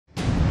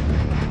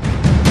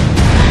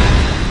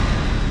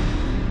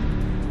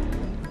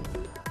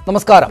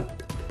നമസ്കാരം.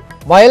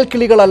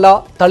 വയൽക്കിളികളല്ല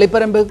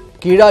തളിപ്പറമ്പ്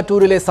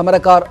കീഴാറ്റൂരിലെ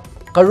സമരക്കാർ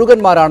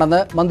കഴുകന്മാരാണെന്ന്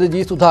മന്ത്രി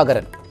ജി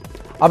സുധാകരൻ.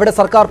 അവിടെ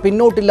സർക്കാർ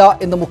പിന്നോട്ടില്ല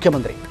എന്ന്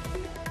മുഖ്യമന്ത്രി.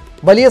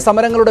 വലിയ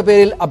സമരങ്ങളുടെ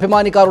പേരിൽ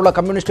അഭിമാനിക്കാറുള്ള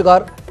കമ്മ്യൂണിസ്റ്റുകാർ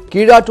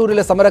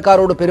കീഴാറ്റൂരിലെ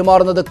സമരക്കാരോട്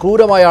പെരുമാറുന്നത്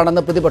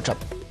ക്രൂരമായാണെന്ന് പ്രതിപക്ഷം.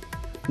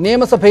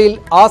 നിയമസഭയിൽ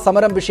ആ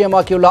സമരം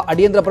വിഷയമാക്കിയുള്ള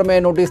അടിയന്തര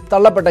പ്രമേയ നോട്ടീസ്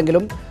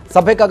തള്ളപ്പെട്ടെങ്കിലും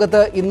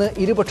സഭയ്ക്കകത്ത് ഇന്ന്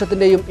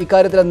ഇരുപക്ഷത്തിൻ്റെയും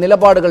ഇക്കാര്യത്തിലെ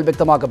നിലപാടുകൾ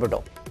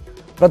വ്യക്തമാക്കപ്പെട്ടു.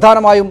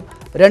 പ്രധാനമായും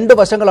രണ്ട്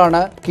വശങ്ങളാണ്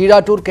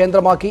കീഴാറ്റൂർ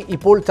കേന്ദ്രമാക്കി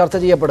ഇപ്പോൾ ചർച്ച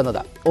ചെയ്യപ്പെടുന്നത്.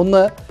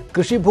 ഒന്ന്,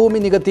 കൃഷിഭൂമി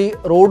നികത്തി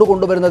റോഡ്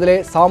കൊണ്ടുവരുന്നതിലെ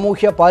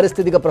സാമൂഹ്യ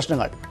പാരിസ്ഥിതിക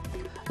പ്രശ്നങ്ങൾ.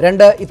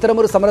 രണ്ട്,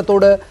 ഇത്തരമൊരു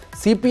സമരത്തോട്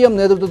CPM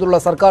നേതൃത്വത്തിലുള്ള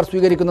സർക്കാർ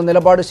സ്വീകരിക്കുന്ന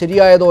നിലപാട്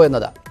ശരിയായതോ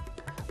എന്നത്.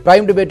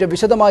 പ്രൈം ഡിബേറ്റ്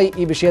വിശദമായി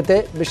ഈ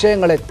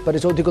വിഷയങ്ങളെ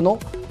പരിശോധിക്കുന്നു.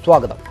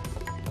 സ്വാഗതം.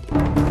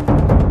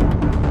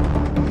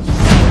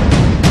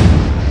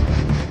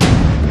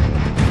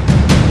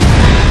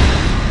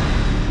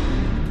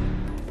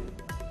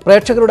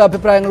 പ്രേക്ഷകരുടെ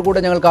അഭിപ്രായങ്ങൾ കൂടെ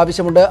ഞങ്ങൾക്ക്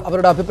ആവശ്യമുണ്ട്.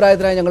 അവരുടെ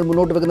അഭിപ്രായത്തിനായി ഞങ്ങൾ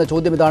മുന്നോട്ട് വെക്കുന്ന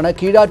ചോദ്യം ഇതാണ്: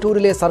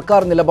 കീഴാറ്റൂരിലെ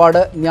സർക്കാർ നിലപാട്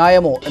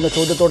ന്യായമോ എന്ന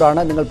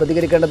ചോദ്യത്തോടാണ് നിങ്ങൾ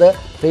പ്രതികരിക്കേണ്ടത്.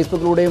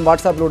 ഫേസ്ബുക്കിലൂടെയും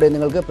വാട്സാപ്പിലൂടെയും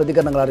നിങ്ങൾക്ക്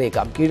പ്രതികരണങ്ങൾ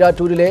അറിയിക്കാം.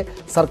 കീഴാറ്റൂരിലെ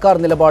സർക്കാർ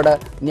നിലപാട്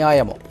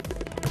ന്യായമോ?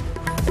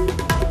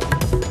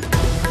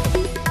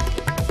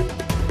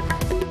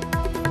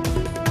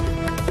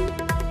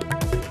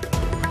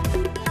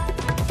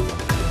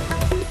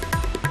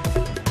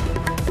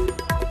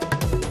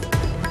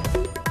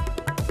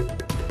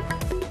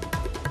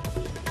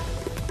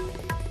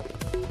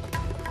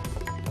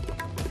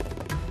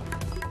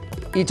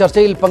 ഈ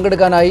ചർച്ചയിൽ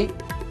പങ്കെടുക്കാനായി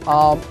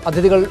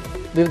അതിഥികൾ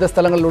വിവിധ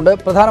സ്ഥലങ്ങളിലുണ്ട്.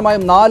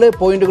 പ്രധാനമായും 4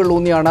 പോയിന്റുകൾ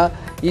ഊന്നിയാണ്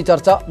ഈ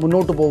ചർച്ച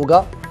മുന്നോട്ട് പോവുക.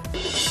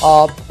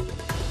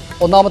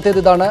 ഒന്നാമത്തേത്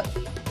ഇതാണ്: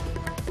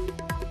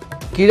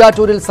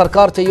 കീഴാറ്റൂരിൽ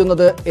സർക്കാർ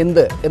ചെയ്യുന്നത്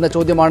എന്ത് എന്ന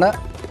ചോദ്യമാണ്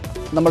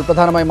നമ്മൾ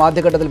പ്രധാനമായും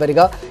ആദ്യഘട്ടത്തിൽ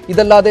വരിക.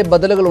 ഇതല്ലാതെ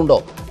ബദലുകളുണ്ടോ?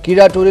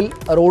 കീഴാറ്റൂരിൽ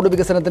റോഡ്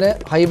വികസനത്തിന്,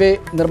 ഹൈവേ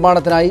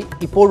നിർമ്മാണത്തിനായി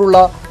ഇപ്പോഴുള്ള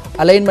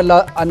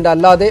അലൈൻമെന്റ്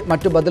അല്ലാതെ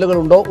മറ്റു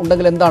ബദലുകളുണ്ടോ?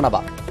 ഉണ്ടെങ്കിൽ എന്താണവ?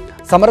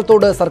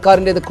 സമരത്തോട്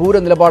സർക്കാരിൻ്റേത് ക്രൂര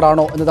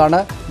നിലപാടാണോ എന്നതാണ്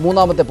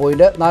മൂന്നാമത്തെ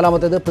പോയിന്റ്.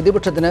 നാലാമത്തേത്,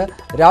 പ്രതിപക്ഷത്തിന്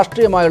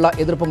രാഷ്ട്രീയമായുള്ള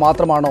എതിർപ്പ്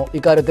മാത്രമാണോ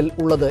ഇക്കാര്യത്തിൽ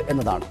ഉള്ളത്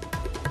എന്നതാണ്.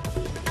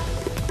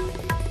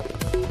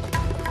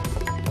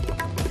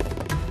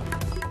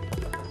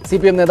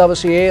 CPM നേതാവ്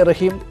ശ്രീ A.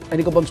 റഹീം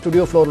എനിക്കൊപ്പം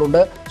studio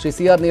ഫ്ലോറിലുണ്ട്. Shri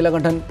CR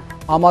Neelakantan,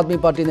 Aam Aadmi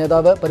party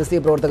നേതാവ്,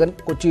 പരിസ്ഥിതി പ്രവർത്തകൻ,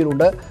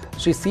 കൊച്ചിയിലുണ്ട്.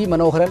 ശ്രീ C.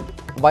 മനോഹരൻ,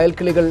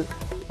 വയൽക്കിളികൾ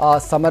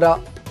സമര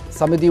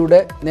സമിതിയുടെ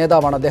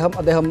നേതാവാണ്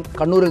അദ്ദേഹം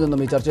കണ്ണൂരിൽ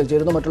നിന്നും ഈ ചർച്ചയിൽ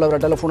ചേരുന്നു. മറ്റുള്ളവരെ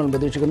ടെലിഫോണിൽ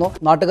പ്രതീക്ഷിക്കുന്നു.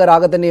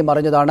 നാട്ടുകാരാകെ തന്നെയും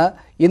അറിഞ്ഞതാണ്.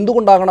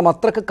 എന്തുകൊണ്ടാകണം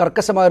അത്രയ്ക്ക്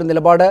കർക്കശമായൊരു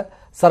നിലപാട്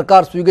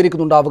സർക്കാർ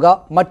സ്വീകരിക്കുന്നുണ്ടാവുക?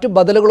 മറ്റു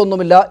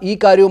ബദലുകളൊന്നുമില്ല, ഈ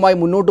കാര്യവുമായി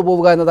മുന്നോട്ട്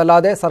പോവുക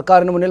എന്നതല്ലാതെ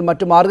സർക്കാരിന് മുന്നിൽ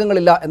മറ്റു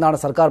മാർഗങ്ങളില്ല എന്നാണ്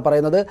സർക്കാർ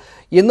പറയുന്നത്.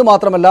 എന്ന്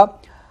മാത്രമല്ല,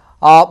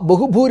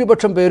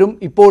 ബഹുഭൂരിപക്ഷം പേരും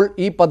ഇപ്പോൾ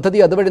ഈ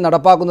പദ്ധതി അതുവഴി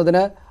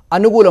നടപ്പാക്കുന്നതിന്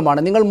അനുകൂലമാണ്.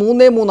 നിങ്ങൾ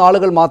 3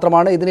 ആളുകൾ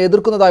മാത്രമാണ് ഇതിനെ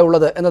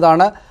എതിർക്കുന്നതായുള്ളത്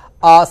എന്നതാണ്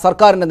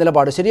സർക്കാരിൻ്റെ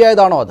നിലപാട്.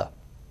 ശരിയായതാണോ അത്?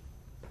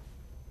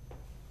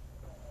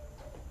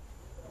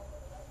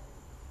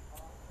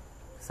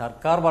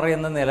 സർക്കാർ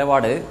പറയുന്ന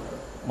നിലപാട്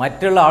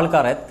മറ്റുള്ള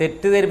ആൾക്കാരെ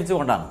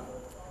തെറ്റിദ്ധരിപ്പിച്ചുകൊണ്ടാണ്.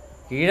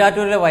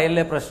 കീഴാറ്റൂരിലെ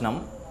വയലിലെ പ്രശ്നം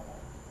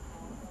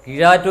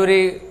കീഴാറ്റൂര്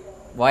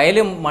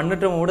വയലും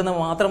മണ്ണിട്ട് മൂടുന്ന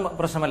മാത്രം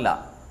പ്രശ്നമല്ല,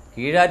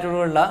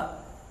 കീഴാറ്റൂരിലുള്ള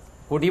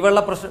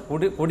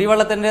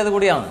കുടിവെള്ളത്തിൻ്റേത്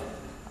കൂടിയാണ്.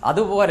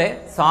 അതുപോലെ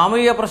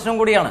സാമൂഹിക പ്രശ്നം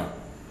കൂടിയാണ്.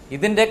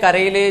 ഇതിൻ്റെ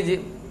കരയിലെ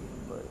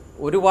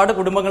ഒരുപാട്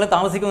കുടുംബങ്ങൾ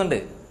താമസിക്കുന്നുണ്ട്.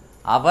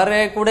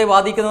 അവരെ കൂടെ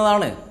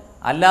ബാധിക്കുന്നതാണ്.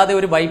 അല്ലാതെ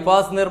ഒരു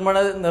ബൈപ്പാസ്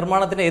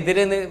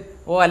നിർമ്മാണത്തിനെതിരെ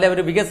അല്ല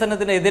ഒരു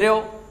വികസനത്തിനെതിരെയോ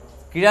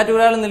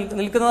കീഴാറ്റൂരാൾ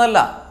നിൽക്കുന്നതല്ല.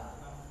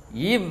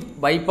 ഈ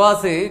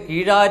ബൈപ്പാസ്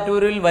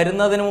കീഴാറ്റൂരിൽ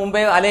വരുന്നതിന്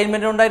മുമ്പേ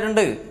അലൈൻമെന്റ്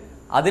ഉണ്ടായിട്ടുണ്ട്.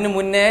 അതിനു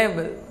മുന്നേ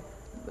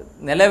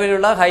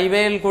നിലവിലുള്ള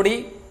ഹൈവേയിൽ കൂടി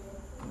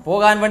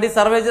പോകാൻ വേണ്ടി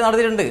സർവേ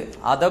നടത്തിയിട്ടുണ്ട്.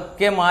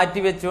 അതൊക്കെ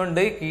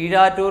മാറ്റിവെച്ചുകൊണ്ട്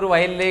കീഴാറ്റൂർ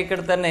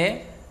വയലിലേക്ക് തന്നെ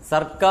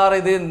സർക്കാർ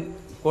ഇത്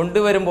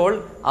കൊണ്ടുവരുമ്പോൾ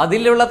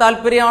അതിലുള്ള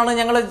താല്പര്യമാണ്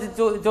ഞങ്ങൾ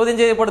ചോദ്യം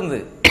ചെയ്യപ്പെടുന്നത്.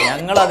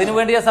 ഞങ്ങൾ അതിനു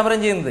വേണ്ടിയാണ് സമരം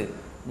ചെയ്യുന്നത്.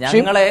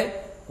 ഞങ്ങളെ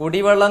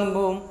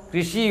കുടിവെള്ളവും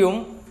കൃഷിയും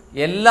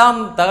എല്ലാം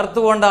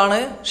തകർത്തുകൊണ്ടാണ്.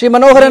 ശ്രീ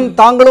മനോഹരൻ,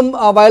 താങ്കളും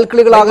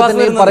വയൽക്കിളികളാകെ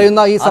തന്നെയും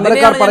പറയുന്ന ഈ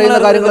സമരക്കാർ പറയുന്ന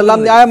കാര്യങ്ങളെല്ലാം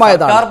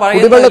ന്യായമായതാണ്.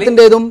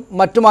 കുടിവെള്ളത്തിൻ്റെതും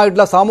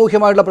മറ്റുമായിട്ടുള്ള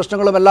സാമൂഹ്യമായിട്ടുള്ള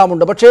പ്രശ്നങ്ങളും എല്ലാം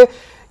ഉണ്ട്. പക്ഷേ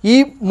ഈ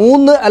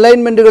 3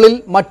 അലൈൻമെന്റുകളിൽ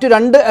മറ്റു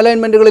 2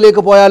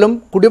 അലൈൻമെന്റുകളിലേക്ക് പോയാലും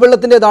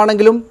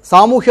കുടിവെള്ളത്തിൻ്റെതാണെങ്കിലും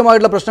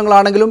സാമൂഹ്യമായിട്ടുള്ള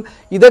പ്രശ്നങ്ങളാണെങ്കിലും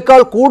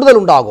ഇതേക്കാൾ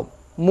കൂടുതലുണ്ടാകും.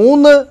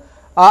 3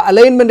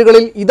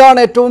 അലൈൻമെന്റുകളിൽ ഇതാണ്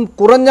ഏറ്റവും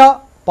കുറഞ്ഞ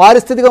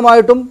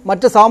പാരിസ്ഥിതികമായിട്ടും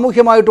മറ്റ്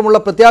സാമൂഹ്യമായിട്ടുമുള്ള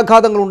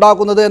പ്രത്യാഘാതങ്ങൾ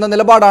ഉണ്ടാക്കുന്നത് എന്ന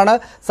നിലപാടാണ്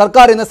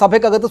സർക്കാർ ഇന്ന്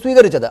സഭയ്ക്കകത്ത്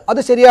സ്വീകരിച്ചത്. അത്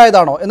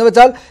ശരിയായതാണോ? എന്ന്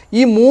വെച്ചാൽ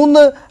ഈ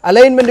 3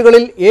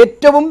 അലൈൻമെന്റുകളിൽ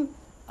ഏറ്റവും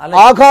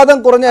ആഘാതം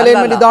കുറഞ്ഞ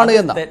അലൈൻമെന്റ് ഇതാണ്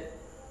എന്ന്.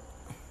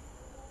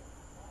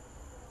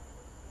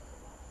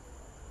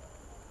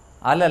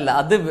 അല്ലല്ല,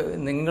 അത്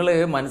നിങ്ങൾ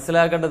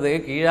മനസ്സിലാക്കേണ്ടത്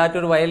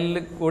കീഴാറ്റൂർ വയലിൽ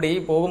കൂടി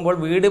പോകുമ്പോൾ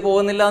വീട്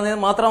പോകുന്നില്ല എന്ന്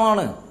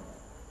മാത്രമാണ്.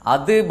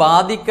 അത്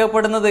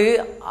ബാധിക്കപ്പെടുന്നത്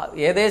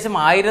ഏകദേശം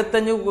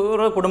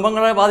 1500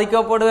 കുടുംബങ്ങളെ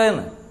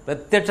ബാധിക്കപ്പെടുകയാണ്.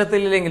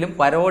 പ്രത്യക്ഷത്തിലില്ലെങ്കിലും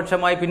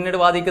പരോക്ഷമായി പിന്നീട്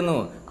ബാധിക്കുന്നു.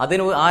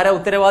 അതിന് ആരാ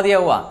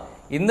ഉത്തരവാദിയാവുക?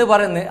 ഇന്ന്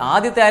പറയുന്ന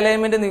ആദ്യത്തെ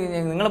അലൈൻമെന്റ്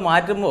നിങ്ങൾ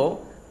മാറ്റുമ്പോൾ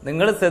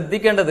നിങ്ങൾ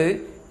ശ്രദ്ധിക്കേണ്ടത്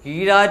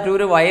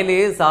കീഴാറ്റൂർ വയല്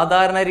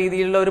സാധാരണ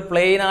രീതിയിലുള്ള ഒരു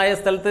പ്ലെയിനായ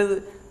സ്ഥലത്ത്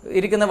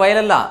ഇരിക്കുന്ന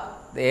വയലല്ല.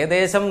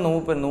 ഏകദേശം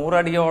 100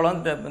 അടിയോളം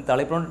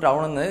തളിപ്പറമ്പ്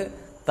ടൗണിൽ നിന്ന്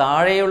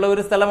താഴെയുള്ള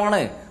ഒരു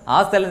സ്ഥലമാണ്. ആ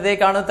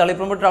സ്ഥലത്തേക്കാണ്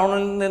തളിപ്പറമ്പ്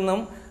ടൗണിൽ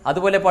നിന്നും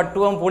അതുപോലെ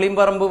പട്ടുവം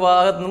പുളിമ്പറമ്പ്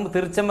ഭാഗത്തു നിന്നും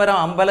തിരുച്ചമ്പരം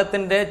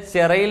അമ്പലത്തിന്റെ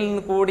ചിറയിൽ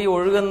കൂടി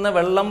ഒഴുകുന്ന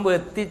വെള്ളം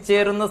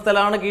എത്തിച്ചേരുന്ന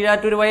സ്ഥലമാണ്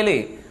കീഴാറ്റൂർ വയല്.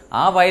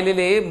 ആ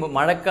വയലില്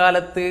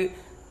മഴക്കാലത്ത്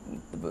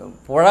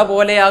പുഴ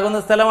പോലെയാകുന്ന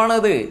സ്ഥലമാണ്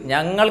ഇത്.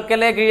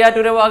 ഞങ്ങൾക്കല്ലേ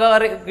കീഴാറ്റൂരെ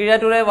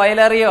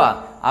വയലറിയുക.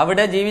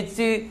 അവിടെ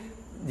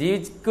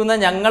ജീവിക്കുന്ന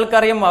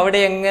ഞങ്ങൾക്കറിയാം അവിടെ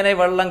എങ്ങനെ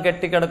വെള്ളം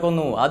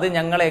കെട്ടിക്കിടക്കുന്നു, അത്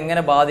ഞങ്ങളെ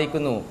എങ്ങനെ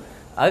ബാധിക്കുന്നു,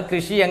 അത്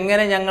കൃഷി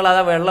എങ്ങനെ ഞങ്ങൾ ആ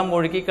വെള്ളം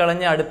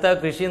ഒഴുക്കിക്കളഞ്ഞ് അടുത്ത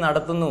കൃഷി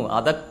നടത്തുന്നു.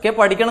 അതൊക്കെ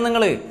പഠിക്കണം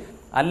നിങ്ങൾ.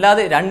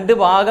 അല്ലാതെ രണ്ട്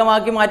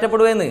ഭാഗമാക്കി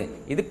മാറ്റപ്പെടുമെന്ന്.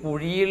 ഇത്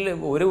കുഴിയിൽ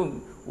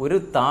ഒരു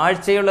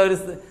താഴ്ചയുള്ള ഒരു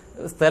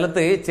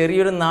സ്ഥലത്ത്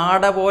ചെറിയൊരു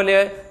നാട പോലെ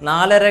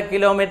 4.5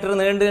 കിലോമീറ്റർ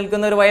നീണ്ടു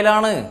നിൽക്കുന്ന ഒരു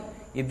വയലാണ്.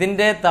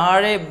 ഇതിന്റെ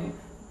താഴെ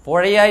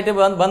പുഴയായിട്ട്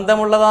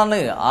ബന്ധമുള്ളതാണ്.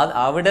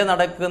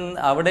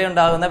 അവിടെ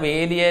ഉണ്ടാകുന്ന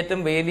വേലിയേറ്റം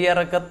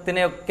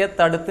വേലിയിറക്കത്തിനെയൊക്കെ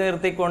തടുത്തു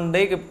നിർത്തിക്കൊണ്ട്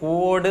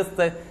പൂവോട്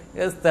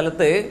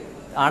സ്ഥലത്ത്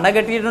അണ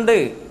കെട്ടിയിട്ടുണ്ട്.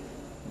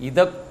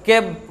 ഇതൊക്കെ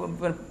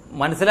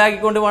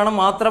മനസ്സിലാക്കിക്കൊണ്ട് വേണം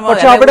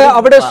പക്ഷെ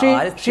അവിടെ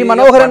ശ്രീ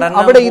മനോഹരൻ,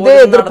 അവിടെ ഇതേ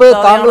എതിർപ്പ്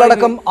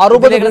താങ്കളടക്കം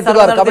 60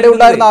 വീട്ടുകാർക്ക്, അവിടെ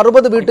ഉണ്ടായിരുന്ന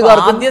 60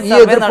 വീട്ടുകാർക്കും ഈ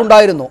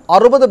എതിർപ്പുണ്ടായിരുന്നു.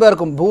 60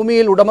 പേർക്കും,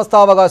 ഭൂമിയിൽ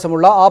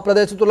ഉടമസ്ഥാവകാശമുള്ള ആ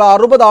പ്രദേശത്തുള്ള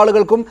 60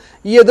 ആളുകൾക്കും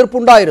ഈ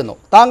എതിർപ്പുണ്ടായിരുന്നു.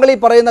 താങ്കൾ ഈ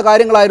പറയുന്ന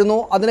കാര്യങ്ങളായിരുന്നു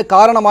അതിന്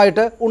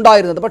കാരണമായിട്ട്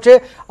ഉണ്ടായിരുന്നത്. പക്ഷേ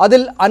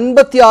അതിൽ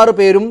 56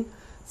 പേരും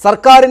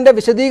സർക്കാരിന്റെ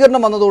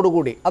വിശദീകരണം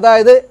വന്നതോടുകൂടി,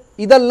 അതായത്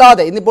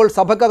ഇതല്ലാതെ ഇന്നിപ്പോൾ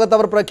സഭക്കകത്ത്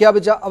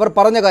അവർ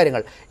പറഞ്ഞ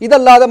കാര്യങ്ങൾ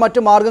ഇതല്ലാതെ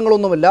മറ്റു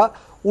മാർഗങ്ങളൊന്നുമില്ല,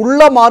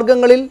 ഉള്ള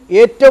മാർഗങ്ങളിൽ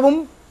ഏറ്റവും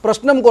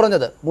പ്രശ്നം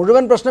കുറഞ്ഞത്,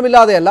 മുഴുവൻ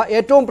പ്രശ്നമില്ലാതെയല്ല,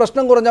 ഏറ്റവും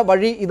പ്രശ്നം കുറഞ്ഞ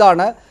വഴി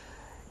ഇതാണ്.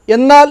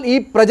 എന്നാൽ ഈ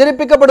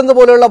പ്രചരിപ്പിക്കപ്പെടുന്ന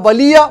പോലെയുള്ള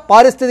വലിയ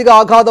പാരിസ്ഥിതിക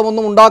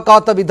ആഘാതമൊന്നും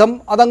ഉണ്ടാക്കാത്ത വിധം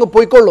അതങ്ങ്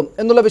പോയിക്കൊള്ളും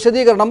എന്നുള്ള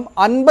വിശദീകരണം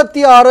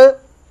 56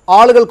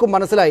 ആളുകൾക്കും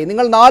മനസ്സിലായി.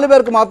 നിങ്ങൾ 4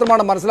 പേർക്ക്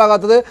മാത്രമാണ്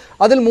മനസ്സിലാകാത്തത്.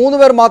 അതിൽ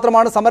 3 പേർ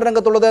മാത്രമാണ്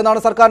സമരരംഗത്തുള്ളത്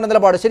എന്നാണ് സർക്കാരിന്റെ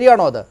നിലപാട്.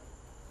 ശരിയാണോ അത്?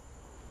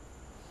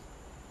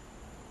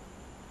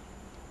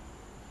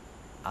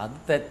 അത്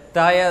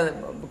തെറ്റായ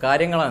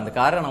കാര്യങ്ങളാണ്.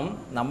 കാരണം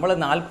നമ്മൾ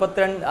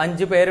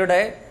 45 പേരുടെ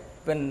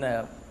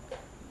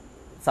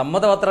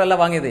സമ്മതപത്രമല്ല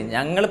വാങ്ങിയത്,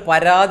 ഞങ്ങൾ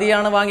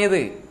പരാതിയാണ് വാങ്ങിയത്.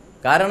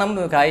 കാരണം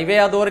ഹൈവേ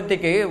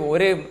അതോറിറ്റിക്ക്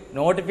ഒരു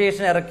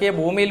നോട്ടിഫിക്കേഷൻ ഇറക്കിയ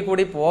ഭൂമിയിൽ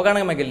കൂടി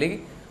പോകണമെങ്കിൽ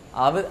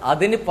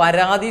അതിന്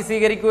പരാതി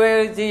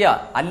സ്വീകരിക്കുകയോ ചെയ്യുക,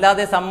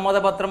 അല്ലാതെ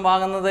സമ്മതപത്രം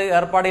വാങ്ങുന്നത്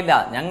ഏർപ്പാടില്ല.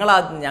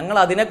 ഞങ്ങൾ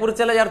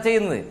അതിനെക്കുറിച്ചല്ല ചർച്ച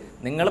ചെയ്യുന്നത്.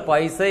 നിങ്ങൾ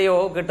പൈസയോ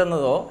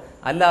കിട്ടുന്നതോ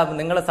അല്ല,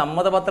 നിങ്ങളെ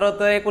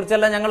സമ്മതപത്രത്തെ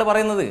കുറിച്ചല്ല ഞങ്ങൾ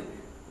പറയുന്നത്.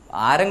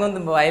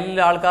 ആരെങ്കിലും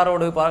വയലിലെ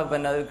ആൾക്കാരോട്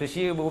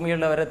കൃഷി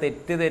ഭൂമിയുള്ളവരെ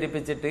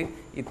തെറ്റിദ്ധരിപ്പിച്ചിട്ട്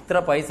ഇത്ര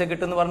പൈസ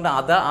കിട്ടുമെന്ന്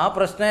പറഞ്ഞിട്ട് ആ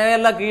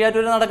പ്രശ്നമല്ല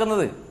കീഴാറ്റൂരിൽ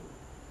നടക്കുന്നത്.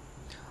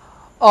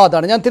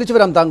 അതാണ് ഞാൻ തിരിച്ചു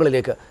വരാം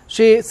താങ്കളിലേക്ക്.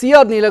 ശ്രീ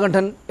CR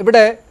നീലകണ്ഠൻ,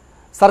 ഇവിടെ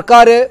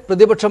സർക്കാർ,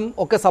 പ്രതിപക്ഷം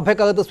ഒക്കെ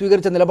സഭയ്ക്കകത്ത്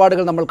സ്വീകരിച്ച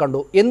നിലപാടുകൾ നമ്മൾ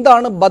കണ്ടു.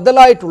 എന്താണ്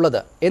ബദലായിട്ടുള്ളത്?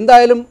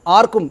 എന്തായാലും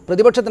ആർക്കും,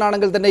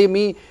 പ്രതിപക്ഷത്തിനാണെങ്കിൽ തന്നെയും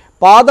ഈ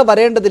പാത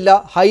വരേണ്ടതില്ല,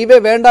 ഹൈവേ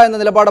വേണ്ട എന്ന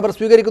നിലപാട് അവർ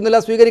സ്വീകരിക്കുന്നില്ല,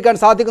 സ്വീകരിക്കാൻ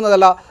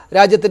സാധിക്കുന്നതല്ല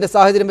രാജ്യത്തിൻ്റെ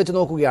സാഹചര്യം വെച്ച്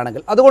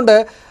നോക്കുകയാണെങ്കിൽ. അതുകൊണ്ട്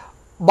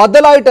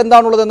ബദലായിട്ട്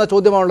എന്താണുള്ളതെന്ന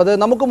ചോദ്യമാണുള്ളത്.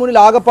 നമുക്ക് മുന്നിൽ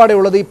ആകപ്പാടെ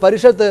ഉള്ളത് ഈ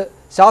പരിഷത്ത്,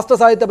 ശാസ്ത്ര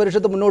സാഹിത്യ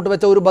പരിഷത്ത് മുന്നോട്ട്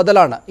വെച്ച ഒരു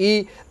ബദലാണ് ഈ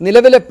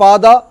നിലവിലെ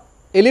പാത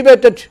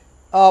എലിവേറ്റഡ്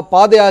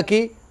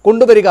പാതയാക്കി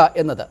കൊണ്ടുവരിക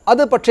എന്നത്.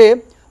 അത് പക്ഷേ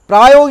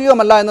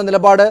പ്രായോഗികമല്ല എന്ന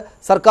നിലപാട്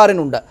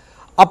സർക്കാരിനുണ്ട്.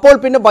 അപ്പോൾ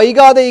പിന്നെ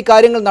വൈകാതെ ഈ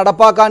കാര്യങ്ങൾ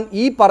നടപ്പാക്കാൻ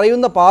ഈ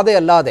പറയുന്ന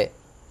പാതയല്ലാതെ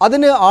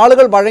അതിന്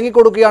ആളുകൾ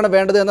വഴങ്ങിക്കൊടുക്കുകയാണ്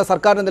വേണ്ടത് എന്ന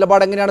സർക്കാരിൻ്റെ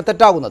നിലപാട് എങ്ങനെയാണ്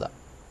തെറ്റാകുന്നത്?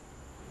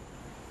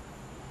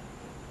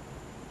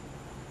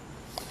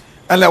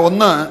 അല്ല,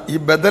 ഒന്ന്, ഈ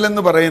ബദൽ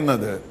എന്ന്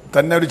പറയുന്നത്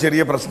തന്നെ ഒരു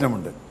ചെറിയ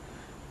പ്രശ്നമുണ്ട്.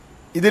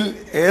 ഇതിൽ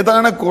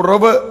ഏതാണ്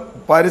കുറവ്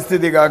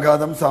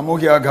പാരിസ്ഥിതികാഘാതം,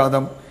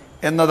 സാമൂഹ്യാഘാതം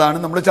എന്നതാണ്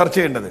നമ്മൾ ചർച്ച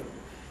ചെയ്യേണ്ടത്.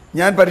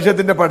 ഞാൻ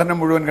പരിഷത്തിൻ്റെ പഠനം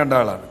മുഴുവൻ കണ്ട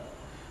ആളാണ്.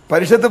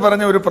 പരിഷത്ത്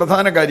പറഞ്ഞ ഒരു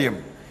പ്രധാന കാര്യം,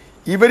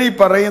 ഇവർ ഈ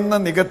പറയുന്ന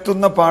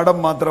നികത്തുന്ന പാടം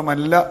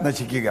മാത്രമല്ല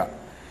നശിക്കുക.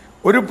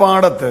 ഒരു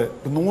പാടത്ത്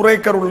 100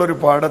 ഏക്കർ ഉള്ളൊരു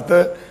പാടത്ത്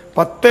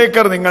 10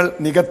 ഏക്കർ നിങ്ങൾ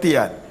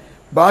നികത്തിയാൽ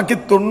ബാക്കി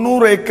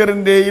 90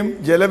 ഏക്കറിൻ്റെയും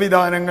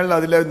ജലവിധാനങ്ങൾ,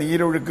 അതിലെ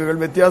നീരൊഴുക്കുകൾ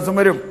വ്യത്യാസം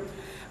വരും.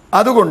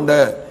 അതുകൊണ്ട്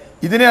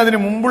അതിന്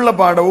മുമ്പുള്ള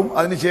പാഠവും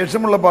അതിന്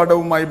ശേഷമുള്ള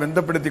പാഠവുമായി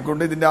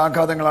ബന്ധപ്പെടുത്തിക്കൊണ്ട് ഇതിൻ്റെ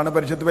ആഘാതങ്ങളാണ്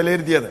പരിഷത്ത്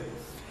വിലയിരുത്തിയത്.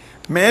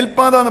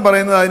 മേൽപ്പാത എന്ന്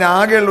പറയുന്നത്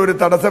അതിനാകെയുള്ള ഒരു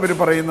തടസ്സം ഇവർ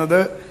പറയുന്നത്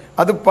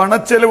അത്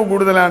പണച്ചെലവ്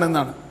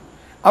കൂടുതലാണെന്നാണ്.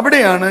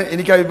 അവിടെയാണ്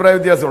എനിക്ക് അഭിപ്രായ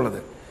വ്യത്യാസമുള്ളത്.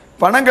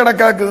 പണം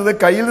കണക്കാക്കുന്നത്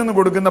കയ്യിൽ നിന്ന്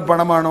കൊടുക്കുന്ന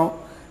പണമാണോ,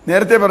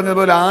 നേരത്തെ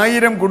പറഞ്ഞതുപോലെ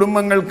 1000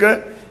 കുടുംബങ്ങൾക്ക്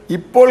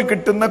ഇപ്പോൾ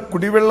കിട്ടുന്ന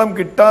കുടിവെള്ളം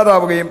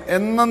കിട്ടാതാവുകയും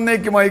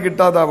എന്നേക്കുമായി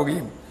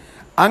കിട്ടാതാവുകയും,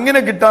 അങ്ങനെ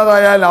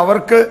കിട്ടാതായാൽ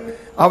അവർക്ക്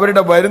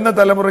അവരുടെ വരുന്ന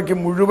തലമുറയ്ക്ക്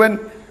മുഴുവൻ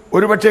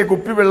ഒരുപക്ഷെ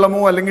കുപ്പിവെള്ളമോ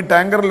അല്ലെങ്കിൽ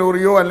ടാങ്കർ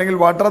ലോറിയോ അല്ലെങ്കിൽ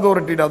വാട്ടർ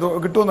അതോറിറ്റിയുടെ അതോ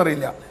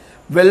കിട്ടുമെന്നറിയില്ല,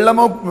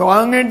 വെള്ളമോ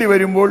വാങ്ങേണ്ടി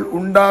വരുമ്പോൾ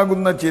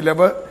ഉണ്ടാകുന്ന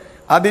ചിലവ്,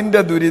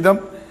 അതിൻ്റെ ദുരിതം,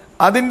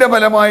 അതിൻ്റെ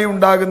ഫലമായി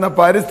ഉണ്ടാകുന്ന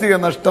പാരിസ്ഥിതിക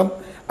നഷ്ടം,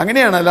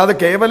 അങ്ങനെയാണ്. അല്ലാതെ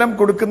കേവലം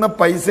കൊടുക്കുന്ന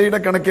പൈസയുടെ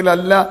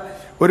കണക്കിലല്ല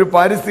ഒരു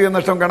പാരിസ്ഥിതിക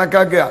നഷ്ടം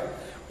കണക്കാക്കുക.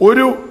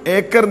 1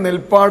 ഏക്കർ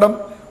നെൽപ്പാടം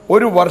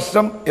ഒരു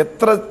വർഷം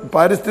എത്ര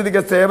പാരിസ്ഥിതിക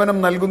സേവനം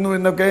നൽകുന്നു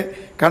എന്നൊക്കെ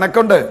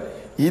കണക്കുണ്ട്.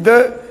 ഇത്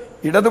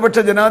ഇടതുപക്ഷ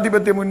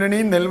ജനാധിപത്യ മുന്നണി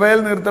നെൽവയൽ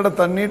നീർത്തട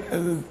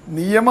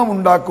നിയമം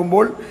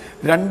ഉണ്ടാക്കുമ്പോൾ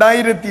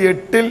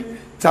 2008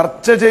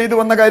 ചർച്ച ചെയ്തു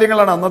വന്ന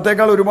കാര്യങ്ങളാണ്.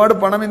 അന്നത്തേക്കാൾ ഒരുപാട്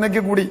പണം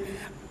ഇന്നേക്ക് കൂടി.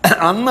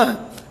 അന്ന്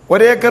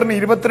 1 ഏക്കറിന്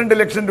 22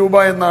 ലക്ഷം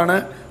രൂപ എന്നാണ്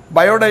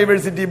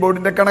ബയോഡൈവേഴ്സിറ്റി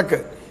ബോർഡിന്റെ കണക്ക്.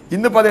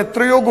 ഇന്നിപ്പോൾ അത്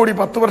എത്രയോ കൂടി,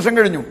 10 വർഷം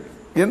കഴിഞ്ഞു.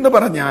 എന്ന്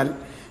പറഞ്ഞാൽ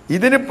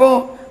ഇതിനിപ്പോ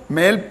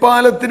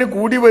മേൽപ്പാലത്തിന്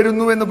കൂടി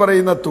വരുന്നു എന്ന്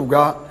പറയുന്ന തുക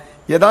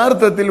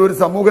യഥാർത്ഥത്തിൽ ഒരു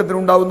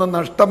സമൂഹത്തിനുണ്ടാവുന്ന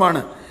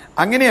നഷ്ടമാണ്.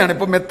 അങ്ങനെയാണ്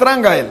ഇപ്പോൾ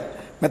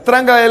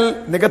മെത്രാങ്കായൽ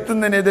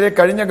നികത്തുന്നതിനെതിരെ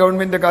കഴിഞ്ഞ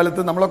ഗവൺമെന്റ്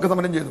കാലത്ത് നമ്മളൊക്കെ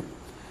സമരം ചെയ്തു.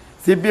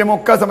 CPM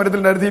ഒക്കെ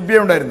സമരത്തിലുണ്ടായിരുന്നു, CPI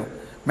ഉണ്ടായിരുന്നു.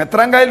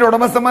 മെത്രാങ്കായലിന്റെ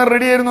ഉടമസ്ഥന്മാർ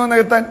റെഡിയായിരുന്നു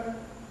നികത്താൻ.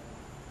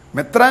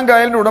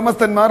 മെത്രാങ്കായലിന്റെ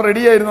ഉടമസ്ഥന്മാർ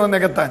റെഡിയായിരുന്നു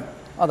നികത്താൻ.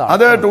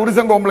 അത്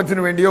ടൂറിസം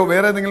കോംപ്ലക്സിന് വേണ്ടിയോ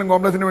വേറെ ഏതെങ്കിലും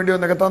കോംപ്ലക്സിന് വേണ്ടിയോ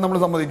നികത്താൻ നമ്മൾ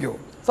സമ്മതിക്കുമോ?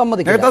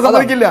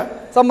 സമ്മതിക്കില്ല.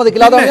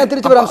 അതാണ് ഞാൻ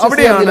തിരിച്ചു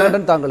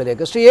വരാം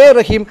താങ്കളിലേക്ക്. ശ്രീ എ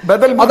റഹീം,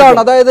 അതാണ്,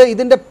 അതായത്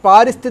ഇതിന്റെ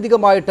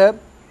പാരിസ്ഥിതികമായിട്ട്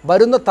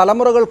വരുന്ന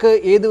തലമുറകൾക്ക്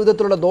ഏത്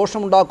വിധത്തിലുള്ള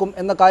ദോഷമുണ്ടാക്കും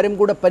എന്ന കാര്യം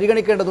കൂടെ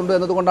പരിഗണിക്കേണ്ടതുണ്ട്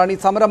എന്നതുകൊണ്ടാണ് ഈ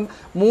സമരം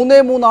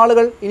 3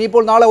 ആളുകൾ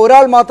ഇനിയിപ്പോൾ നാളെ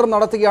ഒരാൾ മാത്രം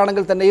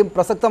നടത്തുകയാണെങ്കിൽ തന്നെയും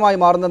പ്രസക്തമായി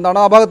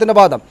മാറുന്നതെന്നാണ് ആ ഭാഗത്തിന്റെ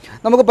വാദം.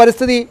 നമുക്ക്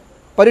പരിസ്ഥിതി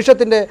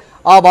പരിഷത്തിന്റെ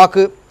ആ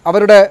വാക്ക്,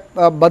 അവരുടെ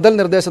ബദൽ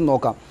നിർദ്ദേശം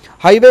നോക്കാം.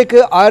 ഹൈവേക്ക്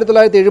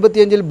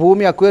 1975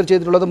 ഭൂമി അക്വയർ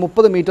ചെയ്തിട്ടുള്ളത്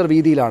 30 മീറ്റർ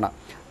വീതിയിലാണ്.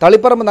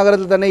 തളിപ്പറമ്പ്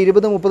നഗരത്തിൽ തന്നെ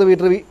 20-30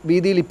 മീറ്റർ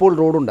വീതിയിൽ ഇപ്പോൾ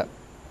റോഡുണ്ട്.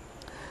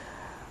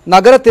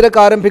 നഗരത്തിരക്ക്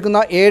ആരംഭിക്കുന്ന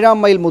 7-ാം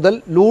മൈൽ മുതൽ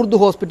ലൂർദ്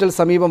ഹോസ്പിറ്റൽ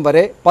സമീപം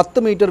വരെ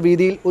 10 മീറ്റർ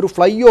വീതിയിൽ ഒരു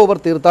ഫ്ലൈ ഓവർ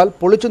തീർത്താൽ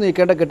പൊളിച്ചു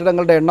നീക്കേണ്ട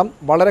കെട്ടിടങ്ങളുടെ എണ്ണം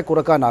വളരെ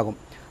കുറക്കാനാകും.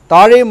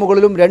 താഴെയും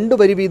മുകളിലും 2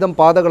 വരി വീതം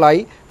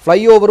പാതകളായി ഫ്ലൈ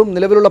ഓവറും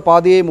നിലവിലുള്ള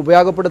പാതയെയും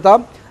ഉപയോഗപ്പെടുത്താം.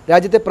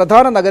 രാജ്യത്തെ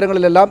പ്രധാന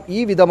നഗരങ്ങളിലെല്ലാം ഈ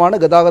വിധമാണ്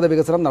ഗതാഗത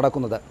വികസനം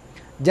നടക്കുന്നത്.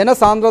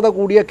 ജനസാന്ദ്രത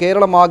കൂടിയ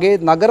കേരളമാകെ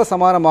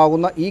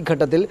നഗരസമാനമാകുന്ന ഈ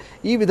ഘട്ടത്തിൽ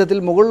ഈ വിധത്തിൽ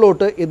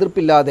മുകളിലോട്ടുള്ള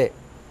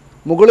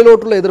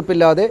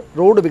എതിർപ്പില്ലാതെ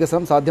റോഡ്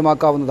വികസനം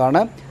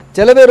സാധ്യമാക്കാവുന്നതാണ്.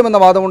 ചെലവേറുമെന്ന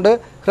വാദമുണ്ട്.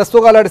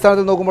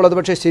 ഹ്രസ്വകാലാടിസ്ഥാനത്തിൽ നോക്കുമ്പോൾ അത്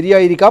പക്ഷേ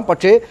ശരിയായിരിക്കാം,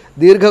 പക്ഷേ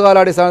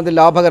ദീർഘകാലാടിസ്ഥാനത്തിൽ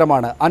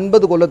ലാഭകരമാണ്.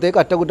 50 കൊല്ലത്തേക്ക്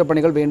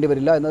അറ്റകുറ്റപ്പണികൾ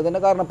വേണ്ടിവരില്ല എന്നതിന്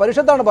കാരണം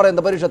പരിഷത്താണ്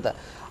പറയുന്നത്. പരിഷത്ത്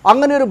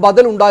അങ്ങനെ ഒരു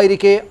ബദൽ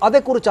ഉണ്ടായിരിക്കെ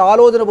അതേക്കുറിച്ച്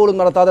ആലോചന പോലും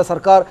നടത്താതെ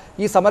സർക്കാർ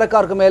ഈ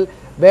സമരക്കാർക്ക് മേൽ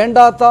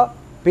വേണ്ടാത്ത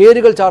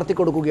പേരുകൾ ചാർത്തി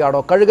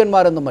കൊടുക്കുകയാണോ,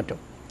 കഴുകന്മാരെന്നും മറ്റും?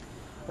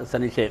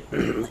 സനീഷേ,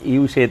 ഈ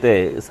വിഷയത്തെ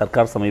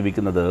സർക്കാർ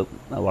സമീപിക്കുന്നത്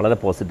വളരെ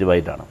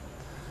പോസിറ്റീവായിട്ടാണ്.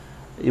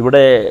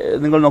 ഇവിടെ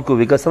നിങ്ങൾ നോക്കൂ,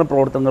 വികസന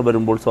പ്രവർത്തനങ്ങൾ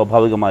വരുമ്പോൾ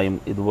സ്വാഭാവികമായും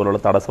ഇതുപോലുള്ള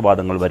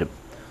തടസ്സവാദങ്ങൾ വരും.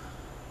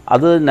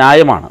 അത്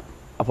ന്യായമാണ്.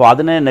 അപ്പോൾ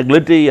അതിനെ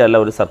നെഗ്ലക്റ്റ് ചെയ്യുകയല്ല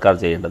ഒരു സർക്കാർ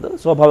ചെയ്യേണ്ടത്.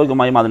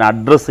 സ്വാഭാവികമായും അതിനെ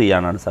അഡ്രസ്സ്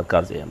ചെയ്യാനാണ്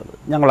സർക്കാർ ചെയ്യേണ്ടത്.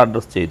 ഞങ്ങൾ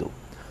അഡ്രസ്സ് ചെയ്തു.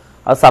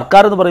 അത്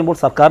സർക്കാർ എന്ന് പറയുമ്പോൾ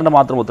സർക്കാരിൻ്റെ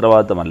മാത്രം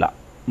ഉത്തരവാദിത്തമല്ല.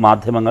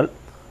 മാധ്യമങ്ങൾ,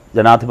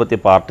 ജനാധിപത്യ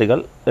പാർട്ടികൾ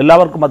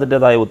എല്ലാവർക്കും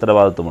അതിൻ്റേതായ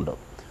ഉത്തരവാദിത്വമുണ്ട്.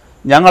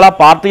 ഞങ്ങൾ ആ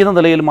പാർട്ടി എന്ന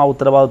നിലയിലും ആ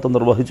ഉത്തരവാദിത്വം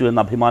നിർവഹിച്ചു എന്ന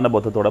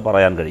അഭിമാനബോധത്തോടെ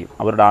പറയാൻ കഴിയും,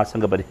 അവരുടെ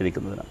ആശങ്ക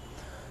പരിഹരിക്കുന്നതിന്.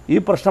 ഈ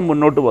പ്രശ്നം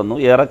മുന്നോട്ട് വന്നു.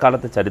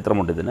 ഏറെക്കാലത്തെ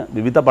ചരിത്രമുണ്ട് ഇതിന്.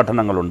 വിവിധ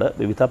പഠനങ്ങളുണ്ട്,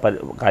 വിവിധ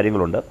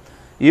കാര്യങ്ങളുണ്ട്.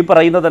 ഈ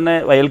പറയുന്ന തന്നെ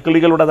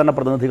വയൽക്കിളികളുടെ തന്നെ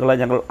പ്രതിനിധികളെ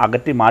ഞങ്ങൾ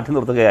അകറ്റി മാറ്റി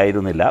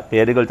നിർത്തുകയായിരുന്നില്ല,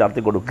 പേരുകൾ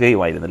ചാർത്തി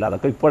കൊടുക്കുകയുമായിരുന്നില്ല.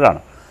 അതൊക്കെ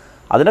ഇപ്പോഴാണ്.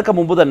 അതിനൊക്കെ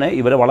മുമ്പ് തന്നെ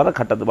ഇവരെ വളരെ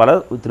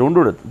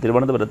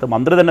തിരുവനന്തപുരത്ത്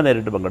മന്ത്രി തന്നെ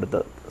നേരിട്ട്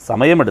പങ്കെടുത്ത്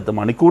സമയമെടുത്ത്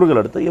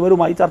മണിക്കൂറുകളെടുത്ത്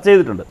ഇവരുമായി ചർച്ച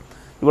ചെയ്തിട്ടുണ്ട്.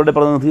 ഇവരുടെ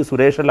പ്രതിനിധി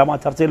സുരേഷ് എല്ലാം ആ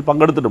ചർച്ചയിൽ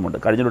പങ്കെടുത്തിട്ടുമുണ്ട്.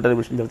 കഴിഞ്ഞൊരു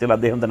ടെലിവിഷൻ ചർച്ചയിൽ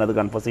അദ്ദേഹം തന്നെ അത്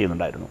കൺഫസ്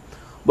ചെയ്യുന്നുണ്ടായിരുന്നു.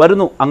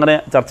 അങ്ങനെ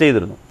ചർച്ച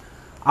ചെയ്തിരുന്നു.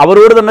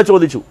 അവരോട് തന്നെ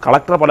ചോദിച്ചു,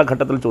 കളക്ടർ പല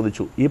ഘട്ടത്തിൽ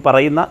ചോദിച്ചു,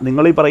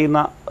 നിങ്ങൾ ഈ പറയുന്ന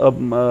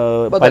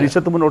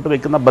പരിഷത്ത് മുന്നോട്ട്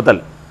വയ്ക്കുന്ന ബദൽ,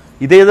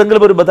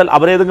 ഇതേതെങ്കിലും ഒരു ബദൽ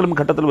അവരേതെങ്കിലും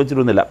ഘട്ടത്തിൽ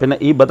വെച്ചിരുന്നില്ല. പിന്നെ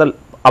ഈ ബദൽ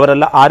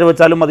അവരല്ല ആര്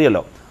വെച്ചാലും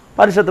മതിയല്ലോ,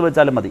 പരിഷത്ത്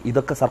വെച്ചാലും മതി.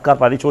 ഇതൊക്കെ സർക്കാർ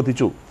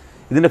പരിശോധിച്ചു,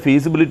 ഇതിൻ്റെ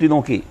ഫീസിബിലിറ്റി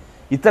നോക്കി.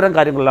 ഇത്തരം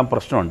കാര്യങ്ങളെല്ലാം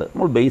പ്രശ്നമുണ്ട്.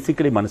 നമ്മൾ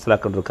ബേസിക്കലി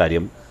മനസ്സിലാക്കേണ്ട ഒരു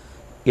കാര്യം,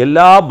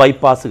 എല്ലാ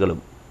ബൈപ്പാസുകളും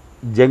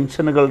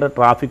ജംഗ്ഷനുകളുടെ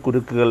ട്രാഫിക്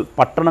കുരുക്കുകൾ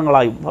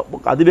പട്ടണങ്ങളായി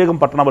അതിവേഗം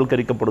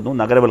പട്ടണവൽക്കരിക്കപ്പെടുന്നു,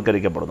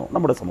 നഗരവൽക്കരിക്കപ്പെടുന്നു.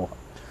 നമ്മുടെ സമൂഹം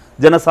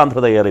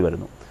ജനസാന്ദ്രത ഏറി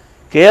വരുന്നു.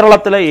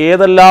 കേരളത്തിലെ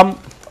ഏതെല്ലാം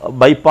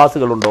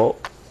ബൈപ്പാസുകളുണ്ടോ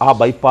ആ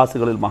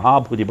ബൈപ്പാസുകളിൽ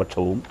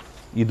മഹാഭൂരിപക്ഷവും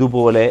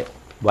ഇതുപോലെ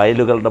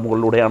വയലുകളുടെ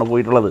മുകളിലൂടെയാണ്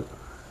പോയിട്ടുള്ളത്.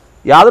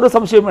 യാതൊരു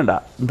സംശയവും വേണ്ട.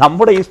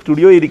 നമ്മുടെ ഈ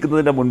സ്റ്റുഡിയോ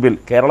ഇരിക്കുന്നതിൻ്റെ മുൻപിൽ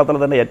കേരളത്തിലെ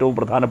തന്നെ ഏറ്റവും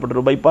പ്രധാനപ്പെട്ട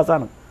ഒരു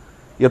ബൈപ്പാസാണ്.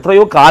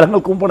 എത്രയോ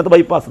കാലങ്ങൾക്ക് മുമ്പ് അടുത്ത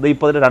ബൈപ്പാസ്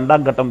ഇപ്പോൾ അതിൻ്റെ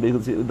 2ാം ഘട്ടം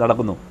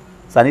നടക്കുന്നു.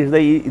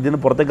 സനീഷ് ഇതിന്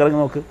പുറത്തേക്ക് ഇറങ്ങി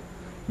നോക്ക്.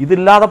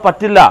 ഇതില്ലാതെ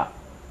പറ്റില്ല.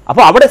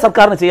 അപ്പോൾ അവിടെ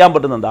സർക്കാരിന് ചെയ്യാൻ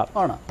പറ്റുന്ന എന്താ?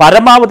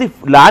 പരമാവധി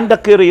ലാൻഡ്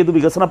അക്വയർ ചെയ്ത്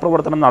വികസന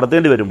പ്രവർത്തനം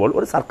നടത്തേണ്ടി വരുമ്പോൾ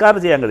ഒരു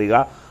സർക്കാരിന് ചെയ്യാൻ കഴിയുക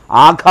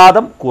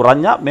ആഘാതം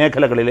കുറഞ്ഞ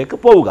മേഖലകളിലേക്ക്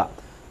പോവുക.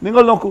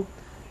 നിങ്ങൾ നോക്കൂ,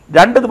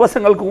 2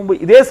 ദിവസങ്ങൾക്ക് മുമ്പ്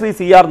ഇതേ ശ്രീ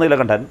CR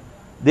നീലകണ്ഠൻ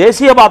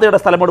ദേശീയപാതയുടെ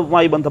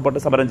സ്ഥലമെടുപ്പുമായി ബന്ധപ്പെട്ട്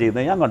സമരം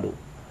ചെയ്യുന്നത് ഞാൻ കണ്ടു.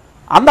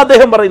 അന്ന്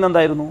അദ്ദേഹം പറയുന്നത്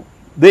എന്തായിരുന്നു?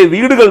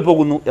 വീടുകൾ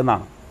പോകുന്നു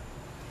എന്നാണ്.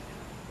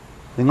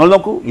 നിങ്ങൾ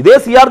നോക്കൂ, ഇതേ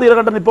CR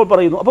നീലകണ്ഠൻ ഇപ്പോൾ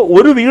പറയുന്നു. അപ്പോൾ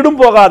ഒരു വീടും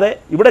പോകാതെ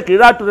ഇവിടെ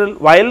കീഴാറ്റൂരിൽ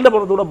വയലിൻ്റെ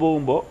പുറത്തൂടെ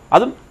പോകുമ്പോൾ,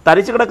 അതും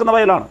തരിച്ചു കിടക്കുന്ന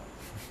വയലാണ്,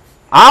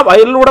 ആ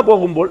വയലിലൂടെ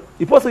പോകുമ്പോൾ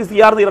ഇപ്പോൾ ശ്രീ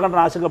CR നീലകണ്ഠൻ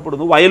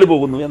ആശങ്കപ്പെടുന്നു വയൽ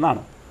പോകുന്നു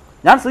എന്നാണ്.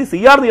 ഞാൻ ശ്രീ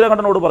CR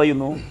നീലകണ്ഠനോട്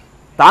പറയുന്നു,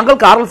 താങ്കൾ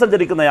കാറിൽ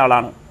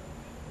സഞ്ചരിക്കുന്നയാളാണ്,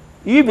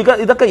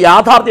 ഇതൊക്കെ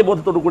യാഥാർത്ഥ്യ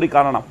ബോധത്തോടു കൂടി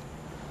കാണണം.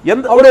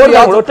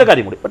 ഒറ്റ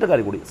കാര്യം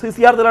കൂടി ശ്രീ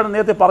CR നീലകണ്ഠൻ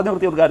നേരത്തെ പറഞ്ഞു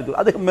നിർത്തിയ ഒരു കാര്യത്തിൽ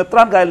അദ്ദേഹം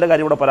മെത്രാൻ കായലിൻ്റെ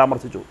കാര്യം ഇവിടെ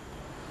പരാമർശിച്ചു.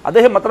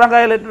 അദ്ദേഹം മെത്രാൻ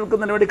കായൽ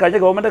ഏറ്റെടുക്കുന്നതിന് വേണ്ടി കഴിഞ്ഞ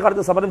ഗവൺമെൻറ്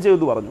കാലത്ത് സമരം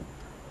ചെയ്തു പറഞ്ഞു.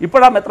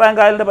 ഇപ്പോഴാ മെത്രാൻ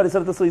കായലിൻ്റെ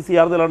പരിസരത്ത് ശ്രീ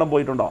CR നീലകണ്ഠൻ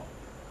പോയിട്ടുണ്ടോ?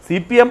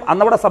 CPM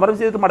അന്നവിടെ സമരം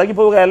ചെയ്തിട്ട്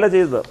മടങ്ങിപ്പോവുകയല്ല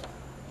ചെയ്തത്.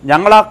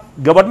 ഞങ്ങൾ ആ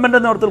ഗവൺമെൻറ്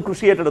നേതൃത്വത്തിൽ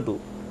കൃഷി ഏറ്റെടുത്തു.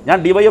 ഞാൻ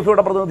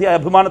DYFയുടെ പ്രതിനിധിയായ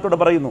അഭിമാനത്തോടെ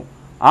പറയുന്നു,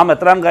 ആ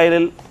മെത്രാൻ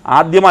കായലിൽ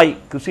ആദ്യമായി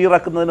കൃഷി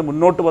ഇറക്കുന്നതിന്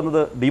മുന്നോട്ട്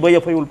വന്നത്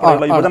DYFI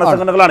ഉൾപ്പെടെയുള്ള യുവജന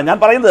സംഘടനകളാണ്. ഞാൻ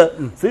പറയുന്നത്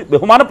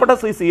ബഹുമാനപ്പെട്ട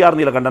ശ്രീ CR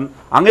നീലകണ്ഠൻ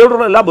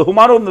അങ്ങയോടുള്ള എല്ലാ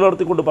ബഹുമാനവും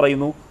നിലനിർത്തിക്കൊണ്ട്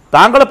പറയുന്നു,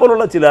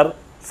 താങ്കളെപ്പോലുള്ള ചിലർ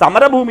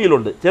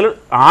സമരഭൂമിയിലുണ്ട്. ചില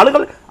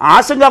ആളുകൾ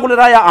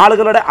ആശങ്കാകുലരായ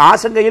ആളുകളുടെ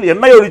ആശങ്കയിൽ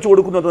എണ്ണയൊഴിച്ചു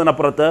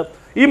കൊടുക്കുന്നതിനപ്പുറത്ത്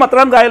ഈ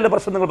മെത്രാൻ കായലിന്റെ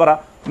പ്രശ്നം നിങ്ങൾ പറ.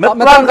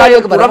 മെത്രാൻ കായൽ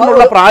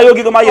തുടർന്നുള്ള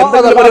പ്രായോഗികമായി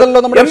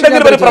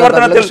എന്തെങ്കിലും ഒരു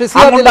പ്രവർത്തനത്തിൽ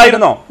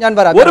ഉണ്ടായിരുന്നോ?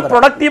 ഒരു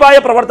പ്രൊഡക്റ്റീവായ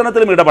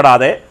പ്രവർത്തനത്തിലും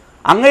ഇടപെടാതെ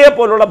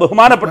അങ്ങയെപ്പോലുള്ള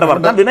ബഹുമാനപ്പെട്ടവർ,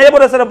 ഞാൻ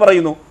വിനയപുരസരം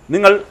പറയുന്നു,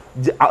 നിങ്ങൾ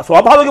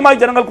സ്വാഭാവികമായി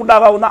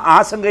ജനങ്ങൾക്കുണ്ടാകാവുന്ന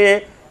ആശങ്കയെ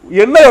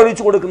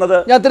എണ്ണയൊഴിച്ചു കൊടുക്കുന്നത്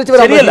ഞാൻ തിരിച്ചു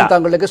വരാം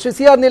താങ്കളിലേക്ക്. ശ്രീ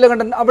സി ആർ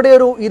നീലകണ്ഠൻ, അവിടെ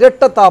ഒരു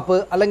ഇരട്ടത്താപ്പ്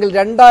അല്ലെങ്കിൽ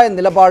രണ്ടായ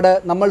നിലപാട്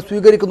നമ്മൾ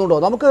സ്വീകരിക്കുന്നുണ്ടോ?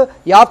 നമുക്ക്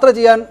യാത്ര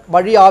ചെയ്യാൻ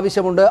വഴി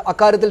ആവശ്യമുണ്ട്,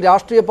 അക്കാര്യത്തിൽ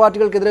രാഷ്ട്രീയ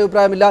പാർട്ടികൾക്ക്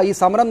അഭിപ്രായമില്ല. ഈ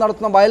സമരം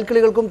നടത്തുന്ന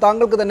വയൽക്കിളികൾക്കും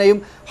താങ്കൾക്ക് തന്നെയും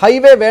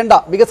ഹൈവേ വേണ്ട,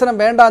 വികസനം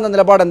വേണ്ട എന്ന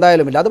നിലപാട്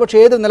എന്തായാലുമില്ല. അത് പക്ഷേ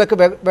ഏത് നിലക്ക്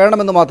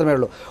വേണമെന്ന് മാത്രമേ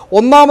ഉള്ളൂ.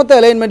 ഒന്നാമത്തെ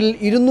അലൈൻമെന്റിൽ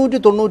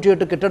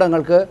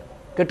 298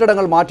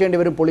 കെട്ടിടങ്ങൾ മാറ്റേണ്ടി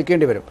വരും,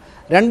 പൊളിക്കേണ്ടി വരും.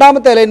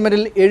 രണ്ടാമത്തെ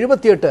അലൈൻമെന്റിൽ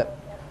 78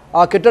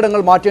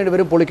 കെട്ടിടങ്ങൾ മാറ്റേണ്ടി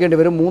വരും, പൊളിക്കേണ്ടി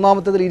വരും.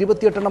 മൂന്നാമത്തേതിൽ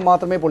 28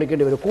 മാത്രമേ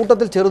പൊളിക്കേണ്ടി വരും.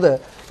 കൂട്ടത്തിൽ ചെറുത്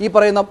ഈ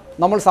പറയുന്ന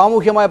നമ്മൾ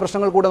സാമൂഹ്യമായ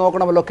പ്രശ്നങ്ങൾ കൂടെ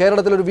നോക്കണമല്ലോ.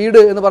 കേരളത്തിലൊരു വീട്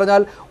എന്ന്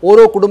പറഞ്ഞാൽ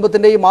ഓരോ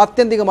കുടുംബത്തിൻ്റെയും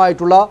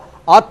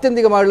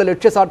ആത്യന്തികമായുള്ള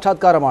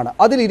ലക്ഷ്യസാക്ഷാത്കാരമാണ്.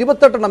 അതിൽ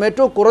 28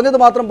 ഏറ്റവും കുറഞ്ഞത്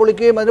മാത്രം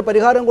പൊളിക്കുകയും അതിന്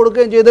പരിഹാരം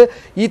കൊടുക്കുകയും ചെയ്ത്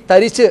ഈ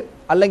തരിച്ച്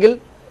അല്ലെങ്കിൽ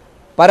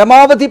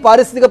പരമാവധി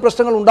പാരിസ്ഥിതിക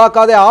പ്രശ്നങ്ങൾ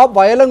ഉണ്ടാക്കാതെ ആ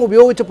വയലങ്ങ്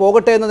ഉപയോഗിച്ച്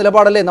പോകട്ടെ എന്ന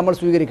നിലപാടല്ലേ നമ്മൾ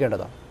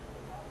സ്വീകരിക്കേണ്ടത്?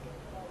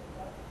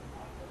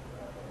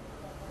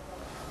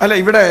 അല്ല,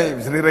 ഇവിടെ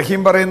ശ്രീ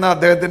റഹീം പറയുന്ന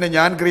അദ്ദേഹത്തിന്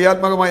ഞാൻ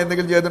ക്രിയാത്മകമായി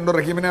എന്തെങ്കിലും ചെയ്തിട്ടുണ്ടോ,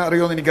 റഹീമിനെ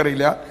അറിയുമെന്ന്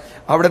എനിക്കറിയില്ല.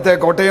 അവിടുത്തെ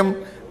കോട്ടയം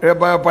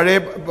പഴയ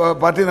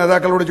പാർട്ടി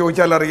നേതാക്കളോട്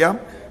ചോദിച്ചാൽ അറിയാം.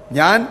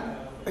 ഞാൻ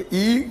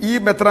ഈ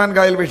മെത്രാൻ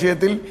കായൽ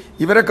വിഷയത്തിൽ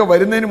ഇവരൊക്കെ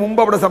വരുന്നതിന് മുമ്പ്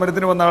അവിടെ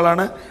സമരത്തിന് വന്ന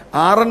ആളാണ്.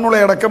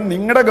 ആറന്മുളയടക്കം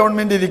നിങ്ങളുടെ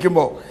ഗവൺമെൻറ്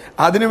ഇരിക്കുമ്പോൾ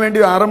അതിനുവേണ്ടി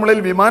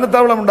ആറന്മുളയിൽ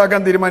വിമാനത്താവളം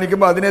ഉണ്ടാക്കാൻ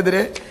തീരുമാനിക്കുമ്പോൾ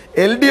അതിനെതിരെ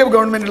LDF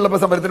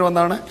ഗവൺമെൻറ്റുള്ളപ്പോൾ സമരത്തിന്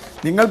വന്നതാണ്.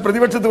 നിങ്ങൾ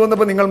പ്രതിപക്ഷത്ത്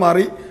വന്നപ്പോൾ നിങ്ങൾ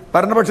മാറി,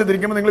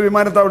 ഭരണപക്ഷത്തിരിക്കുമ്പോൾ നിങ്ങൾ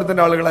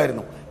വിമാനത്താവളത്തിൻ്റെ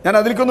ആളുകളായിരുന്നു. ഞാൻ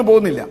അതിലേക്കൊന്നും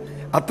പോകുന്നില്ല.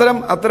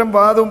 അത്തരം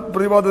വാദവും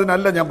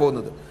പ്രതിവാദത്തിനല്ല ഞാൻ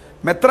പോകുന്നത്.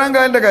 മെത്രാൻ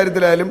കായലിൻ്റെ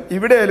കാര്യത്തിലായാലും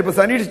ഇവിടെ ആയാലും ഇപ്പോൾ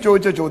സനീഷ്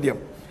ചോദിച്ച ചോദ്യം,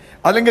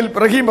 അല്ലെങ്കിൽ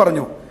റഹീം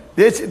പറഞ്ഞു,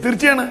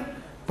 തീർച്ചയാണ്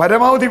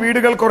പരമാവധി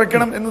വീടുകൾ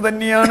കുറയ്ക്കണം എന്ന്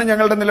തന്നെയാണ്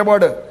ഞങ്ങളുടെ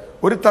നിലപാട്.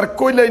 ഒരു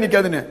തർക്കമില്ല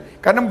എനിക്കതിന്.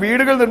 കാരണം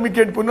വീടുകൾ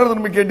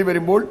പുനർനിർമ്മിക്കേണ്ടി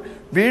വരുമ്പോൾ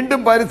വീണ്ടും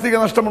പാരിസ്ഥിതിക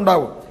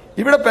നഷ്ടമുണ്ടാവും.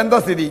 ഇവിടെ ഇപ്പം എന്താ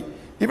സ്ഥിതി?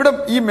 ഇവിടെ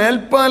ഈ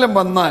മേൽപ്പാലം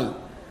വന്നാൽ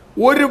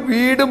ഒരു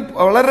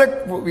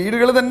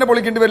വീടുകൾ തന്നെ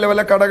പൊളിക്കേണ്ടി വരില്ല,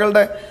 വല്ല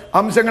കടകളുടെ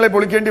അംശങ്ങളെ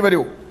പൊളിക്കേണ്ടി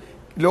വരൂ.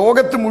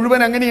 ലോകത്ത്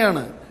മുഴുവൻ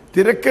അങ്ങനെയാണ്.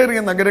 തിരക്കേറിയ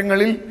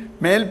നഗരങ്ങളിൽ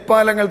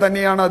മേൽപ്പാലങ്ങൾ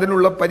തന്നെയാണ്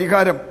അതിനുള്ള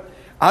പരിഹാരം.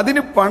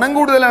 അതിന് പണം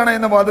കൂടുതലാണ്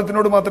എന്ന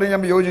വാദത്തിനോട് മാത്രമേ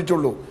ഞാൻ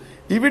യോജിച്ചുള്ളൂ.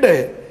 ഇവിടെ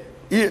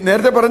ഈ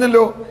നേരത്തെ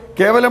പറഞ്ഞല്ലോ,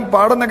 കേവലം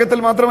പാടനഗത്തിൽ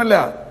മാത്രമല്ല,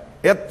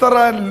 എത്ര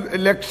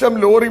ലക്ഷം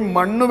ലോറി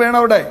മണ്ണ് വേണം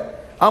അവിടെ.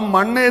 ആ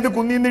മണ്ണ് ഏത്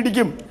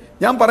കുന്നിന്നിടിക്കും.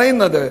 ഞാൻ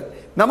പറയുന്നത്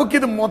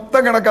നമുക്കിത്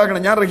മൊത്തം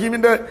കണക്കാക്കണം. ഞാൻ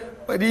റഹീമിന്റെ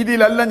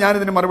രീതിയിലല്ല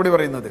ഞാനിതിന് മറുപടി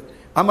പറയുന്നത്.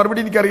 ആ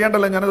മറുപടി എനിക്ക്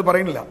അറിയാണ്ടല്ല ഞാനത്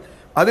പറയുന്നില്ല.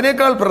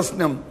 അതിനേക്കാൾ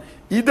പ്രശ്നം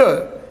ഇത്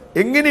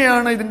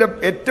എങ്ങനെയാണ് ഇതിന്റെ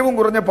ഏറ്റവും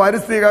കുറഞ്ഞ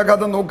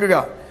പാരിസ്ഥിതികാഘാതം നോക്കുക.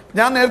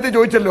 ഞാൻ നേരത്തെ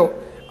ചോദിച്ചല്ലോ,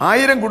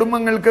 1000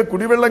 കുടുംബങ്ങൾക്ക്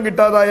കുടിവെള്ളം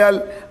കിട്ടാതായാൽ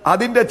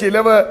അതിന്റെ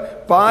ചിലവ്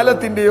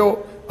പാലത്തിന്റെയോ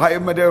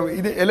മറ്റേ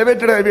ഇത്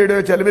എലിവേറ്റഡ്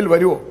ഹൈവേയുടെയോ ചെലവിൽ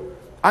വരുമോ?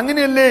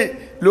 അങ്ങനെയല്ലേ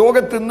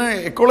ലോകത്തുനിന്ന്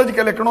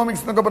എക്കോളജിക്കൽ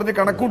എക്കണോമിക്സ് എന്നൊക്കെ പറഞ്ഞ്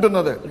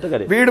കണക്കൂട്ടുന്നത്.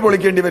 വീട്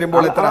പൊളിക്കേണ്ടി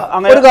വരുമ്പോൾ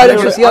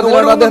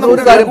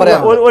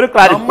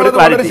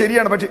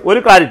ശരിയാണ്. പക്ഷേ ഒരു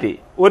ക്ലാരിറ്റി,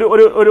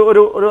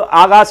 ഒരു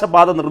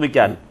ആകാശപാത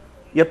നിർമ്മിക്കാൻ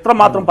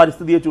എത്രമാത്രം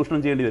പരിസ്ഥിതിയെ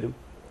ചൂഷണം ചെയ്യേണ്ടി വരും?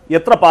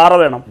 എത്ര പാറ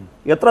വേണം?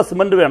 എത്ര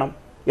സിമന്റ് വേണം?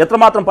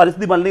 എത്രമാത്രം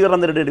പരിസ്ഥിതി മലിനീകരണം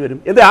നേരിടേണ്ടി വരും?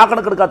 എന്തേ ആ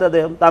കണക്കെടുക്കാത്ത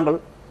അദ്ദേഹം? താങ്കൾ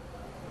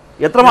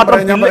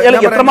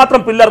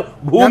എത്രമാത്രം പില്ലർ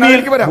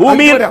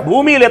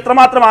ഭൂമിയിൽ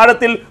എത്രമാത്രം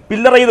ആഴത്തിൽ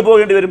പില്ലർ ചെയ്ത്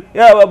പോകേണ്ടി വരും,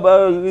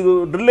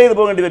 ഡ്രിൽ ചെയ്ത്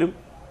പോകേണ്ടി വരും?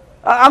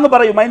 അങ്ങ്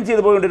പറയൂ, മൈൻ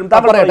ചെയ്ത് പോകേണ്ടി വരും.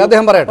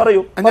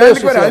 പറയൂ.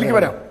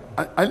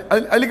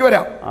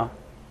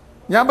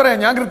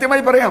 ഞാൻ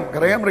കൃത്യമായി പറയാം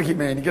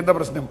റഹീമേ, എനിക്കെന്താ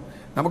പ്രശ്നം?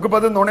 നമുക്കിപ്പോൾ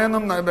അത്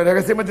നുണയൊന്നും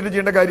രഹസ്യം വെച്ചിട്ട്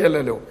ചെയ്യേണ്ട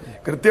കാര്യമല്ലല്ലോ.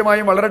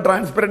 കൃത്യമായും വളരെ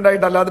ട്രാൻസ്പെറന്റ്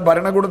ആയിട്ട്, അല്ലാതെ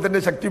ഭരണകൂടത്തിന്റെ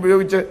ശക്തി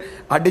ഉപയോഗിച്ച്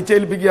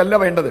അടിച്ചേൽപ്പിക്കുകയല്ല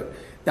വേണ്ടത്.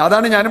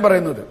 അതാണ് ഞാനും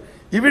പറയുന്നത്.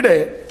 ഇവിടെ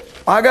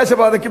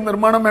ആകാശപാതയ്ക്കും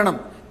നിർമ്മാണം വേണം.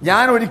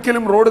 ഞാൻ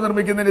ഒരിക്കലും റോഡ്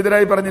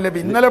നിർമ്മിക്കുന്നതിനെതിരായി പറഞ്ഞില്ല.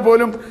 ഇന്നലെ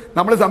പോലും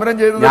നമ്മൾ സമരം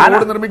ചെയ്തത്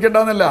റോഡ്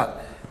നിർമ്മിക്കേണ്ടെന്നല്ല.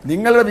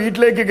 നിങ്ങളുടെ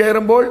വീട്ടിലേക്ക്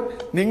കയറുമ്പോൾ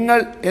നിങ്ങൾ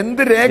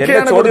എന്ത്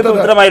രേഖയാണ് കൊടുത്തത്?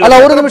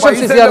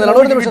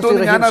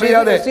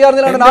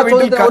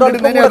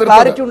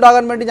 ക്ലാരിറ്റി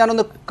ഉണ്ടാകാൻ വേണ്ടി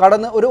ഞാനൊന്ന്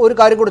ഒരു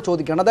കാര്യം കൂടെ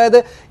ചോദിക്കുകയാണ്. അതായത്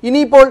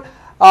ഇനിയിപ്പോൾ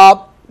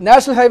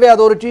നാഷണൽ ഹൈവേ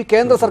അതോറിറ്റി,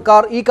 കേന്ദ്ര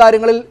സർക്കാർ ഈ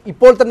കാര്യങ്ങളിൽ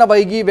ഇപ്പോൾ തന്നെ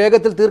വൈകി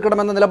വേഗത്തിൽ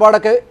തീർക്കണമെന്ന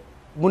നിലപാടൊക്കെ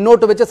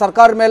മുന്നോട്ട് വെച്ച്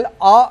സർക്കാരിന്മേൽ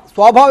ആ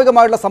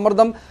സ്വാഭാവികമായിട്ടുള്ള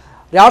സമ്മർദ്ദം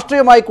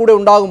രാഷ്ട്രീയമായി കൂടെ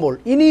ഉണ്ടാകുമ്പോൾ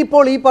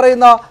ഇനിയിപ്പോൾ ഈ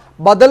പറയുന്ന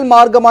ബദൽ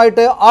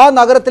മാർഗമായിട്ട് ആ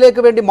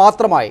നഗരത്തിലേക്ക് വേണ്ടി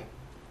മാത്രമായി,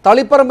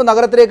 തളിപ്പറമ്പ്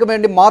നഗരത്തിലേക്ക്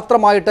വേണ്ടി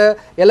മാത്രമായിട്ട്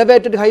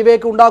എലവേറ്റഡ്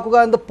ഹൈവേക്ക് ഉണ്ടാക്കുക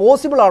എന്നത്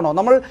പോസിബിൾ ആണോ?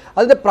 നമ്മൾ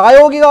അതിന്റെ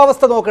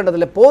പ്രായോഗികാവസ്ഥ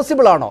നോക്കേണ്ടതില്ലേ?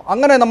 പോസിബിൾ ആണോ?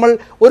 അങ്ങനെ നമ്മൾ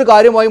ഒരു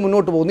കാര്യമായി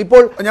മുന്നോട്ട് പോകുന്നു.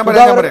 ഇപ്പോൾ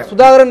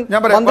സുധാകരൻ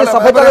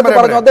മന്ത്രിസഭയ്ക്കകത്ത്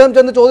പറഞ്ഞു, അദ്ദേഹം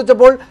ചെന്ന്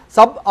ചോദിച്ചപ്പോൾ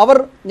അവർ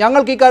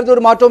ഞങ്ങൾക്ക് ഈ കാര്യത്തിൽ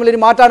ഒരു മാറ്റവുമില്ല,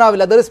 ഇനി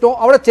മാറ്റാനാവില്ല,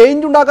 അവിടെ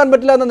ചേഞ്ച് ഉണ്ടാക്കാൻ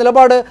പറ്റില്ല എന്ന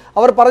നിലപാട്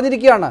അവർ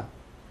പറഞ്ഞിരിക്കുകയാണ്.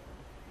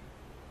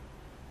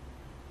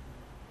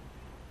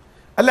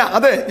 അല്ല,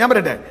 അതെ, ഞാൻ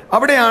പറയട്ടെ,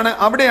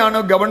 അവിടെയാണ്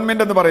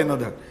ഗവൺമെന്റ് എന്ന്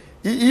പറയുന്നത്.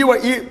 ഈ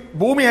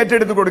ഭൂമി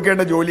ഏറ്റെടുത്ത്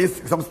കൊടുക്കേണ്ട ജോലി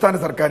സംസ്ഥാന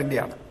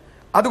സർക്കാരിൻ്റെയാണ്.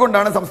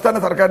 അതുകൊണ്ടാണ് സംസ്ഥാന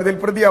സർക്കാർ ഇതിൽ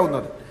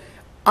പ്രതിയാവുന്നത്.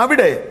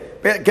 അവിടെ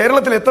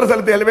കേരളത്തിൽ എത്ര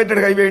സ്ഥലത്ത്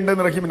എലിവേറ്റഡ് ഹൈവേ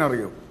ഉണ്ടെന്ന് റഹീമിന്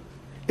അറിയൂ?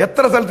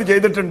 എത്ര സ്ഥലത്ത്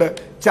ചെയ്തിട്ടുണ്ട്?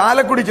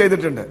 ചാലക്കുടി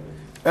ചെയ്തിട്ടുണ്ട്,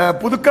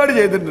 പുതുക്കാട്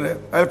ചെയ്തിട്ടുണ്ട്,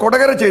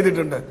 കൊടകര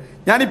ചെയ്തിട്ടുണ്ട്.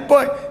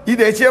 ഞാനിപ്പോൾ ഈ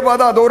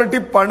ദേശീയപാത അതോറിറ്റി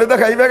പണിത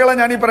ഹൈവേകളാണ്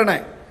ഞാനീ പറയണേ.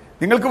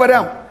 നിങ്ങൾക്ക്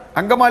വരാം,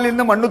 അങ്കമാലിയിൽ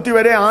നിന്ന് മണ്ണുത്തി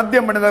വരെ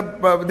ആദ്യം പണിത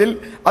ഇതിൽ,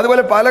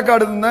 അതുപോലെ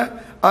പാലക്കാട് നിന്ന്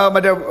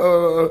മറ്റേ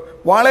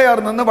വാളയാർ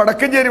നിന്ന്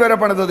വടക്കഞ്ചേരി വരെ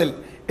പണിതതിൽ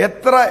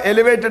എത്ര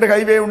എലിവേറ്റഡ്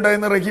ഹൈവേ ഉണ്ട്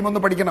എന്ന് റഹീം ഒന്ന്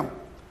പഠിക്കണം.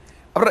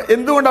 അവർ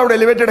എന്തുകൊണ്ടാണ് അവിടെ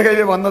എലിവേറ്റഡ്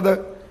ഹൈവേ വന്നത്?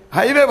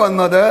 ഹൈവേ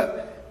വന്നത്,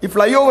 ഈ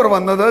ഫ്ലൈ ഓവർ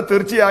വന്നത്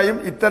തീർച്ചയായും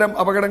ഇത്തരം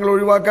അപകടങ്ങൾ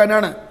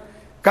ഒഴിവാക്കാനാണ്.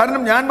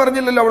 കാരണം ഞാൻ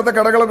പറഞ്ഞില്ലല്ലോ അവിടുത്തെ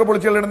കടകളൊക്കെ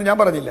പൊളിച്ചു കളയണമെന്ന് ഞാൻ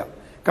പറഞ്ഞില്ല.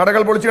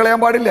 കടകൾ പൊളിച്ചു കളയാൻ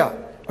പാടില്ല,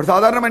 ഒരു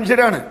സാധാരണ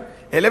മനുഷ്യരാണ്.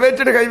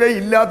 എലിവേറ്റഡ് ഹൈവേ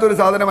ഇല്ലാത്തൊരു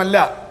സാധനമല്ല.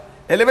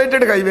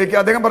 എലിവേറ്റഡ് ഹൈവേക്ക്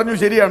അദ്ദേഹം പറഞ്ഞു,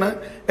 ശരിയാണ്,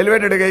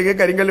 എലിവേറ്റഡ് ഹൈവേ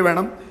കരിങ്കല്ല്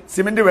വേണം,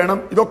 സിമെന്റ് വേണം,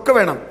 ഇതൊക്കെ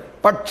വേണം.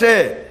 പക്ഷേ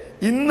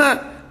ഇന്ന്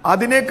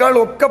അതിനേക്കാൾ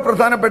ഒക്കെ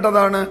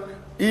പ്രധാനപ്പെട്ടതാണ്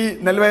ഈ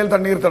നെൽവയൽ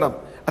തണ്ണീർത്തടം.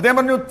 അദ്ദേഹം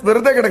പറഞ്ഞു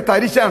വെറുതെ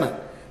തരിശാണ്.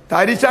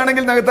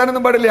 തരിശാണെങ്കിൽ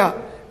നികത്താനൊന്നും പാടില്ല.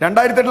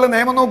 2008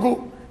 നിയമം നോക്കൂ,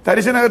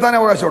 തരിശ് നികത്താൻ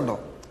അവകാശമുണ്ടോ?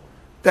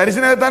 തരിശ്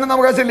നികത്താനൊന്നും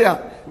അവകാശമില്ല.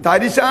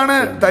 തരിശാണ്,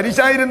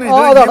 തരിശായിരുന്നു.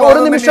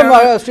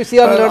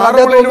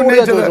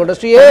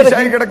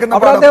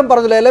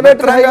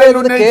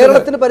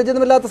 കേരളത്തിന്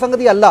പരിചിതമില്ലാത്ത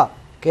സംഗതിയല്ല.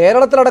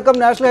 കേരളത്തിലടക്കം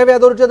നാഷണൽ ഹൈവേ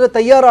അതോറിറ്റി അതിന്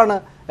തയ്യാറാണ്.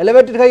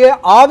 എലിവേറ്റഡ് ഹൈവേ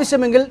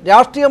ആവശ്യമെങ്കിൽ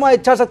രാഷ്ട്രീയമായ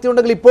ഇച്ഛാശക്തി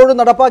ഉണ്ടെങ്കിൽ ഇപ്പോഴും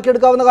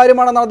നടപ്പാക്കിയെടുക്കാവുന്ന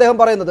കാര്യമാണെന്നാണ് അദ്ദേഹം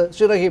പറയുന്നത്.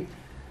 ശ്രീ റഹീം,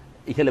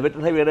 ഈ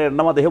എലിവേറ്റഡ് ഹൈവേയുടെ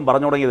എണ്ണം അദ്ദേഹം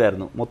പറഞ്ഞു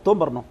തുടങ്ങിയതായിരുന്നു.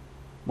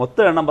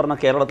 മൊത്തം എണ്ണം പറഞ്ഞാൽ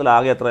കേരളത്തിൽ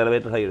ആകെ എത്ര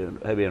എലിവേറ്റഡ്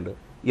ഹൈവേ ഉണ്ട്,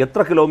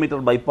 എത്ര കിലോമീറ്റർ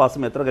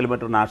ബൈപ്പാസും എത്ര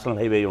കിലോമീറ്റർ നാഷണൽ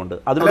ഹൈവേയും ഉണ്ട്.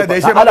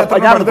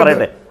 ഞാൻ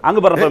പറയട്ടെ,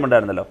 അങ്ങ്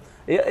പറഞ്ഞപ്പോഴുണ്ടായിരുന്നല്ലോ,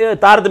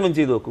 താരതമ്യം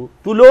ചെയ്തു നോക്കൂ,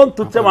 തുലോം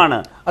തുച്ഛമാണ്.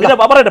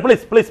 പറയട്ടെ,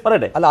 പ്ലീസ്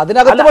പറയട്ടെ.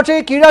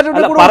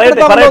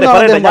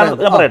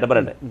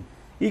 പറയട്ടെ.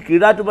 ഈ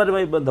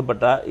കീഴാറ്റൂരുമായി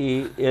ബന്ധപ്പെട്ട ഈ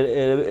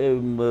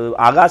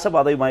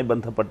ആകാശപാതയുമായി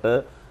ബന്ധപ്പെട്ട്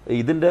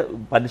ഇതിൻ്റെ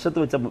പരിഷത്ത്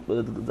വെച്ച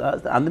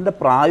അതിൻ്റെ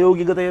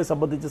പ്രായോഗികതയെ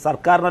സംബന്ധിച്ച്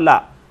സർക്കാരിനല്ല,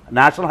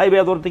 നാഷണൽ ഹൈവേ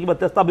അതോറിറ്റിക്ക്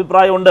വ്യത്യസ്ത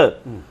അഭിപ്രായമുണ്ട്.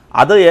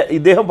 അത്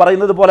ഇദ്ദേഹം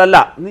പറയുന്നത് പോലല്ല.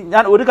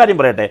 ഞാൻ ഒരു കാര്യം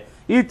പറയട്ടെ,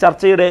 ഈ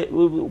ചർച്ചയുടെ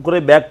കുറേ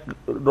ബാക്ക്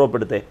ഡ്രോപ്പ്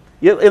എടുത്തേ.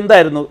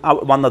 എന്തായിരുന്നു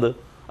വന്നത്?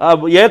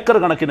 ഏക്കർ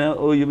കണക്കിന്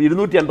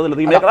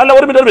 250 ഏക്കർ അല്ല,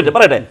 ഒരു മിനിറ്റ്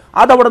പറയട്ടെ.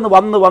 അതവിടെ നിന്ന്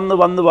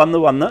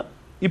വന്ന്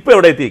ഇപ്പോൾ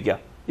എവിടെ എത്തിയിരിക്കുക?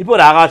 ഇപ്പോൾ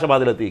ഒരു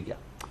ആകാശപാതയിൽ എത്തിയിരിക്കുക.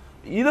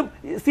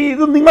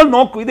 ഇത് നിങ്ങൾ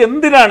നോക്കൂ, ഇത്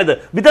എന്തിനാണിത്?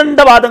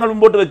 വിദണ്ഡവാദങ്ങൾ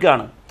മുമ്പോട്ട്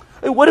വെക്കുകയാണ്.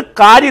 ഒരു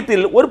കാര്യത്തിൽ,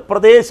 ഒരു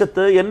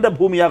പ്രദേശത്ത് എൻ്റെ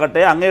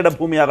ഭൂമിയാകട്ടെ അങ്ങയുടെ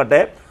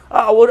ഭൂമിയാകട്ടെ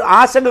ഒരു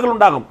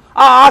ആശങ്കകളുണ്ടാകും.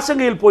 ആ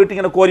ആശങ്കയിൽ പോയിട്ട്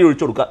ഇങ്ങനെ കോരി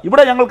ഒഴിച്ചു കൊടുക്കുക.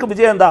 ഇവിടെ ഞങ്ങൾക്ക്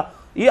വിജയം എന്താ?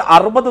 ഈ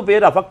 60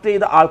 പേര് അഫക്റ്റ്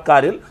ചെയ്ത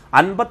ആൾക്കാരിൽ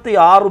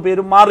 56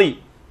 പേരും മാറി.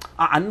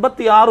 ആ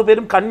 56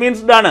 പേരും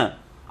കൺവിൻസ്ഡ് ആണ്.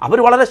 അവർ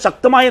വളരെ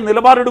ശക്തമായ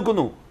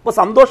നിലപാടെടുക്കുന്നു. ഇപ്പോൾ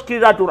സന്തോഷ്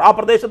കീഴാറ്റൂർ ആ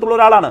പ്രദേശത്തുള്ള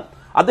ഒരാളാണ്.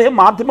 അദ്ദേഹം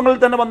മാധ്യമങ്ങളിൽ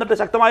തന്നെ വന്നിട്ട്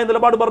ശക്തമായ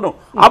നിലപാട് പറഞ്ഞു.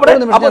 അവിടെ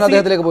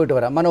അദ്ദേഹത്തിലേക്ക് പോയിട്ട്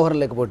വരാം,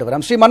 മനോഹരനിലേക്ക് പോയിട്ട്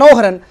വരാം. ശ്രീ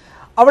മനോഹരൻ,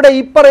 അവിടെ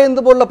ഈ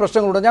പറയുന്നത് പോലുള്ള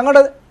പ്രശ്നങ്ങളുണ്ട്.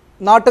 ഞങ്ങളുടെ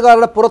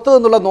നാട്ടുകാരുടെ പുറത്തു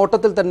നിന്നുള്ള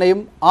നോട്ടത്തിൽ തന്നെയും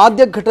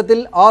ആദ്യഘട്ടത്തിൽ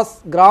ആ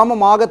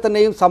ഗ്രാമമാകെ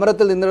തന്നെയും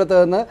സമരത്തിൽ നിന്നിടത്ത്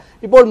നിന്ന്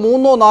ഇപ്പോൾ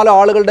 3-4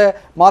 ആളുകളുടെ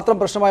മാത്രം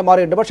പ്രശ്നമായി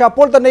മാറിയിട്ടുണ്ട്. പക്ഷേ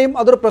അപ്പോൾ തന്നെയും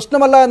അതൊരു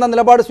പ്രശ്നമല്ല എന്ന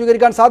നിലപാട്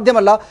സ്വീകരിക്കാൻ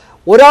സാധ്യമല്ല.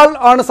 ഒരാൾ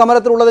ആണ്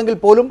സമരത്തിലുള്ളതെങ്കിൽ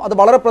പോലും അത്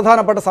വളരെ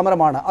പ്രധാനപ്പെട്ട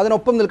സമരമാണ്.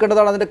 അതിനൊപ്പം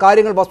നിൽക്കേണ്ടതാണ്, അതിൻ്റെ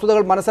കാര്യങ്ങൾ,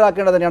 വസ്തുതകൾ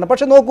മനസ്സിലാക്കേണ്ടത് തന്നെയാണ്.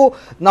 പക്ഷേ നോക്കൂ,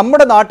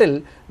 നമ്മുടെ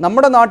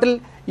നാട്ടിൽ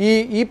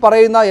ഈ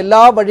പറയുന്ന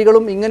എല്ലാ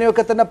വഴികളും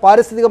ഇങ്ങനെയൊക്കെ തന്നെ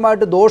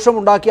പാരിസ്ഥിതികമായിട്ട്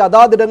ദോഷമുണ്ടാക്കി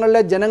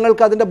അതാതിടങ്ങളിലെ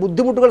ജനങ്ങൾക്ക് അതിൻ്റെ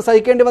ബുദ്ധിമുട്ടുകൾ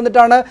സഹിക്കേണ്ടി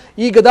വന്നിട്ടാണ്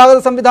ഈ ഗതാഗത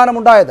സംവിധാനം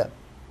ഉണ്ടായത്.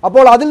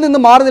 അപ്പോൾ അതിൽ നിന്ന്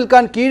മാറി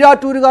നിൽക്കാൻ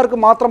കീഴാറ്റൂരുകാർക്ക്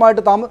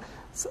മാത്രമായിട്ട്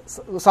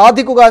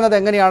സാധിക്കുക എന്നത്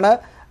എങ്ങനെയാണ്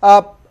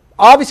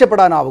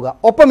ആവശ്യപ്പെടാനാവുക?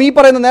 ഒപ്പം ഈ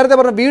പറയുന്ന നേരത്തെ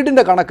പറഞ്ഞ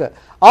വീടിൻ്റെ കണക്ക്,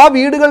 ആ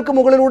വീടുകൾക്ക്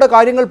മുകളിലൂടെ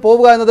കാര്യങ്ങൾ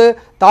പോവുക എന്നത്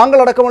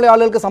താങ്കളടക്കമുള്ള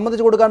ആളുകൾക്ക്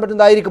സമ്മതിച്ചു കൊടുക്കാൻ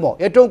പറ്റുന്നതായിരിക്കുമോ?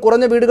 ഏറ്റവും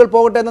കുറഞ്ഞ വീടുകൾ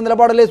പോകട്ടെ എന്ന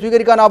നിലപാടല്ലേ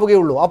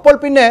സ്വീകരിക്കാനാവുകയുള്ളൂ. അപ്പോൾ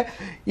പിന്നെ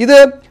ഇത്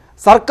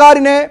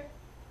സർക്കാരിനെ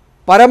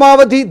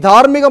പരമാവധി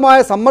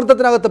ധാർമ്മികമായ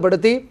സമ്മർദ്ദത്തിനകത്ത്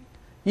പെടുത്തി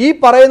ഈ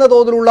പറയുന്ന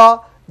തോതിലുള്ള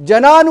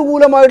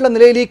ജനാനുകൂലമായിട്ടുള്ള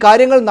നിലയിൽ ഈ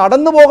കാര്യങ്ങൾ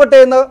നടന്നു പോകട്ടെ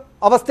എന്ന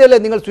അവസ്ഥയല്ലേ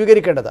നിങ്ങൾ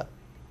സ്വീകരിക്കേണ്ടത്?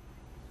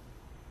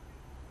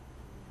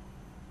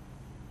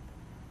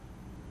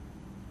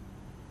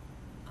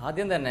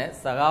 ആദ്യം തന്നെ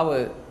സഖാവ്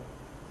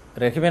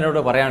റഹീമിനോട്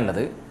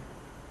പറയാനുള്ളത്,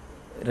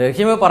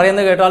 റഹീം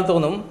പറയുന്നത് കേട്ടാൽ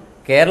തോന്നും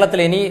കേരളത്തിൽ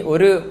ഇനി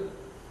ഒരു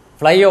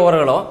ഫ്ലൈ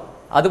ഓവറുകളോ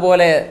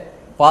അതുപോലെ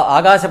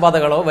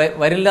ആകാശപാതകളോ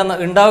വരില്ലെന്ന്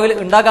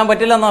ഉണ്ടാക്കാൻ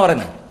പറ്റില്ല എന്നാണ്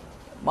പറയുന്നത്.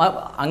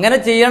 അങ്ങനെ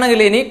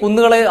ചെയ്യണമെങ്കിൽ ഇനി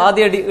കുന്നുകൾ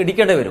ആദ്യം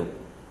ഇടിക്കേണ്ടി വരും.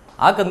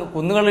 ആ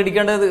കുന്നുകൾ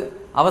ഇടിക്കേണ്ടത്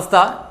അവസ്ഥ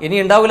ഇനി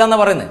ഉണ്ടാവില്ല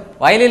എന്നാണ് പറയുന്നത്.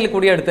 വയലിൽ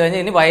കൂടി എടുത്തു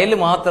കഴിഞ്ഞാൽ ഇനി വയലിൽ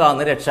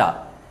മാത്രമാണ് രക്ഷ.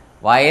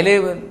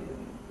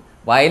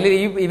 വയലിൽ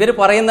ഇവർ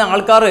പറയുന്ന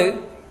ആൾക്കാർ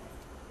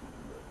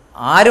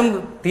ആരും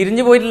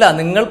തിരിഞ്ഞു പോയിട്ടില്ല.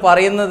 നിങ്ങൾ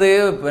പറയുന്നത്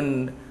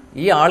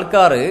ഈ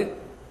ആൾക്കാർ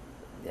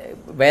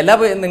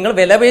നിങ്ങൾ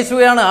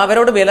വിലപേശുകയാണ്,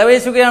 അവരോട്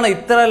വിലപേശുകയാണ്.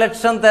 ഇത്ര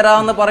ലക്ഷം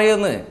തരാമെന്ന്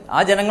പറയുന്നത് ആ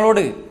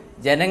ജനങ്ങളോട്.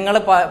 ജനങ്ങൾ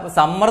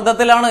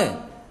സമ്മർദ്ദത്തിലാണ്.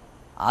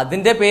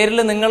 അതിൻ്റെ പേരിൽ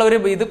നിങ്ങളൊരു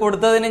ഇത്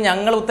കൊടുത്തതിന്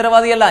ഞങ്ങൾ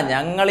ഉത്തരവാദിയല്ല.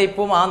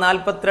 ഞങ്ങളിപ്പം ആ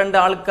 42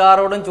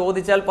 ആൾക്കാരോടും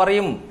ചോദിച്ചാൽ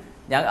പറയും,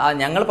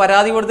 ഞങ്ങൾ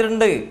പരാതി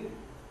കൊടുത്തിട്ടുണ്ട്.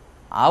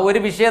 ആ ഒരു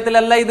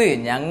വിഷയത്തിലല്ല ഇത്.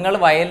 ഞങ്ങൾ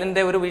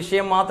വയലിൻ്റെ ഒരു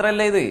വിഷയം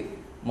മാത്രമല്ല ഇത്,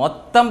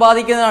 മൊത്തം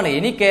ബാധിക്കുന്നതാണ്.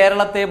 ഇനി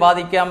കേരളത്തെ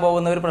ബാധിക്കാൻ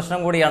പോകുന്ന ഒരു പ്രശ്നം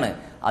കൂടിയാണ്.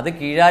 അത്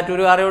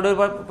കീഴാറ്റൂരുകാരോട്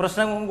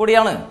പ്രശ്നം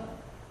കൂടിയാണ്.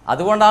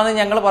 അതുകൊണ്ടാണ്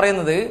ഞങ്ങൾ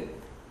പറയുന്നത്,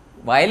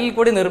 വയലിൽ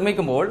കൂടി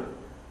നിർമ്മിക്കുമ്പോൾ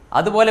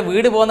അതുപോലെ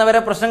വീട് പോകുന്നവരെ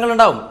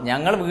പ്രശ്നങ്ങളുണ്ടാവും.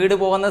 ഞങ്ങൾ വീട്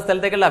പോകുന്ന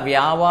സ്ഥലത്തേക്കല്ല,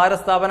 വ്യാപാര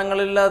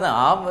സ്ഥാപനങ്ങളില്ലാതെ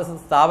ആ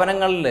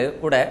സ്ഥാപനങ്ങളിൽ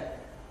കൂടെ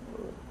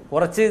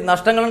കുറച്ച്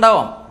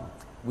നഷ്ടങ്ങളുണ്ടാവാം.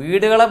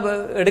 വീടുകളെ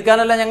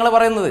എടുക്കാനല്ല ഞങ്ങൾ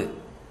പറയുന്നത്.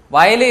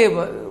 വയല്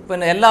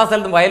പിന്നെ എല്ലാ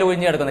സ്ഥലത്തും വയൽ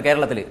ഒഴിഞ്ഞു കിടക്കുന്നത്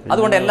കേരളത്തിൽ.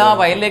 അതുകൊണ്ട് എല്ലാ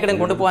വയലിലേക്കും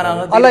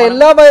കൊണ്ടുപോകാനാണ്. അല്ല,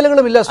 എല്ലാ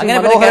വയലുകളും ഇല്ല,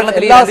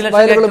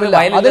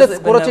 അതിൽ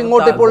കുറച്ച്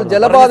ഇങ്ങോട്ട് ഇപ്പോൾ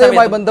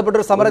ജലപാതയുമായി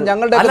ബന്ധപ്പെട്ടൊരു സമരം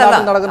ഞങ്ങളുടെ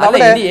നാട്ടിൽ നടക്കുന്നത്.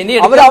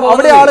 അവിടെ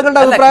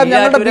ആളുകളുടെ അഭിപ്രായം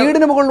ഞങ്ങളുടെ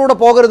വീടിന് മുകളിലൂടെ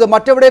പോകരുത്,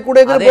 മറ്റെവിടെ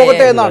കൂടെ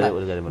പോകട്ടെ എന്നാണ്.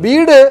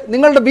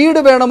 നിങ്ങളുടെ വീട്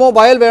വേണമോ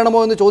വയൽ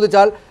വേണമോ എന്ന്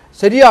ചോദിച്ചാൽ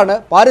ശരിയാണ്,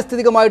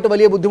 പാരിസ്ഥിതികമായിട്ട്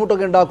വലിയ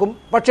ബുദ്ധിമുട്ടൊക്കെ ഉണ്ടാക്കും.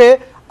 പക്ഷേ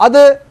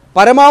അത്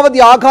പരമാവധി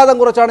ആഘാതം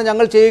കുറച്ചാണ്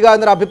ഞങ്ങൾ ചെയ്യുക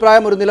എന്നൊരു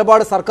അഭിപ്രായം, ഒരു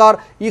നിലപാട് സർക്കാർ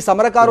ഈ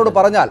സമരക്കാരോട്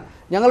പറഞ്ഞാൽ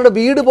ഞങ്ങളുടെ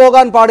വീട്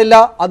പോകാൻ പാടില്ല,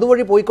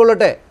 അതുവഴി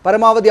പോയിക്കൊള്ളട്ടെ,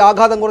 പരമാവധി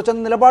ആഘാതം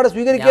കുറച്ചെന്ന നിലപാട്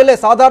സ്വീകരിക്കുകയല്ലേ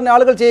സാധാരണ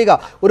ആളുകൾ ചെയ്യുക.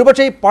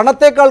 ഒരുപക്ഷെ ഈ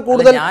പണത്തേക്കാൾ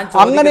കൂടുതൽ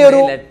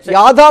അങ്ങനെയൊരു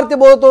യാഥാർത്ഥ്യ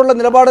ബോധത്തോടുള്ള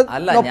നിലപാട്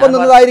ഒപ്പം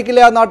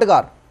നിന്നതായിരിക്കില്ലേ ആ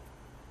നാട്ടുകാർ?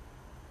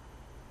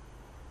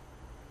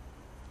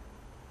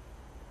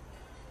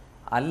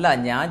 അല്ല,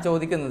 ഞാൻ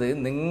ചോദിക്കുന്നത്,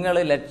 നിങ്ങൾ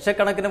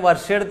ലക്ഷക്കണക്കിന്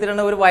വർഷം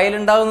എടുത്തിട്ടാണ് ഒരു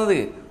വയലുണ്ടാകുന്നത്.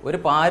 ഒരു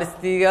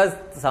പാരിസ്ഥിതിക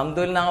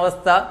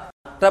സന്തുലനാവസ്ഥ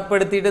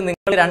നഷ്ടപ്പെടുത്തിയിട്ട്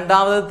നിങ്ങൾ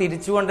രണ്ടാമത്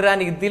തിരിച്ചു കൊണ്ടുവരാൻ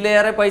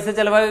ഇതിലേറെ പൈസ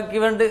ചെലവാക്കി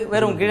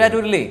വരും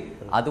കീഴാറ്റൂരില്.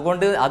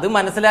 അതുകൊണ്ട് അത്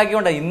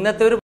മനസ്സിലാക്കിയോണ്ട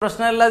ഇന്നത്തെ ഒരു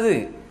പ്രശ്നമല്ല അത്.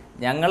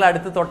 ഞങ്ങൾ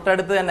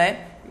തൊട്ടടുത്ത് തന്നെ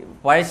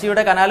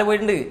പഴശ്ശിയുടെ കനാല്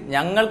പോയിട്ടുണ്ട്.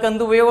 ഞങ്ങൾക്ക്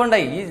എന്ത് ഉപയോഗം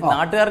ഉണ്ടായി, ഈ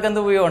നാട്ടുകാർക്ക്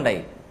എന്ത് ഉപയോഗം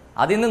ഉണ്ടായി?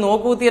 അതിന്ന്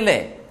നോക്കുകൂത്തിയല്ലേ,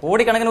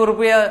 കോടിക്കണക്കിന്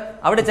ഉറുപ്പിക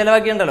അവിടെ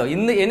ചെലവാക്കിയിട്ടുണ്ടല്ലോ.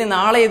 ഇനി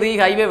നാളെ ഇത് ഈ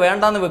ഹൈവേ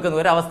വേണ്ടാന്ന് വെക്കുന്ന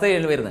ഒരു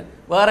അവസ്ഥയിൽ വരുന്നത്.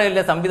 വേറെ ഇല്ല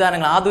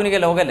സംവിധാനങ്ങൾ, ആധുനിക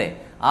ലോകല്ലേ.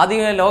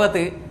 ആധുനിക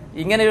ലോകത്ത്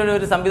ഇങ്ങനെ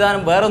ഒരു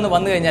സംവിധാനം വേറെ ഒന്ന്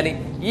വന്നു കഴിഞ്ഞാൽ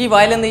ഈ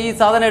വയലിൽ ഈ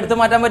സാധനം എടുത്തു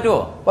മാറ്റാൻ പറ്റുമോ?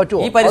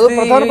 ഈ പരിസ്ഥിതി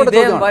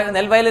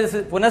നെൽവയൽ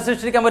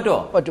പുനഃസൃഷ്ടിക്കാൻ പറ്റുമോ?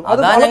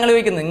 അതാണ് ഞങ്ങൾ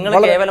ചോദിക്കുന്നത്. നിങ്ങൾ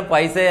കേവലം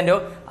പൈസേന്റെ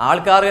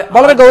ആൾക്കാർ.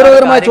 വളരെ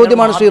ഗൗരവകരമായ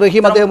ചോദ്യമാണ് ശ്രീ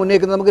റഹീം അദ്ദേഹം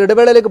ഉന്നയിക്കുന്നത്. നമുക്ക്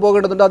ഇടവേളയിലേക്ക്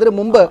പോകേണ്ടതുണ്ട്. അതിന്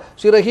മുമ്പ്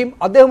ശ്രീ റഹീം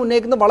അദ്ദേഹം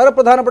ഉന്നയിക്കുന്ന വളരെ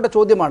പ്രധാനപ്പെട്ട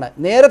ചോദ്യമാണ്.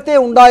 നേരത്തെ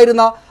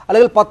ഉണ്ടായിരുന്ന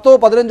അല്ലെങ്കിൽ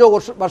 10-15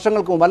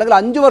 വർഷങ്ങൾക്ക് മുമ്പ് അല്ലെങ്കിൽ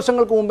 5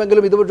 വർഷങ്ങൾക്ക്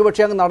മുമ്പെങ്കിലും ഇത്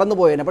ഒരുപക്ഷെ അങ്ങ് നടന്നു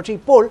പോയേനെ. പക്ഷേ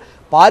ഇപ്പോൾ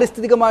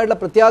പാരിസ്ഥിതികമായുള്ള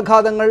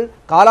പ്രത്യാഘാതങ്ങൾ,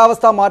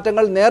 കാലാവസ്ഥാ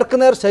മാറ്റങ്ങൾ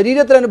നേർക്കുനേർ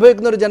ശരീരത്തിൽ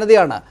അനുഭവിക്കുന്ന ഒരു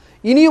ജനതയാണ്.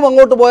 ഇനിയും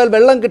അങ്ങോട്ട് പോയാൽ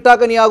വെള്ളം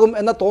കിട്ടാക്കനിയാകും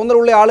എന്ന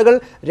തോന്നലുള്ള ആളുകൾ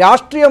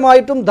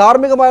രാഷ്ട്രീയമായിട്ടും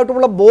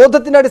ധാർമ്മികമായിട്ടുമുള്ള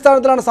ബോധത്തിന്റെ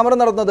അടിസ്ഥാനത്തിലാണ് സമരം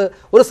നടത്തുന്നത്.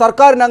 ഒരു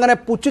സർക്കാരിന് അങ്ങനെ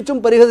പുച്ഛിച്ചും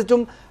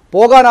പരിഹസിച്ചും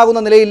പോകാനാകുന്ന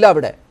നിലയില്ല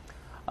അവിടെ.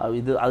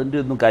 അതിൻ്റെ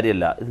ഒന്നും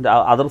കാര്യമല്ല. ഇതിൻ്റെ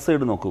അതർ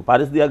സൈഡ് നോക്കൂ.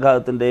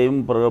 പാരിസ്ഥിതികാഘാതത്തിൻ്റെയും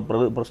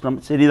പ്രശ്നം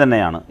ശരി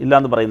തന്നെയാണ്,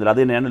 ഇല്ലയെന്ന് പറയുന്നില്ല.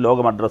 അത് തന്നെയാണ്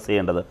ലോകം അഡ്രസ്സ്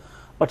ചെയ്യേണ്ടത്.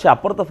 പക്ഷേ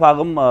അപ്പുറത്തെ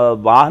ഭാഗം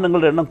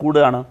വാഹനങ്ങളുടെ എണ്ണം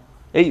കൂടുകയാണ്.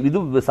 ഇത്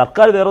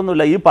സർക്കാർ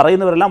വേറൊന്നുമില്ല, ഈ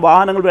പറയുന്നവരെല്ലാം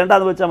വാഹനങ്ങൾ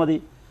വേണ്ടാന്ന് വെച്ചാൽ മതി,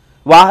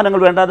 വാഹനങ്ങൾ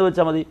വേണ്ടാന്ന്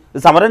വെച്ചാൽ മതി.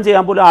 സമരം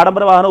ചെയ്യാൻ പോലും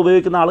ആഡംബര വാഹനം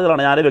ഉപയോഗിക്കുന്ന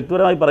ആളുകളാണ്. ഞാൻ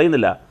വ്യക്തിപരമായി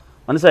പറയുന്നില്ല,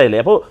 മനസ്സിലായില്ലേ?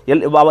 അപ്പോൾ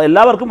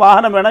എല്ലാവർക്കും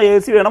വാഹനം വേണം,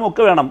 AC വേണം,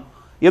 ഒക്കെ വേണം.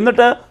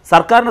 എന്നിട്ട്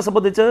സർക്കാരിനെ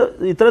സംബന്ധിച്ച്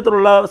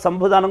ഇത്തരത്തിലുള്ള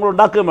സംവിധാനങ്ങൾ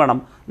ഉണ്ടാക്കുകയും വേണം.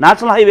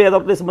 നാഷണൽ ഹൈവേ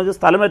അതോറിറ്റിയെ സംബന്ധിച്ച്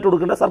സ്ഥലം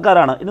ഏറ്റെടുക്കേണ്ട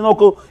സർക്കാരാണ്. ഇനി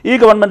നോക്കൂ, ഈ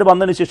ഗവൺമെൻറ്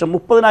വന്നതിന് ശേഷം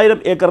 30,000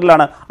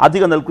 ഏക്കറിലാണ്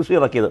അധിക നെൽകൃഷി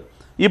ഇറക്കിയത്.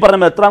 ഈ പറഞ്ഞ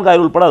മെത്രാൻ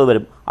കായൽ ഉൾപ്പെടെ അത്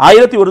വരും.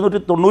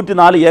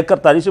 1194 ഏക്കർ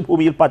തരിശ്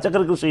ഭൂമിയിൽ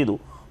പച്ചക്കറി കൃഷി ചെയ്തു.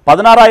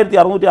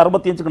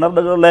 16,665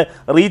 കിണറുകളിലെ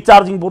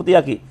റീചാർജിംഗ്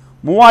പൂർത്തിയാക്കി.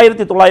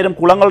 3,900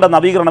 കുളങ്ങളുടെ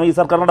നവീകരണം ഈ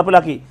സർക്കാർ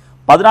നടപ്പിലാക്കി.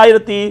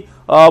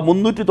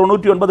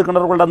 10,399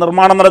 കിണറുകളുടെ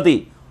നിർമ്മാണം നടത്തി.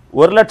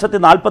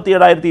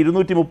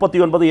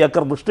 1,47,239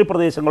 ഏക്കർ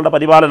വൃഷ്ടിപ്രദേശങ്ങളുടെ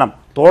പരിപാലനം.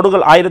 തോടുകൾ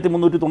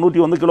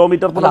 1,391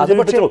 കിലോമീറ്റർ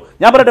പുനരുജ്ജീവിപ്പിച്ചു.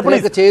 ഞാൻ പറയട്ടെ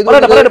പ്ലീസ്,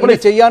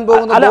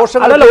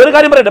 ഒരു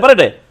കാര്യം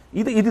പറയട്ടെ.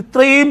 ഇത്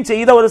ഇത്രയും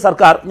ചെയ്ത ഒരു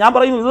സർക്കാർ, ഞാൻ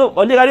പറയുന്നു ഇത്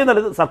വലിയ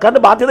കാര്യമൊന്നുമല്ല, ഇത്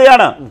സർക്കാരിന്റെ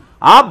ബാധ്യതയാണ്.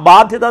 ആ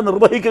ബാധ്യത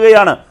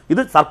നിർവഹിക്കുകയാണ്.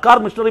 ഇത് സർക്കാർ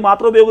മിഷണറി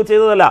മാത്രം ഉപയോഗിച്ച്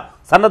ചെയ്തതല്ല.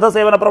 സന്നദ്ധ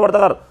സേവന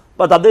പ്രവർത്തകർ,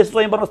 തദ്ദേശ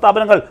സ്വയംഭരണ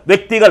സ്ഥാപനങ്ങൾ,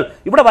 വ്യക്തികൾ.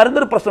 ഇവിടെ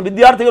വരുന്നൊരു പ്രശ്നം,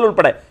 വിദ്യാർത്ഥികൾ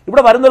ഉൾപ്പെടെ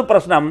ഇവിടെ വരുന്നൊരു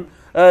പ്രശ്നം,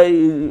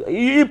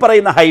 ഈ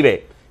പറയുന്ന ഹൈവേ,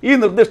 ഈ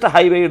നിർദ്ദിഷ്ട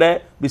ഹൈവേയുടെ,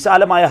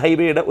 വിശാലമായ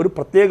ഹൈവേയുടെ ഒരു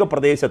പ്രത്യേക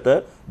പ്രദേശത്ത്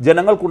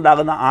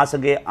ജനങ്ങൾക്കുണ്ടാകുന്ന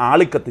ആശങ്കയെ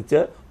ആളിക്കത്തിച്ച്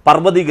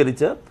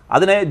പർവ്വതീകരിച്ച്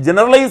അതിനെ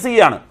ജനറലൈസ്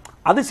ചെയ്യുകയാണ്.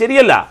 അത്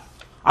ശരിയല്ല.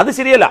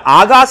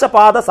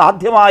 ആകാശപാത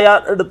സാധ്യമായ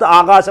എടുത്ത്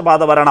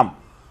ആകാശപാത വരണം.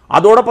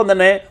 അതോടൊപ്പം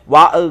തന്നെ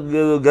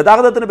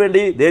ഗതാഗതത്തിന്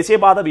വേണ്ടി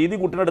ദേശീയപാത വീതി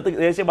കൂട്ടിനടുത്ത്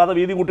ദേശീയപാത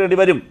വീതി കൂട്ടേണ്ടി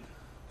വരും.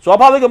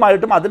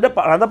 സ്വാഭാവികമായിട്ടും അതിൻ്റെ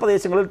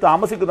പ്രദേശങ്ങളിൽ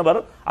താമസിക്കുന്നവർ,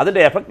 അതിൻ്റെ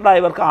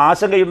എഫക്റ്റഡായവർക്ക്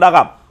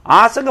ആശങ്കയുണ്ടാകാം.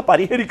 ആശങ്ക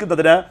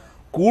പരിഹരിക്കുന്നതിന്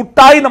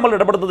കൂട്ടായി നമ്മൾ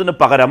ഇടപെടുന്നതിന്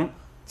പകരം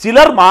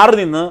ചിലർ മാറി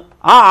നിന്ന്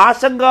ആ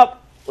ആശങ്ക,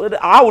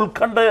 ആ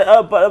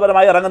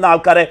ഉത്കണ്ഠപരമായി ഇറങ്ങുന്ന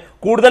ആൾക്കാരെ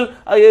കൂടുതൽ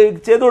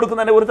ചെയ്തു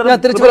കൊടുക്കുന്നതിന് ഒരു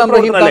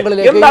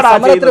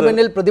സമരത്തിന്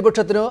പിന്നിൽ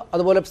പ്രതിപക്ഷത്തിന്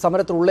അതുപോലെ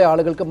സമരത്തിലുള്ള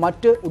ആളുകൾക്ക്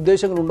മറ്റ്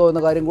ഉദ്ദേശങ്ങളുണ്ടോ എന്ന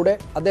കാര്യം കൂടെ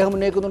അദ്ദേഹം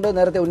ഉന്നയിക്കുന്നുണ്ട്,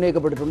 നേരത്തെ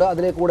ഉന്നയിക്കപ്പെട്ടിട്ടുണ്ട്.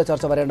 അതിലേക്ക് കൂടെ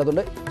ചർച്ച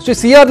വരേണ്ടതുണ്ട്. ശ്രീ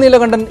CR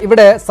നീലകണ്ഠൻ,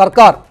 ഇവിടെ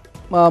സർക്കാർ,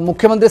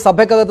 മുഖ്യമന്ത്രി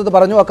സഭയ്ക്കകത്ത്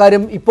പറഞ്ഞു,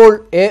 അക്കാര്യം ഇപ്പോൾ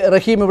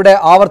റഹീം ഇവിടെ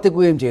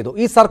ആവർത്തിക്കുകയും ചെയ്തു.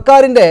 ഈ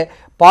സർക്കാരിൻ്റെ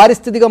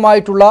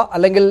പാരിസ്ഥിതികമായിട്ടുള്ള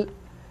അല്ലെങ്കിൽ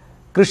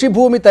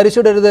കൃഷിഭൂമി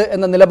തരിച്ചിടരുത്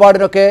എന്ന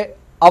നിലപാടിനൊക്കെ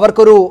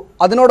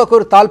അതിനോടൊക്കെ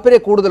ഒരു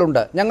താല്പര്യം കൂടുതലുണ്ട്.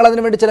 ഞങ്ങൾ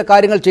അതിനുവേണ്ടി ചില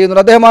കാര്യങ്ങൾ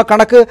ചെയ്യുന്നുണ്ട്. അദ്ദേഹം ആ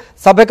കണക്ക്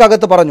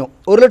സഭയ്ക്കകത്ത് പറഞ്ഞു.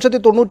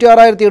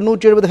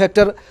 1,96,870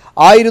 ഹെക്ടർ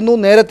ആയിരുന്നു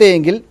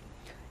നേരത്തെയെങ്കിൽ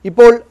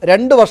ഇപ്പോൾ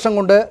 2 വർഷം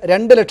കൊണ്ട്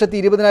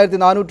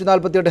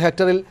 2,20,448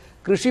 ഹെക്ടറിൽ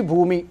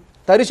കൃഷിഭൂമി,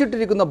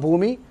 തരിച്ചിട്ടിരിക്കുന്ന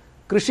ഭൂമി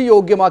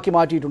കൃഷിയോഗ്യമാക്കി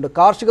മാറ്റിയിട്ടുണ്ട്.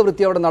 കാർഷിക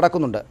വൃത്തി അവിടെ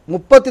നടക്കുന്നുണ്ട്.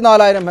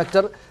 34,000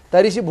 ഹെക്ടർ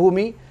തരിശ്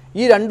ഭൂമി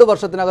ഈ 2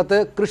 വർഷത്തിനകത്ത്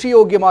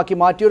കൃഷിയോഗ്യമാക്കി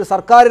മാറ്റിയ ഒരു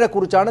സർക്കാരിനെ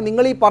കുറിച്ചാണ്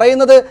നിങ്ങൾ ഈ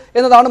പറയുന്നത്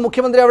എന്നതാണ്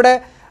മുഖ്യമന്ത്രി അവിടെ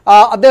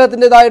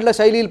അദ്ദേഹത്തിൻ്റെതായിട്ടുള്ള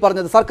ശൈലിയിൽ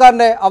പറഞ്ഞത്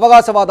സർക്കാരിൻ്റെ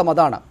അവകാശവാദം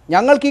അതാണ്.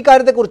 ഞങ്ങൾക്ക് ഈ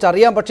കാര്യത്തെക്കുറിച്ച്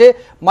അറിയാം, പക്ഷേ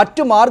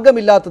മറ്റു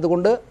മാർഗമില്ലാത്തത്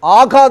കൊണ്ട്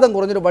ആഘാതം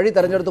കുറഞ്ഞൊരു വഴി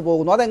തെരഞ്ഞെടുത്ത്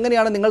പോകുന്നു.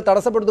 അതെങ്ങനെയാണ് നിങ്ങൾ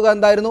തടസ്സപ്പെടുത്തുക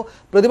എന്തായിരുന്നു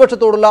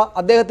പ്രതിപക്ഷത്തോടുള്ള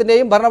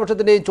അദ്ദേഹത്തിൻ്റെയും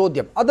ഭരണപക്ഷത്തിൻ്റെയും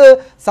ചോദ്യം. അത്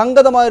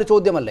സംഗതമായൊരു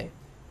ചോദ്യമല്ലേ?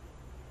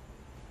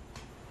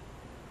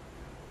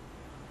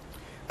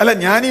 അല്ല,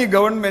 ഞാൻ ഈ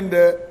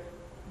ഗവൺമെന്റ്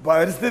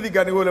പരിസ്ഥിതിക്ക്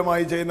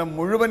അനുകൂലമായി ചെയ്യുന്ന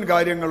മുഴുവൻ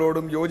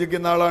കാര്യങ്ങളോടും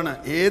യോജിക്കുന്ന ആളാണ്.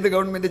 ഏത്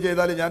ഗവൺമെന്റ്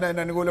ചെയ്താലും ഞാൻ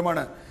അതിന്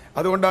അനുകൂലമാണ്.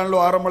 അതുകൊണ്ടാണല്ലോ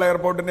ആറന്മുള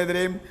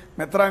എയർപോർട്ടിനെതിരെയും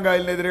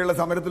മെത്രാങ്കായലിനെതിരെയുള്ള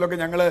സമരത്തിലൊക്കെ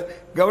ഞങ്ങൾ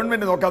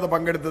ഗവൺമെന്റ് നോക്കാതെ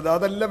പങ്കെടുത്തത്.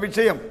 അതല്ല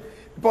വിഷയം.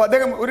 ഇപ്പോൾ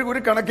അദ്ദേഹം ഒരു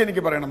കണക്ക്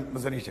എനിക്ക് പറയണം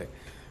സനീഷെ.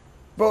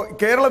 ഇപ്പോൾ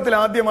കേരളത്തിൽ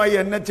ആദ്യമായി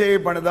NHA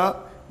പണിത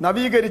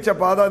നവീകരിച്ച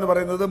പാത എന്ന്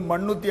പറയുന്നത്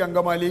മണ്ണുത്തി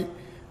അങ്കമാലി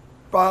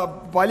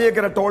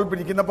പാലിയേക്കര ടോൾ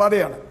പിടിക്കുന്ന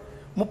പാതയാണ്.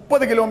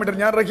 30 കിലോമീറ്റർ.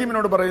 ഞാൻ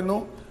റഹീമിനോട് പറയുന്നു,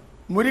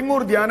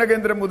 മുരിങ്ങൂർ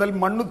ധ്യാനകേന്ദ്രം മുതൽ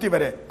മണ്ണുത്തി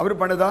വരെ അവർ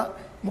പണിത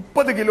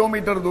 30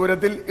 കിലോമീറ്റർ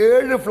ദൂരത്തിൽ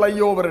 7 ഫ്ലൈ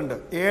ഓവർ ഉണ്ട്.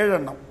 7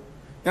 എണ്ണം.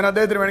 ഞാൻ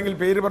അദ്ദേഹത്തിന് വേണമെങ്കിൽ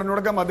പേര് പറഞ്ഞു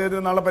കൊടുക്കാം,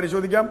 അദ്ദേഹത്തിന് നാളെ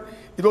പരിശോധിക്കാം.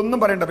 ഇതൊന്നും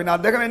പറയണ്ട. പിന്നെ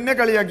അദ്ദേഹം എന്നെ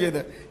കളിയാക്കിയത്,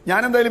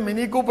 ഞാൻ എന്തായാലും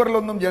മിനി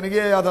കൂപ്പറിലൊന്നും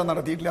ജനകീയ യാത്ര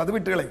നടത്തിയിട്ടില്ല, അത്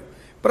വിട്ടുകളയും.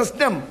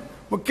 പ്രശ്നം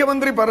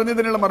മുഖ്യമന്ത്രി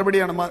പറഞ്ഞതിനുള്ള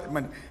മറുപടിയാണ്.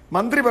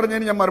 മന്ത്രി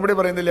പറഞ്ഞതിന് ഞാൻ മറുപടി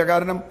പറയുന്നില്ല.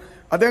 കാരണം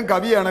അദ്ദേഹം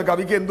കവിയാണ്.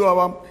 കവിക്ക് എന്തു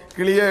ആവാം.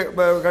 കിളിയെ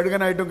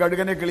കഴുകനായിട്ടും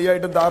കഴുകനെ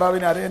കിളിയായിട്ടും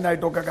താറാവിനെ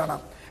അരയനായിട്ടും ഒക്കെ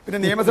കാണാം. പിന്നെ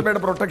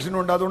നിയമസഭയുടെ പ്രൊട്ടക്ഷനും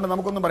ഉണ്ട്. അതുകൊണ്ട്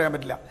നമുക്കൊന്നും പറയാൻ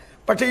പറ്റില്ല.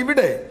 പക്ഷെ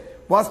ഇവിടെ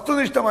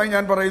വസ്തുനിഷ്ഠമായി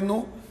ഞാൻ പറയുന്നു,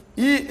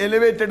 ഈ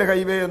എലിവേറ്റഡ്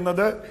ഹൈവേ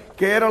എന്നത്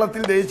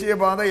കേരളത്തിൽ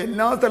ദേശീയപാത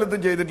എല്ലാ സ്ഥലത്തും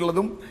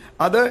ചെയ്തിട്ടുള്ളതും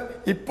അത്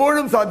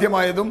ഇപ്പോഴും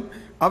സാധ്യമായതും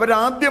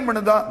അവരാദ്യം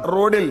പണിത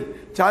റോഡിൽ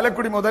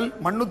ചാലക്കുടി മുതൽ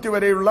മണ്ണുത്തി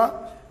വരെയുള്ള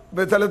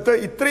സ്ഥലത്ത്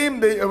ഇത്രയും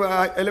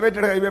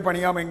എലിവേറ്റഡ് ഹൈവേ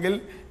പണിയാമെങ്കിൽ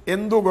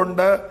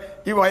എന്തുകൊണ്ട്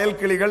ഈ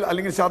വയൽക്കിളികൾ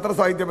അല്ലെങ്കിൽ ശാസ്ത്ര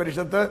സാഹിത്യ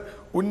പരിഷത്ത്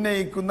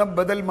ഉന്നയിക്കുന്ന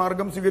ബദൽ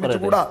മാർഗം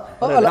സ്വീകരിച്ചുകൂടാ?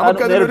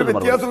 നമുക്കതിലൊരു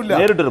വ്യത്യാസമില്ല.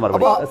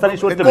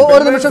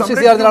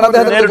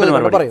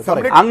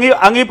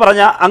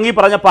 അങ്ങീ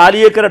പറഞ്ഞ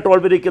പാലിയേക്കര ടോൾ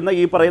പിരിക്കുന്ന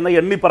ഈ പറയുന്ന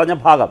എണ്ണിപ്പറഞ്ഞ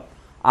ഭാഗം,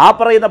 ആ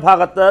പറയുന്ന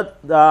ഭാഗത്ത്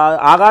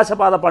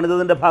ആകാശപാത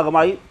പണിതതിന്റെ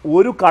ഭാഗമായി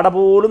ഒരു കട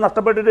പോലും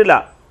നഷ്ടപ്പെട്ടിട്ടില്ല,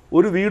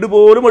 ഒരു വീട്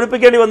പോലും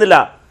ഒഴിപ്പിക്കേണ്ടി വന്നില്ല.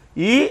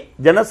 ഈ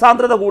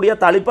ജനസാന്ദ്രത കൂടിയ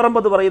തളിപ്പറമ്പ്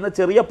എന്ന് പറയുന്ന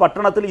ചെറിയ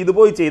പട്ടണത്തിൽ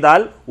ഇതുപോയി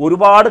ചെയ്താൽ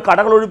ഒരുപാട്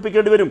കടകൾ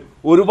ഒഴിപ്പിക്കേണ്ടി വരും,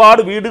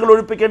 ഒരുപാട് വീടുകൾ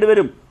ഒഴിപ്പിക്കേണ്ടി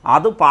വരും.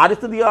 അത്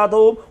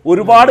പാരിസ്ഥിതികവും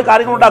ഒരുപാട്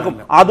കാര്യങ്ങൾ ഉണ്ടാക്കും.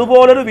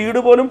 അതുപോലൊരു വീട്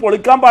പോലും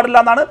പൊളിക്കാൻ പാടില്ല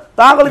എന്നാണ്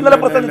താങ്കൾ ഇന്നലെ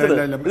പ്രസംഗിച്ചത്.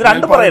 ഇത്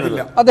രണ്ടും പറയരുത്.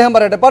 അദ്ദേഹം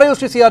പറയട്ടെ. പറയൂ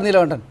ശ്രീ CR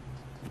നീലകണ്ഠൻ.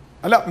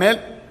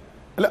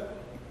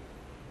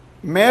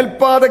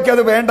 മേൽപ്പാതയ്ക്ക്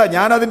അത് വേണ്ട.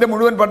 ഞാൻ അതിന്റെ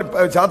മുഴുവൻ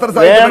ശാസ്ത്ര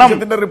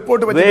സാഹിത്യത്തിന്റെ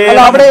റിപ്പോർട്ട്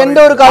അവിടെ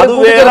എന്റെ ഒരു കാര്യം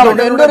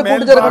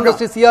കൂട്ടിച്ചേർക്കുന്നുണ്ട്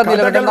ശ്രീ CR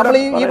നീലകണ്ഠൻ. നമ്മൾ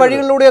ഈ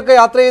വഴികളിലൂടെയൊക്കെ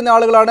യാത്ര ചെയ്യുന്ന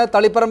ആളുകളാണ്,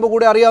 തളിപ്പറമ്പ്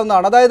കൂടി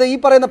അറിയാവുന്നതാണ്. അതായത് ഈ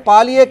പറയുന്ന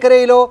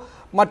പാലിയേക്കരയിലോ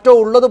മറ്റോ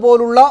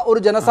ഉള്ളതുപോലുള്ള ഒരു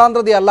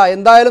ജനസാന്ദ്രതയല്ല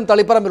എന്തായാലും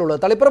തളിപ്പറമ്പിലുള്ളത്.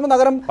 തളിപ്പറമ്പ്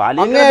നഗരം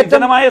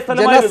അങ്ങേയറ്റം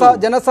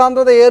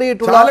ജനസാന്ദ്രത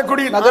ഏറിയിട്ടുള്ള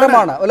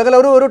നഗരമാണ്, അല്ലെങ്കിൽ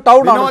ഒരു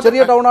ടൗൺ ആണ്.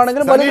 ചെറിയ ടൗൺ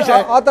ആണെങ്കിലും വലിയ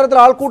ആ തരത്തിൽ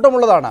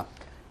ആൾക്കൂട്ടമുള്ളതാണ്.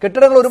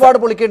 കെട്ടിടങ്ങൾ ഒരുപാട്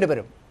പൊളിക്കേണ്ടി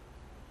വരും.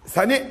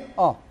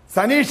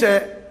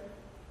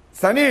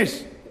 സനീഷ്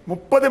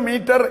 30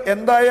 മീറ്റർ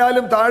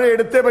എന്തായാലും താഴെ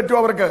എടുത്തേ പറ്റൂ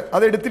അവർക്ക്.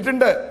 അത്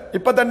എടുത്തിട്ടുണ്ട്.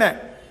 ഇപ്പൊ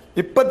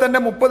തന്നെ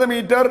 30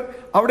 മീറ്റർ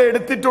അവിടെ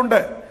എടുത്തിട്ടുണ്ട്.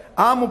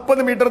 ആ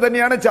 30 മീറ്റർ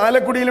തന്നെയാണ്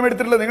ചാലക്കുടിയിലും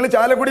എടുത്തിട്ടുള്ളത്. നിങ്ങൾ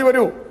ചാലക്കുടി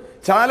വരൂ.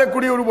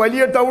 ചാലക്കുടി ഒരു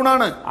വലിയ ടൗൺ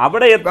ആണ്.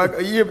 അവിടെ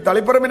ഈ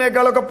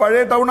തളിപ്പറമ്പിനേക്കാളൊക്കെ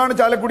പഴയ ടൗൺ ആണ്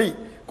ചാലക്കുടി.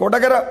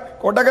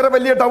 കൊടകര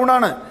വലിയ ടൗൺ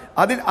ആണ്.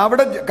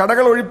 അവിടെ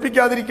കടകൾ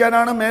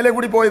ഒഴിപ്പിക്കാതിരിക്കാനാണ് മേലെ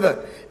കൂടി പോയത്.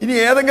 ഇനി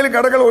ഏതെങ്കിലും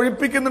കടകൾ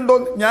ഒഴിപ്പിക്കുന്നുണ്ടോ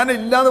ഞാൻ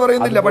ഇല്ലാന്ന്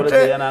പറയുന്നില്ല.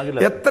 പക്ഷേ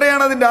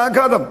എത്രയാണ് അതിന്റെ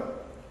ആഘാതം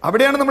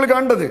അവിടെയാണ് നമ്മൾ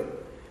കാണേണ്ടത്.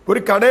 ഒരു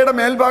കടയുടെ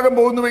മേൽഭാഗം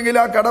പോകുന്നുവെങ്കിൽ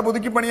ആ കട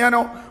പുതുക്കി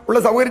പണിയാനോ ഉള്ള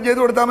സൗകര്യം ചെയ്തു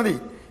കൊടുത്താൽ മതി.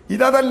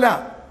 ഇതല്ല.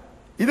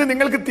 ഇത്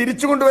നിങ്ങൾക്ക്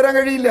തിരിച്ചു കൊണ്ടുവരാൻ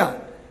കഴിയില്ല.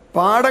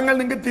 പാടങ്ങൾ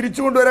നിങ്ങൾക്ക്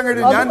തിരിച്ചു കൊണ്ടുവരാൻ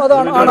കഴിയും.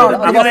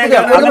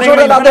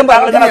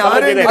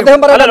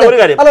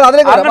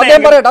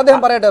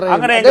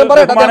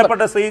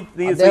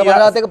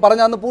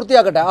 പറഞ്ഞ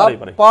പൂർത്തിയാക്കട്ടെ. ആ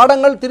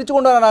പാടങ്ങൾ തിരിച്ചു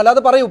കൊണ്ടുവരാനല്ല,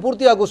 അത് പറയൂ,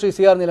 പൂർത്തിയാക്കൂ ശ്രീ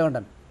CR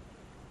നീലകണ്ഠൻ.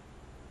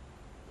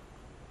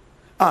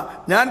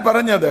 ഞാൻ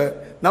പറഞ്ഞത്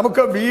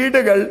നമുക്ക്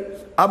വീടുകൾ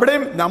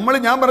അവിടെയും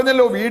ഞാൻ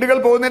പറഞ്ഞല്ലോ, വീടുകൾ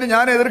പോകുന്നതിന്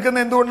ഞാൻ എതിർക്കുന്ന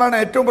എന്തുകൊണ്ടാണ്?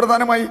 ഏറ്റവും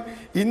പ്രധാനമായി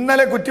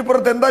ഇന്നലെ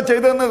കുറ്റിപ്പുറത്ത് എന്താ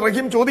ചെയ്തതെന്ന്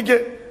റഹീം ചോദിക്ക്.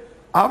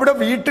 അവിടെ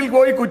വീട്ടിൽ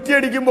പോയി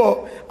കുറ്റിയടിക്കുമ്പോൾ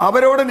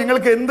അവരോട്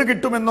നിങ്ങൾക്ക് എന്ത്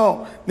കിട്ടുമെന്നോ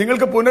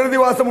നിങ്ങൾക്ക്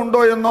പുനരധിവാസം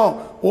ഉണ്ടോ എന്നോ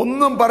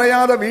ഒന്നും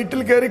പറയാതെ വീട്ടിൽ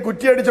കയറി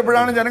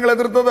കുറ്റിയടിച്ചപ്പോഴാണ് ജനങ്ങൾ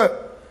എതിർത്തത്.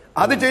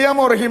 അത്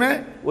ചെയ്യാമോ റഹീമെ?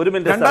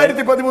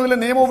 2013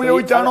 നിയമം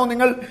ഉപയോഗിച്ചാണോ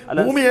നിങ്ങൾ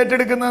ഭൂമി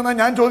ഏറ്റെടുക്കുന്നതെന്ന്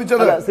ഞാൻ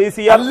ചോദിച്ചത്.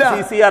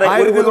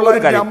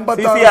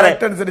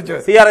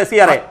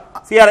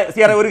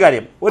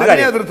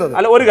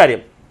 ഒരു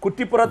കാര്യം,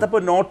 കുറ്റിപ്പുറത്തപ്പോ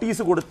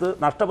നോട്ടീസ് കൊടുത്ത്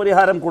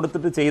നഷ്ടപരിഹാരം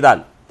കൊടുത്തിട്ട് ചെയ്താൽ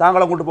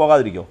താങ്കൾ അങ്ങോട്ട്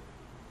പോകാതിരിക്കോ?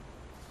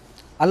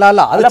 അല്ല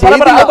അല്ല അത്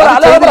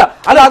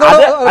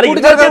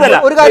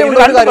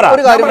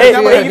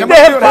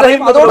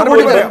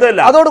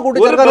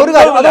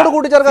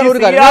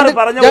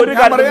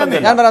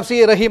ശ്രീ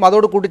റഹീം,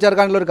 അതോട്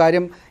കൂട്ടിച്ചേർക്കാനുള്ള ഒരു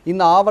കാര്യം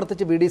ഇന്ന്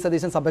ആവർത്തിച്ച് VD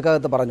സതീശൻ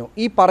സഭയ്ക്കകത്ത് പറഞ്ഞു.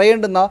 ഈ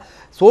പറയേണ്ടുന്ന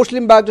സോഷ്യൽ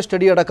ഇമ്പാക്ട്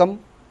സ്റ്റഡി അടക്കം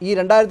ഈ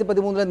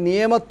 2013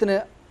 നിയമത്തിന്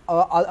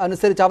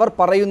അനുസരിച്ച് അവർ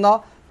പറയുന്ന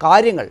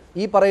കാര്യങ്ങൾ,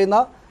 ഈ പറയുന്ന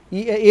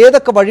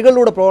ഏതൊക്കെ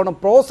വഴികളിലൂടെ പോകണം,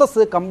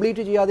 പ്രോസസ്സ്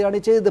കംപ്ലീറ്റ് ചെയ്യാതെയാണ്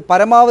ചെയ്തത്.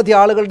 പരമാവധി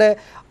ആളുകളുടെ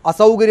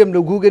അസൗകര്യം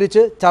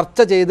ലഘൂകരിച്ച് ചർച്ച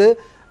ചെയ്ത്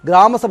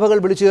ഗ്രാമസഭകൾ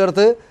വിളിച്ചു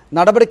ചേർത്ത്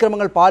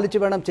നടപടിക്രമങ്ങൾ പാലിച്ചു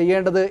വേണം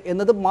ചെയ്യേണ്ടത്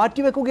എന്നത്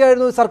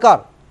മാറ്റിവെക്കുകയായിരുന്നു സർക്കാർ.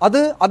 അത്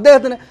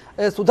അദ്ദേഹത്തിന്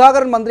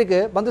മന്ത്രി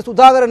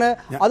സുധാകരന്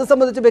അത്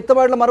സംബന്ധിച്ച്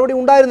വ്യക്തമായിട്ടുള്ള മറുപടി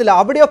ഉണ്ടായിരുന്നില്ല.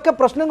 അവിടെയൊക്കെ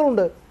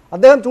പ്രശ്നങ്ങളുണ്ട്.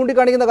 അദ്ദേഹം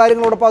ചൂണ്ടിക്കാണിക്കുന്ന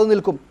കാര്യങ്ങളോടൊപ്പം അത്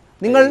നിൽക്കും.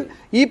 നിങ്ങൾ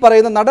ഈ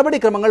പറയുന്ന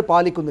നടപടിക്രമങ്ങൾ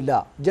പാലിക്കുന്നില്ല,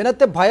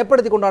 ജനത്തെ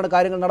ഭയപ്പെടുത്തിക്കൊണ്ടാണ്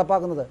കാര്യങ്ങൾ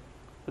നടപ്പാക്കുന്നത്.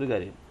 ഒരു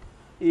കാര്യം,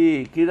 ഈ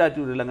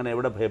കീഴാറ്റൂരിൽ അങ്ങനെ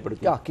എവിടെ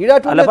ഭയപ്പെടുത്തി?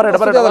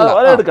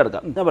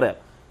 ഞാൻ പറയാം.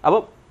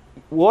 അപ്പം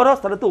ഓരോ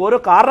സ്ഥലത്ത് ഓരോ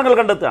കാരണങ്ങൾ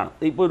കണ്ടെത്തുകയാണ്.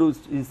 ഇപ്പോൾ ഒരു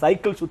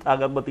സൈക്കിൾ ശുദ്ധ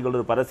അഗർബത്തികളുടെ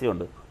ഒരു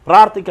പരസ്യമുണ്ട്.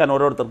 പ്രാർത്ഥിക്കാൻ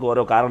ഓരോരുത്തർക്കും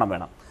ഓരോ കാരണം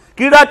വേണം.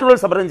 കീഴാറ്റൂരിൽ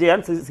സമരം ചെയ്യാൻ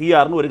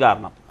CR ഒരു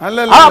കാരണം,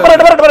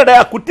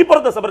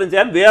 കുറ്റിപ്പുറത്ത് സമരം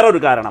ചെയ്യാൻ വേറൊരു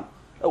കാരണം,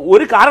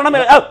 ഒരു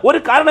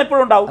കാരണം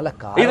എപ്പോഴും ഉണ്ടാവും.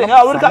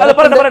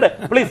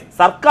 പ്ലീസ്,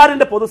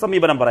 സർക്കാരിന്റെ പൊതു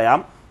സമീപനം പറയാം.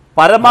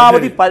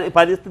 പരമാവധി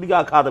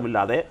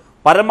പരിസ്ഥിതികാഘാതമില്ലാതെ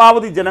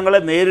പരമാവധി ജനങ്ങളെ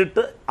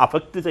നേരിട്ട്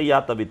അഫക്റ്റ്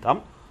ചെയ്യാത്ത വിധം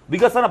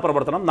വികസന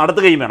പ്രവർത്തനം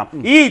നടത്തുകയും വേണം.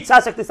 ഈ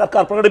ഇച്ഛാശക്തി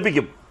സർക്കാർ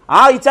പ്രകടിപ്പിക്കും.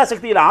 ആ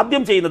ഇച്ഛാശക്തിയിൽ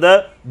ആദ്യം ചെയ്യുന്നത്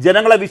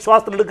ജനങ്ങളെ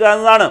വിശ്വാസത്തിലെടുക്കുക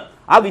എന്നതാണ്.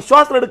 ആ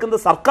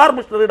വിശ്വാസത്തിലെടുക്കുന്നത് സർക്കാർ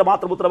മിഷണറിയുടെ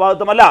മാത്രം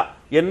ഉത്തരവാദിത്വമല്ല,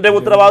 എന്റെ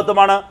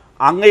ഉത്തരവാദിത്വമാണ്,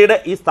 അങ്ങയുടെ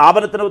ഈ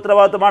സ്ഥാപനത്തിന്റെ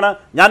ഉത്തരവാദിത്വമാണ്,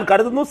 ഞാൻ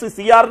കരുതുന്നു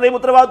CRന്റെയും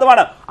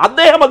ഉത്തരവാദിത്വമാണ്.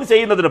 അദ്ദേഹം അത്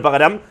ചെയ്യുന്നതിന്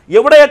പകരം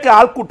എവിടെയൊക്കെ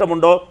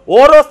ആൾക്കൂട്ടമുണ്ടോ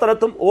ഓരോ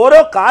സ്ഥലത്തും ഓരോ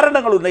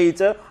കാരണങ്ങൾ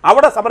ഉന്നയിച്ച്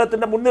അവിടെ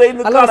സമരത്തിന്റെ മുൻനിരയിൽ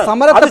നിൽക്കുകയാണ്.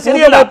 അത്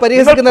ശരിയല്ല.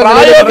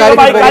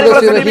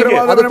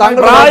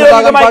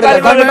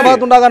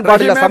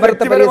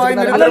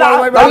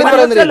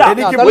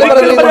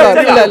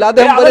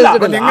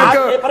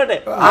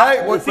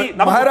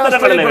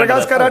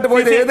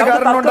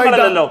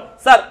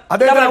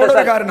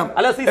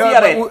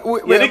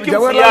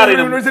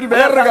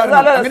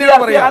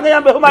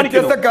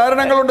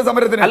 കാരണങ്ങളുണ്ട്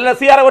സമരത്തിന്. അല്ല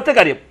ഒറ്റ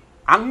കാര്യം,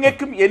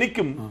 അങ്ങക്കും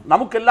എനിക്കും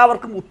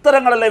നമുക്കെല്ലാവർക്കും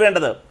ഉത്തരങ്ങളല്ലേ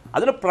വേണ്ടത്.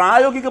 അതിന്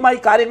പ്രായോഗികമായി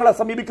കാര്യങ്ങളെ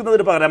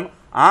സമീപിക്കുന്നതിന് പകരം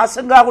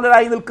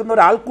ആശങ്കാകുലരായി നിൽക്കുന്ന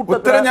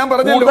ഒരാൾക്കൂട്ടത്തിന്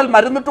കൂടുതൽ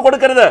മരുന്നിട്ട്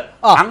കൊടുക്കരുത്.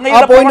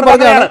 അങ്ങയുടെ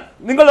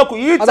നിങ്ങൾ നോക്കൂ,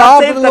 ഈ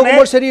ചർച്ചയിൽ തന്നെ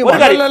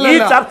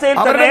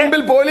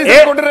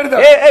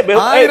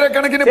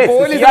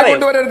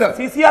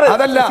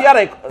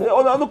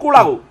ഒന്ന്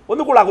കൂളാകൂ.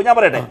 ഞാൻ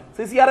പറയട്ടെ,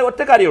 CR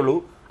ഒറ്റ കാര്യമുള്ളൂ.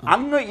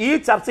 അങ്ങ് ഈ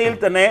ചർച്ചയിൽ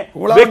തന്നെ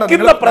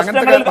വെക്കുന്ന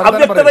പ്രശ്നങ്ങളിൽ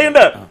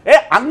അവ്യക്തതയുണ്ട്.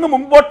 അങ്ങ്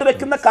മുമ്പോട്ട്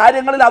വെക്കുന്ന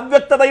കാര്യങ്ങളിൽ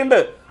അവ്യക്തതയുണ്ട്.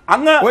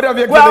 അങ്ങ്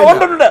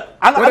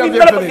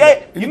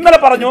ഇന്നലെ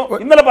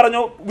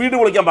പറഞ്ഞു വീട്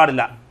പൊളിക്കാൻ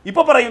പാടില്ല,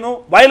 ഇപ്പൊ പറയുന്നു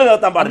വയൽ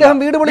നിർത്താൻ പാടില്ല.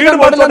 വീട് പൊളിക്കാൻ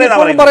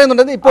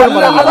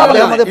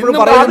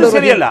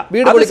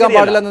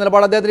പാടില്ല എന്ന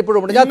നിലപാട് അദ്ദേഹത്തിന് ഇപ്പോഴും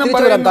ഉണ്ട്. ഞാൻ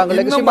തിരിച്ചു വരാം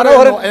താങ്കളിലേക്ക്.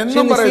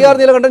 CR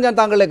നീലകണ്ഠൻ, ഞാൻ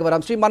താങ്കളിലേക്ക്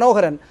വരാം. ശ്രീ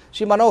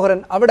മനോഹരൻ,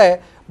 അവിടെ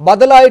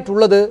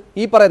ബദലായിട്ടുള്ളത്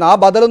ഈ പറയുന്ന ആ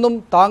ബദലൊന്നും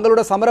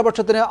താങ്കളുടെ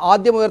സമരപക്ഷത്തിന്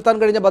ആദ്യം ഉയർത്താൻ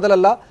കഴിഞ്ഞ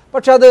ബദലല്ല.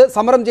 പക്ഷെ അത്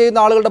സമരം ചെയ്യുന്ന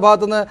ആളുകളുടെ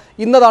ഭാഗത്തുനിന്ന്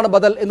ഇന്നതാണ്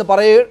ബദൽ എന്ന്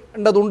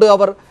പറയേണ്ടതുണ്ട്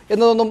അവർ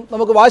എന്നതൊന്നും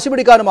നമുക്ക് വാശി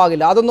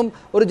പിടിക്കാനുമാകില്ല. അതൊന്നും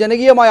ഒരു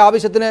ജനകീയമായ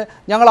ആവശ്യത്തിന്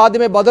ഞങ്ങൾ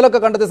ആദ്യമേ ബദലൊക്കെ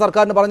കണ്ടെത്തി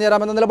സർക്കാരിന് പറഞ്ഞു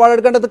തരാമെന്ന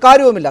നിലപാടെടുക്കേണ്ടത്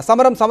കാര്യവുമില്ല.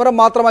 സമരം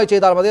മാത്രമായി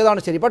ചെയ്താൽ മതി,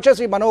 അതാണ് ശരി. പക്ഷേ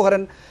ശ്രീ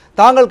മനോഹരൻ,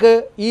 താങ്കൾക്ക്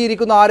ഈ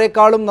ഇരിക്കുന്ന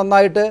ആരെക്കാളും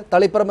നന്നായിട്ട്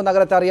തളിപ്പറമ്പ്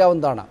നഗരത്തെ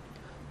അറിയാവുന്നതാണ്.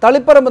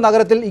 തളിപ്പറമ്പ്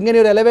നഗരത്തിൽ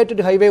ഇങ്ങനെയൊരു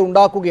എലവേറ്റഡ് ഹൈവേ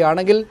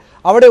ഉണ്ടാക്കുകയാണെങ്കിൽ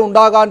അവിടെ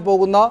ഉണ്ടാകാൻ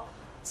പോകുന്ന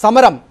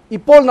സമരം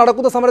ഇപ്പോൾ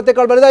നടക്കുന്ന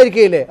സമരത്തെക്കാൾ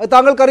വലുതായിരിക്കുകയില്ലേ? അത്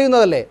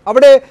താങ്കൾക്കറിയുന്നതല്ലേ.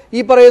 അവിടെ ഈ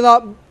പറയുന്ന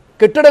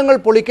കെട്ടിടങ്ങൾ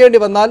പൊളിക്കേണ്ടി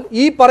വന്നാൽ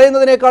ഈ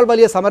പറയുന്നതിനേക്കാൾ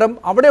വലിയ സമരം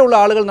അവിടെയുള്ള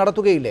ആളുകൾ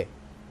നടത്തുകയില്ലേ?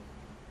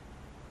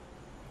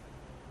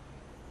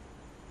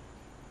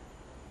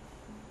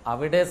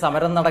 അവിടെ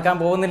സമരം നടക്കാൻ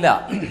പോകുന്നില്ല.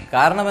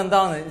 കാരണം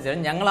എന്താണെന്ന് വെച്ചാൽ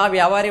ഞങ്ങൾ ആ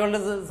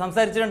വ്യാപാരികളോട്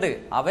സംസാരിച്ചിട്ടുണ്ട്.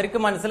 അവർക്ക്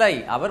മനസ്സിലായി.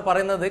 അവർ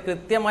പറയുന്നത്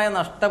കൃത്യമായ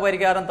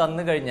നഷ്ടപരിഹാരം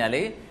തന്നു കഴിഞ്ഞാൽ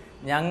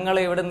ഞങ്ങൾ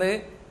ഇവിടുന്ന്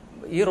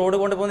ഈ റോഡ്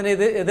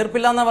കൊണ്ടുപോകുന്നതിന്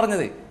എതിർപ്പില്ല എന്നാണ്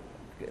പറഞ്ഞത്.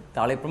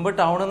 തളിപ്പറമ്പ്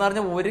ടൗൺ എന്ന്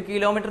പറഞ്ഞാൽ 1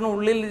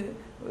 കിലോമീറ്ററിനുള്ളിൽ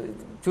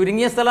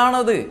ചുരുങ്ങിയ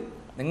സ്ഥലമാണത്.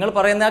 നിങ്ങൾ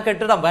പറയുന്ന ആ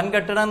കെട്ടിടം, വൻ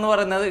കെട്ടിടം എന്ന്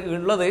പറയുന്നത്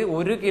ഉള്ളത്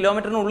 1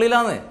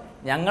 കിലോമീറ്ററിനുള്ളിലാണ്.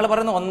 ഞങ്ങൾ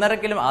പറയുന്നത് 1.5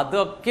 കിലോമീറ്റർ,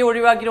 അതൊക്കെ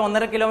ഒഴിവാക്കി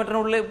 1.5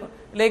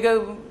 കിലോമീറ്ററിനുള്ളിലേക്ക്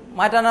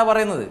മാറ്റാനാണ്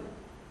പറയുന്നത്.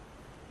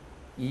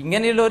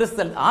 ഇങ്ങനെയുള്ള ഒരു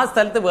ആ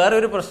സ്ഥലത്ത്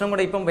വേറൊരു പ്രശ്നം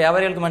കൂടെ ഇപ്പം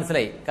വ്യാപാരികൾക്ക്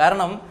മനസ്സിലായി.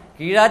 കാരണം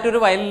കീഴാറ്റൂർ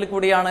വയലിൽ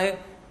കൂടിയാണ്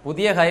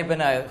പുതിയ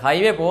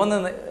ഹൈവേ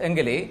പോകുന്നത്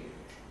എങ്കിൽ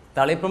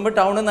തളിപ്പറമ്പ്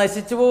ടൗൺ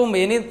നശിച്ചു പോകും.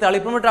 ഇനി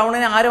തളിപ്പറമ്പ്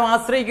ടൗണിനെ ആരും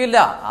ആശ്രയിക്കില്ല.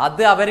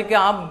 അത് അവർക്ക്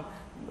ആ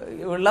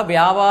ഉള്ള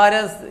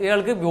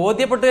വ്യാപാരികൾക്ക്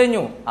ബോധ്യപ്പെട്ടു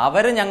കഴിഞ്ഞു.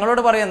 അവർ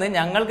ഞങ്ങളോട് പറയുന്നത്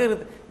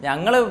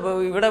ഞങ്ങൾ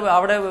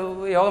അവിടെ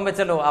യോഗം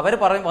വെച്ചല്ലോ, അവർ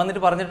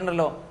വന്നിട്ട്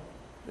പറഞ്ഞിട്ടുണ്ടല്ലോ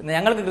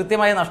ഞങ്ങൾക്ക്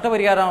കൃത്യമായ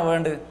നഷ്ടപരിഹാരമാണ്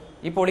വേണ്ടത്.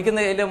 ഈ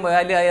പൊളിക്കുന്നതിലും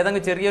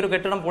ഏതെങ്കിലും ചെറിയൊരു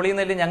കെട്ടിടം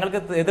പൊളിയുന്നതിലും ഞങ്ങൾക്ക്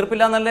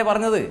എതിർപ്പില്ല എന്നല്ലേ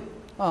പറഞ്ഞത്.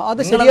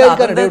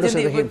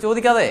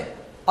 ചോദിക്കാതെ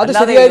അത്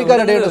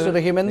ശരിയായിരിക്കാനിടയുണ്ട്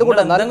റഹീം.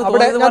 എന്തുകൊണ്ടെന്നാൽ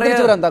അവിടെ ഞാൻ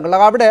തിരിച്ചു വരാൻ താങ്കൾ,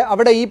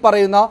 അവിടെ ഈ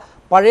പറയുന്ന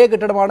പഴയ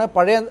കെട്ടിടമാണ്,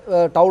 പഴയ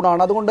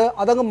ടൗണാണ്. അതുകൊണ്ട്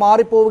അതങ്ങ്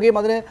മാറിപ്പോവുകയും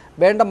അതിന്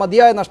വേണ്ട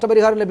മതിയായ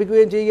നഷ്ടപരിഹാരം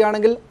ലഭിക്കുകയും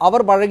ചെയ്യുകയാണെങ്കിൽ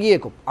അവർ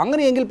വഴങ്ങിയേക്കും.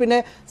 അങ്ങനെയെങ്കിൽ പിന്നെ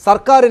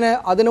സർക്കാരിന്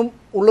അതിനും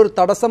ഉള്ളൊരു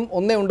തടസ്സം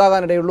ഒന്നേ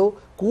ഉണ്ടാകാനിടയുള്ളൂ,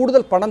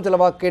 കൂടുതൽ പണം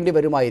ചിലവാക്കേണ്ടി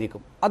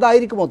വരുമായിരിക്കും.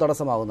 അതായിരിക്കുമോ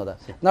തടസ്സമാകുന്നത്?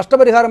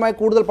 നഷ്ടപരിഹാരമായി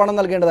കൂടുതൽ പണം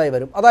നൽകേണ്ടതായി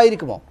വരും,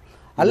 അതായിരിക്കുമോ?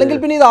 അല്ലെങ്കിൽ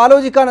പിന്നെ ഇത്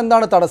ആലോചിക്കാൻ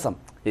എന്താണ് തടസ്സം?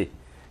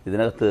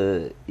 ഇതിനകത്ത്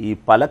ഈ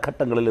പല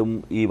ഘട്ടങ്ങളിലും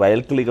ഈ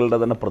വയൽക്കിളികളുടെ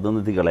തന്നെ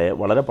പ്രതിനിധികളെ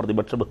വളരെ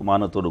പ്രതിപക്ഷ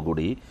ബഹുമാനത്തോടു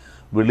കൂടി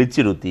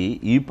വിളിച്ചിരുത്തി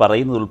ഈ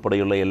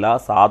പറയുന്നതുൾപ്പെടെയുള്ള എല്ലാ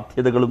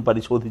സാധ്യതകളും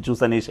പരിശോധിച്ചു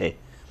സനീഷേ.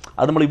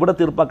 അത് നമ്മൾ ഇവിടെ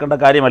തീർപ്പാക്കേണ്ട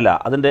കാര്യമല്ല.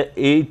 അതിൻ്റെ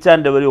എയ്ച്ച്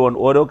ആൻഡ് എവരി വൺ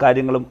ഓരോ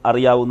കാര്യങ്ങളും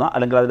അറിയാവുന്ന,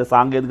 അല്ലെങ്കിൽ അതിൻ്റെ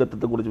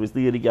സാങ്കേതികത്വത്തെക്കുറിച്ച്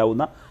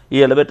വിശദീകരിക്കാവുന്ന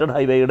ഈ എലവേറ്റഡ്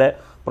ഹൈവേയുടെ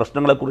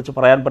പ്രശ്നങ്ങളെക്കുറിച്ച്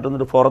പറയാൻ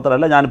പറ്റുന്നൊരു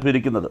ഫോറത്തിലല്ല ഞാനിപ്പോൾ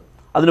ഇരിക്കുന്നത്.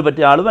 അതിന്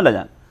പറ്റിയ ആളുമല്ല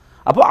ഞാൻ.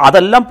 അപ്പോൾ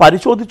അതെല്ലാം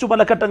പരിശോധിച്ചു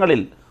പല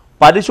ഘട്ടങ്ങളിൽ.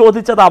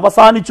 പരിശോധിച്ചത്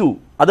അവസാനിച്ചു.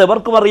 അത്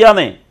എവർക്കും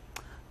അറിയാമേ,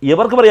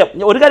 എവർക്കും അറിയാം.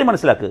 ഒരു കാര്യം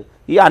മനസ്സിലാക്ക്,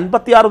 ഈ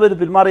 56 പേര്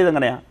പിന്മാറിയത്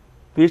എങ്ങനെയാ?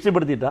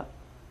 ഭീഷണിപ്പെടുത്തിയിട്ടാ?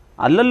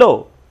 അല്ലല്ലോ.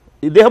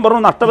 ഇദ്ദേഹം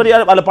പറഞ്ഞു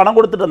നഷ്ടപരിഹാരം, അല്ല പണം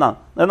കൊടുത്തിട്ടെന്നാ.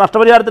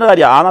 നഷ്ടപരിഹാരത്തിന്റെ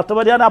കാര്യം, ആ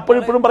നഷ്ടപരിഹാരം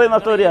അപ്പോഴും പറയും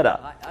നഷ്ടപരിഹാരം.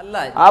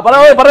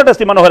 പറയട്ടെ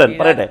ശ്രീ മനോഹരൻ,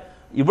 പറയട്ടെ.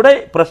 ഇവിടെ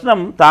പ്രശ്നം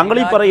താങ്കൾ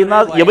ഈ പറയുന്ന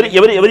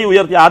എവരി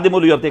ഉയർത്തിയ ആദ്യം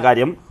മുതൽ ഉയർത്തിയ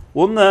കാര്യം,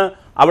 ഒന്ന്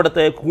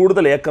അവിടുത്തെ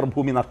കൂടുതൽ ഏക്കർ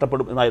ഭൂമി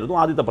നഷ്ടപ്പെടും എന്നായിരുന്നു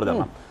ആദ്യത്തെ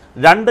പ്രചരണം.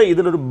 2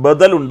 ഇതിലൊരു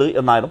ബദലുണ്ട്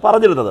എന്നായിരുന്നു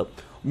പറഞ്ഞിരുന്നത്.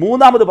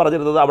 3ാമത്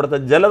പറഞ്ഞിരുന്നത് അവിടുത്തെ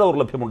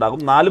ജലദൗർലഭ്യം ഉണ്ടാകും.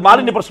 4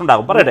 മാലിന്യ പ്രശ്നം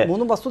ഉണ്ടാകും. പറയട്ടെ,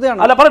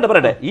 അല്ല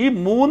പറയട്ടെ. ഈ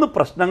 3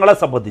 പ്രശ്നങ്ങളെ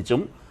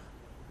സംബന്ധിച്ചും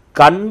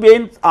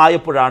കൺവീൻസ്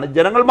ആയപ്പോഴാണ്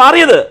ജനങ്ങൾ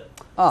മാറിയത്.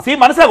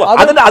 മനസ്സിലാകും.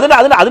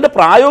 അതിന്റെ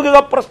പ്രായോഗിക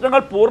പ്രശ്നങ്ങൾ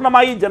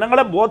പൂർണ്ണമായി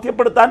ജനങ്ങളെ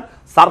ബോധ്യപ്പെടുത്താൻ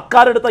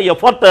സർക്കാർ എടുത്ത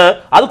എഫർട്ട്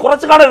അത്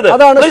കുറച്ച് കാണരുത്.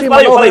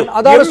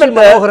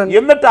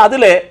 എന്നിട്ട്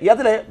അതിലെ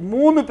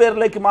 3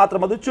 പേരിലേക്ക്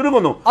മാത്രം അത്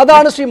ചുരുങ്ങുന്നു.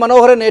 അതാണ് ശ്രീ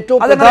മനോഹരൻ ഏറ്റവും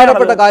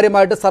പ്രധാനപ്പെട്ട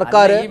കാര്യമായിട്ട്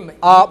സർക്കാർ,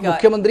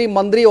 മുഖ്യമന്ത്രി,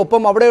 മന്ത്രി,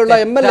 ഒപ്പം അവിടെയുള്ള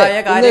MLA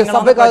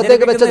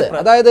സഭയ്ക്കകത്തേക്ക് വെച്ചത്.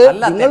 അതായത്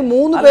നിങ്ങൾ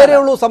 3 പേരേ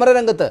ഉള്ളൂ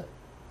സമരരംഗത്ത്,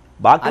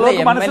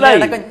 ബാക്കിയുള്ളവർക്ക് മനസ്സിലായി.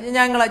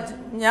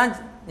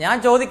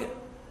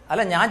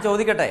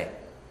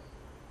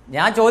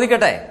 ഞാൻ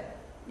ചോദിക്കട്ടെ,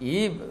 ഈ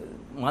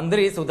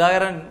മന്ത്രി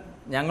സുധാകരൻ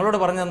ഞങ്ങളോട്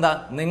പറഞ്ഞെന്താ,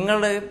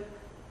 നിങ്ങളുടെ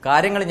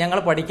കാര്യങ്ങൾ ഞങ്ങൾ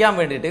പഠിക്കാൻ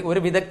വേണ്ടിയിട്ട് ഒരു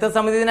വിദഗ്ധ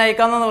സമിതിനെ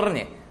അയക്കാമെന്ന്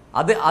പറഞ്ഞ്.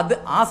 അത്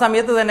ആ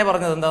സമയത്ത് തന്നെ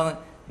പറഞ്ഞത് എന്താണ്,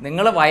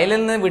 നിങ്ങൾ വയലിൽ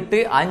നിന്ന് വിട്ട്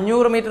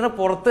 500 മീറ്ററിന്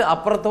പുറത്ത്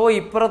അപ്പുറത്തോ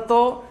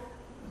ഇപ്പുറത്തോ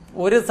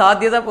ഒരു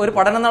സാധ്യത, ഒരു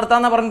പഠനം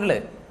നടത്താമെന്നാണ്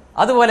പറഞ്ഞിട്ടുള്ളത്.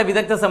 അതുപോലെ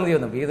വിദഗ്ധ സമിതി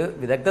വന്നു. ഇത്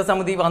വിദഗ്ധ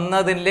സമിതി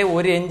വന്നതിലെ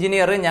ഒരു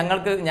എഞ്ചിനീയർ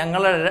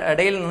ഞങ്ങളുടെ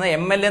ഇടയിൽ നിന്ന്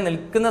MLA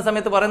നിൽക്കുന്ന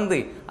സമയത്ത് പറയുന്നത്,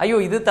 അയ്യോ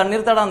ഇത്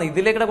തണ്ണീർത്തടാന്ന്,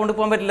 ഇതിലേക്കിടെ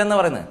കൊണ്ടുപോകാൻ പറ്റില്ലെന്ന്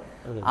പറയുന്നത്.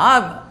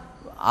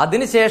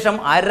 അതിനുശേഷം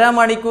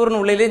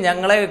അരമണിക്കൂറിനുള്ളിൽ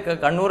ഞങ്ങളെ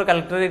കണ്ണൂർ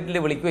കളക്ടറേറ്റിൽ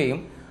വിളിക്കുകയും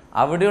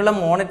അവിടെയുള്ള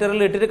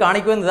മോണിറ്ററിൽ ഇട്ടിട്ട്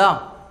കാണിക്കുകയും ഇതാ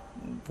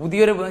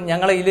പുതിയൊരു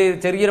ഞങ്ങളെ ഇതിൽ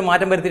ചെറിയൊരു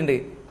മാറ്റം വരുത്തിയിട്ടുണ്ട്.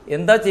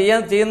 എന്താ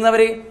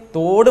ചെയ്യുന്നവർ?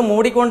 തോട്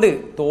മൂടിക്കൊണ്ട്,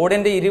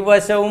 തോടിന്റെ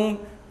ഇരുവശവും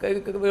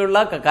ഉള്ള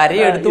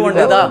കരയെടുത്തുകൊണ്ട്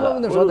ഇതാ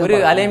ഒരു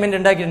അലൈൻമെന്റ്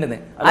ഉണ്ടാക്കിയിട്ടുണ്ടെന്ന്.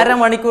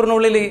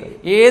 അരമണിക്കൂറിനുള്ളിൽ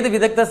ഏത്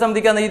വിദഗ്ധ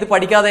സമിതിക്കാണ് ഇത്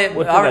പഠിക്കാതെ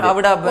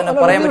അവിടെ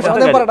പറയാൻ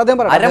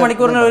പറ്റുമോ?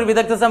 അരമണിക്കൂറിന് ഒരു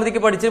വിദഗ്ധ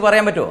സമിതിക്ക് പഠിച്ച്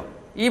പറയാൻ പറ്റുമോ?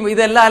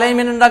 ഇതെല്ലാം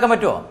അലൈൻമെന്റ് ഉണ്ടാക്കാൻ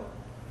പറ്റുമോ?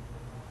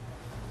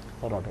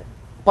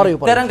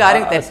 ഇത്തരം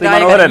കാര്യം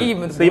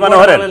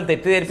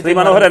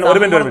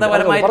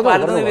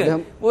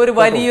ഒരു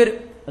വലിയൊരു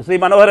ശ്രീ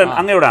മനോഹരൻ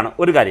അങ്ങയോടാണ്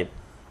ഒരു കാര്യം.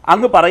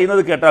 അങ്ങ്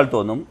പറയുന്നത് കേട്ടാൽ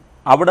തോന്നും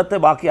അവിടുത്തെ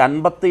ബാക്കി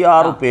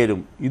 56 പേരും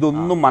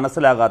ഇതൊന്നും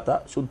മനസ്സിലാകാത്ത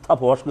ശുദ്ധ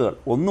പോഷകുകൾ,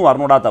 ഒന്നും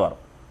അറിഞ്ഞൂടാത്തവർ.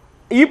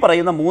 ഈ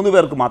പറയുന്ന 3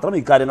 പേർക്ക് മാത്രം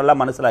ഇക്കാര്യങ്ങളെല്ലാം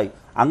മനസ്സിലായി.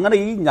 അങ്ങനെ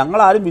ഈ ഞങ്ങൾ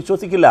ആരും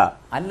വിശ്വസിക്കില്ല.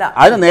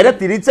 അതിന് നേരെ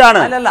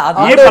തിരിച്ചാണ്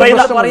ഈ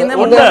പറയുന്ന.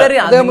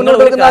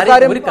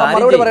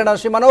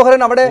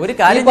 മനോഹരൻ അവിടെ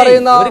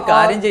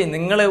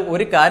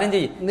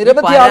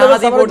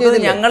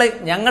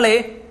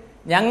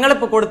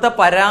ഞങ്ങളിപ്പോ കൊടുത്ത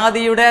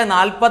പരാതിയുടെ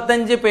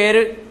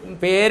 45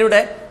 പേരുടെ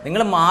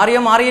നിങ്ങൾ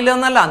മാറിയില്ല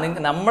എന്നല്ല,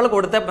 നമ്മൾ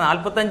കൊടുത്ത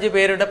 45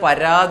 പേരുടെ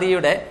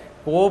പരാതിയുടെ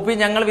കോപ്പി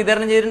ഞങ്ങൾ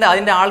വിതരണം ചെയ്തിട്ടുണ്ട്.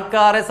 അതിന്റെ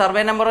ആൾക്കാരെ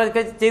സർവേ നമ്പർ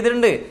ഒക്കെ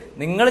ചെയ്തിട്ടുണ്ട്.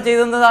 നിങ്ങൾ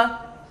ചെയ്തെന്നതാ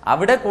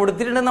അവിടെ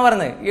കൊടുത്തിട്ടുണ്ടെന്ന്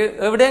പറഞ്ഞത്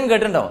എവിടെയും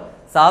കേട്ടിട്ടുണ്ടോ?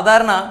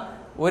 സാധാരണ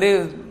ഒരു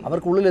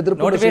അവർക്കുള്ളിൽ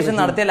നോട്ടിഫിക്കേഷൻ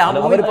നടത്തിയാൽ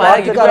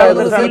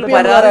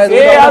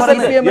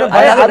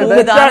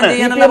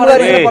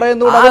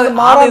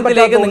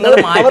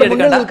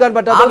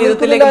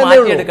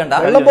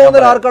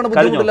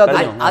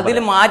അതിൽ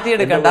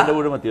മാറ്റിയെടുക്കണ്ട.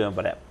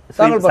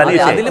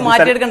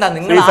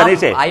 നിങ്ങൾ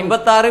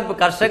 56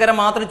 കർഷകരെ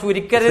മാത്രം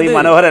ചുരുക്കരുത്.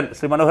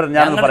 ശ്രീ മനോഹരൻ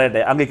ഞാൻ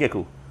പറയട്ടെ, അങ്ങ്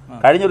കേൾക്കൂ.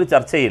 കഴിഞ്ഞൊരു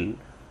ചർച്ചയിൽ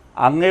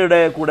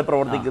അങ്ങയുടെ കൂടെ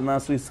പ്രവർത്തിക്കുന്ന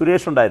ശ്രീ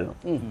സുരേഷ് ഉണ്ടായിരുന്നു.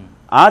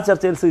 ആ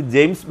ചർച്ചയിൽ ശ്രീ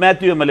ജെയിംസ്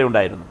മാത്യു MLA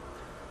ഉണ്ടായിരുന്നു.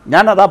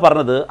 ഞാൻ അതാ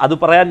പറഞ്ഞത്, അത്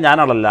പറയാൻ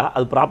ഞാനാളല്ല,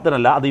 അത്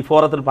പ്രാപ്തനല്ല, അത് ഈ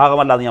ഫോറത്തിൽ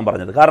ഭാഗമല്ല എന്ന് ഞാൻ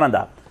പറഞ്ഞത്. കാരണം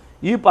എന്താ,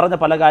 ഈ പറഞ്ഞ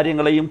പല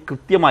കാര്യങ്ങളെയും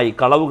കൃത്യമായി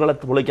കളവുകളെ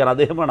പൊളിക്കാൻ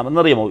അദ്ദേഹം വേണം.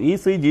 എന്നറിയാമോ, ഈ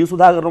ശ്രീ ജി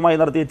സുധാകരനുമായി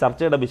നടത്തിയ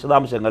ചർച്ചയുടെ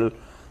വിശദാംശങ്ങൾ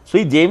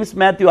ശ്രീ ജെയിംസ്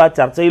മാത്യു ആ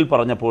ചർച്ചയിൽ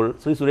പറഞ്ഞപ്പോൾ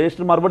ശ്രീ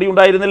സുരേഷിന് മറുപടി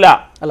ഉണ്ടായിരുന്നില്ല.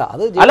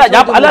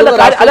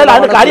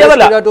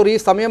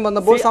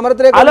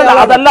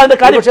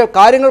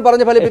 കാര്യങ്ങൾ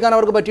പറഞ്ഞ് ഫലിപ്പിക്കാൻ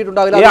അവർക്ക്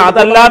പറ്റിയിട്ടുണ്ടാവില്ല.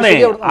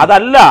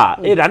 അതല്ല,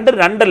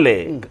 രണ്ടല്ലേ.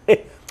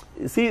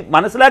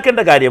 മനസ്സിലാക്കേണ്ട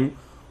കാര്യം,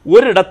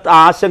 ഒരിടത്ത്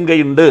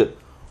ആശങ്കയുണ്ട്.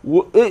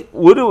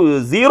 ഒരു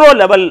 0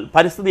 ലെവൽ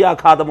പരിസ്ഥിതി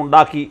ആഘാതം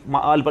ഉണ്ടാക്കി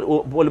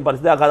പോലും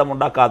പരിസ്ഥിതി ആഘാതം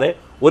ഉണ്ടാക്കാതെ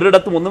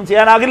ഒരിടത്തും ഒന്നും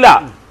ചെയ്യാനാകില്ല.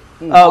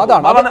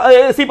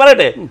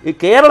 പറയട്ടെ,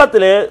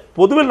 കേരളത്തിലെ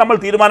പൊതുവിൽ നമ്മൾ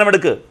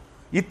തീരുമാനമെടുക്ക്,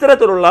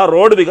 ഇത്തരത്തിലുള്ള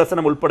റോഡ്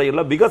വികസനം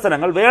ഉൾപ്പെടെയുള്ള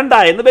വികസനങ്ങൾ വേണ്ട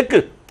എന്ന്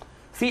വെക്ക്.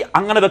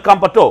 അങ്ങനെ വെക്കാൻ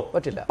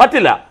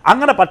പറ്റില്ല.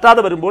 അങ്ങനെ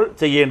പറ്റാതെ വരുമ്പോൾ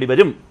ചെയ്യേണ്ടി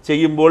വരും.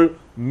 ചെയ്യുമ്പോൾ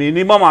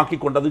മിനിമം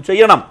ആക്കിക്കൊണ്ടത്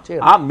ചെയ്യണം.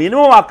 ആ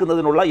മിനിമം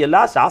ആക്കുന്നതിനുള്ള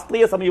എല്ലാ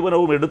ശാസ്ത്രീയ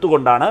സമീപനവും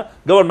എടുത്തുകൊണ്ടാണ്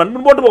ഗവൺമെന്റ്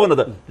മുൻപോട്ട്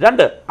പോകുന്നത്.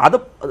 2, അത്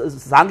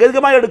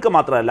സാങ്കേതികമായി എടുക്കുക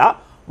മാത്രമല്ല,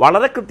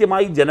 വളരെ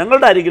കൃത്യമായി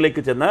ജനങ്ങളുടെ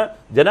അരികിലേക്ക് ചെന്ന്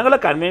ജനങ്ങളെ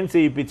കൺവിൻസ്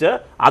ചെയ്യിപ്പിച്ച്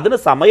അതിന്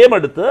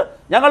സമയമെടുത്ത്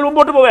ഞങ്ങൾ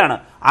മുമ്പോട്ട് പോവുകയാണ്.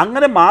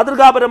 അങ്ങനെ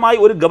മാതൃകാപരമായി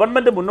ഒരു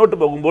ഗവൺമെന്റ് മുന്നോട്ട്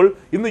പോകുമ്പോൾ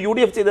ഇന്ന്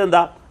UDF ചെയ്തത്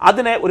എന്താ?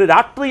 അതിനെ ഒരു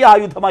രാഷ്ട്രീയ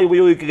ആയുധമായി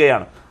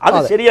ഉപയോഗിക്കുകയാണ്. അത്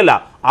ശരിയല്ല.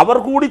 അവർ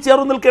കൂടി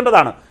ചേർന്ന്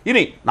നിൽക്കേണ്ടതാണ്.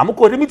 ഇനി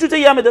നമുക്ക് ഒരുമിച്ച്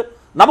ചെയ്യാം,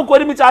 നമുക്ക്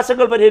ഒരുമിച്ച്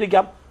ആശങ്കകൾ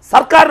പരിഹരിക്കാം.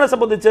 സർക്കാരിനെ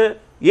സംബന്ധിച്ച്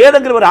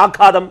ഏതെങ്കിലും ഒരു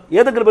ആഘാതം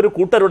ഏതെങ്കിലും ഒരു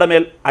കൂട്ടരുടെ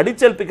മേൽ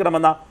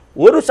അടിച്ചേൽപ്പിക്കണമെന്ന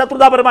ഒരു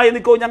ശത്രുതാപരമായ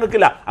നീക്കവും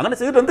ഞങ്ങൾക്കില്ല. അങ്ങനെ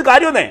ചെയ്തിട്ട് എന്ത്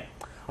കാര്യമെന്നേ.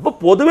 അപ്പോൾ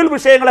പൊതുവിൽ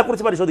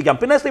വിഷയങ്ങളെക്കുറിച്ച് പരിശോധിക്കാം.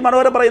 പിന്നെ ശ്രീ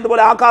മനോഹരൻ പറയുന്നത്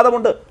പോലെ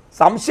ആഘാതമുണ്ട്,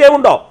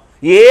 സംശയമുണ്ടോ?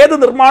 ഏത്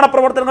നിർമ്മാണ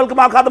പ്രവർത്തനങ്ങൾക്കും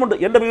ആഘാതമുണ്ട്.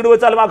 എന്റെ വീട്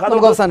വെച്ചാലും ആഘാതം,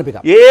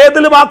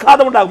 ഏതിലും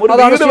ആഘാതമുണ്ടാകും.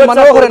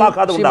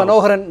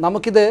 മനോഹരൻ,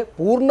 നമുക്കിത്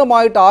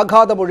പൂർണ്ണമായിട്ട്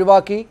ആഘാതം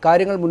ഒഴിവാക്കി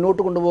കാര്യങ്ങൾ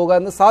മുന്നോട്ട് കൊണ്ടുപോകുക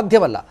എന്ന്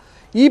സാധ്യമല്ല.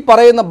 ഈ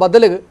പറയുന്ന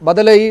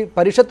ബദൽ ഈ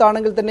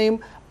പരിഷത്താണെങ്കിൽ തന്നെയും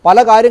പല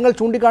കാര്യങ്ങൾ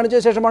ചൂണ്ടിക്കാണിച്ച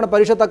ശേഷമാണ്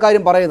പരിഷത്ത്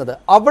അക്കാര്യം പറയുന്നത്.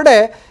 അവിടെ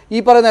ഈ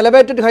പറയുന്ന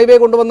എലവേറ്റഡ് ഹൈവേ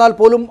കൊണ്ടുവന്നാൽ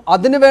പോലും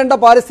അതിനുവേണ്ട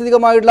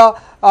പാരിസ്ഥിതികമായിട്ടുള്ള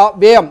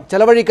വ്യയം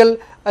ചെലവഴിക്കൽ,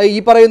 ഈ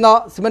പറയുന്ന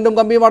സിമെന്റും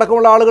കമ്പിയും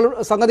അടക്കമുള്ള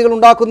സംഗതികൾ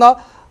ഉണ്ടാക്കുന്ന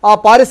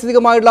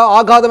പാരിസ്ഥിതികമായിട്ടുള്ള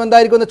ആഘാതം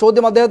എന്തായിരിക്കും എന്ന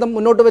ചോദ്യം അദ്ദേഹം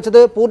മുന്നോട്ട് വെച്ചത്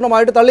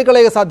പൂർണ്ണമായിട്ട്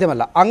തള്ളിക്കളയുക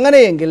സാധ്യമല്ല.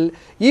 അങ്ങനെയെങ്കിൽ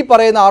ഈ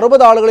പറയുന്ന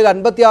 60 ആളുകളിൽ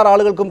 56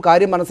 ആളുകൾക്കും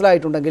കാര്യം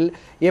മനസ്സിലായിട്ടുണ്ടെങ്കിൽ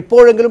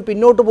എപ്പോഴെങ്കിലും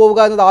പിന്നോട്ട് പോവുക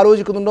എന്നത്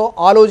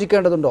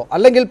ആലോചിക്കേണ്ടതുണ്ടോ?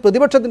 അല്ലെങ്കിൽ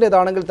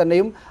പ്രതിപക്ഷത്തിൻ്റെതാണെങ്കിൽ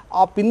തന്നെയും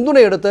ആ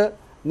പിന്തുണയെടുത്ത്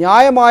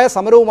ന്യായമായ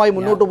സമരവുമായി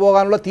മുന്നോട്ട്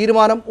പോകാനുള്ള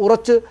തീരുമാനം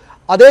ഉറച്ച്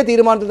അതേ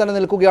തീരുമാനത്തിൽ തന്നെ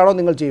നിൽക്കുകയാണോ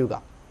നിങ്ങൾ ചെയ്യുക?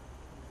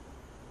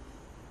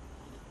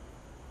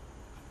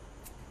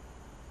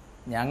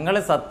 ഞങ്ങൾ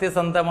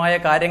സത്യസന്ധമായ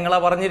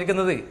കാര്യങ്ങളാണ്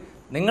പറഞ്ഞിരിക്കുന്നത്.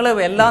 നിങ്ങൾ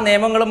എല്ലാ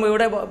നിയമങ്ങളും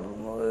ഇവിടെ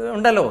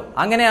ഉണ്ടല്ലോ.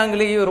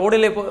 അങ്ങനെയാണെങ്കിൽ ഈ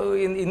റോഡിൽ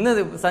ഇന്ന്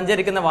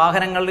സഞ്ചരിക്കുന്ന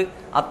വാഹനങ്ങൾ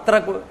അത്ര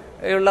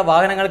ഉള്ള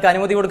വാഹനങ്ങൾക്ക്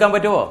അനുമതി കൊടുക്കാൻ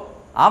പറ്റുമോ?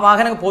 ആ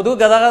വാഹനം പൊതു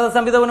ഗതാഗത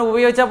സംവിധാനം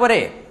ഉപയോഗിച്ചാൽ പോരെ?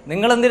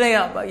 നിങ്ങളെന്തിനാ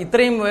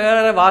ഇത്രയും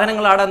വേറെ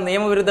വാഹനങ്ങളാണ്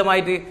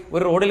നിയമവിരുദ്ധമായിട്ട്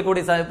ഒരു റോഡിൽ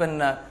കൂടി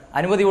പിന്നെ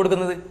അനുമതി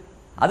കൊടുക്കുന്നത്?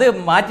 അത്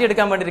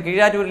മാറ്റിയെടുക്കാൻ വേണ്ടിയിട്ട്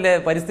കീഴാറ്റൂരിലെ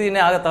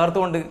പരിസ്ഥിതിനെ ആകെ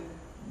തകർത്തുകൊണ്ട്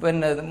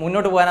പിന്നെ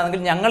മുന്നോട്ട്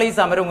പോകാനാണെങ്കിൽ ഞങ്ങൾ ഈ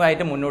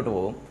സമരവുമായിട്ട് മുന്നോട്ട്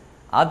പോകും.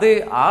 അത്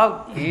ആ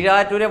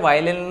കീഴാറ്റൂരെ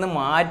വയലിൽ നിന്ന്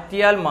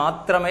മാറ്റിയാൽ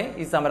മാത്രമേ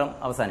ഈ സമരം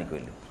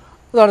അവസാനിക്കുകയുള്ളൂ.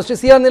 അതാണ് ശ്രീ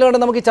സിയാർ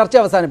നീലകണ്ഠൻ. നമുക്ക് ഈ ചർച്ച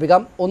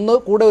അവസാനിപ്പിക്കാം. ഒന്ന്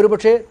കൂടെ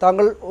ഒരുപക്ഷെ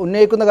താങ്കൾ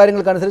ഉന്നയിക്കുന്ന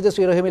കാര്യങ്ങൾക്കനുസരിച്ച്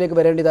ശ്രീ റഹീമിലേക്ക്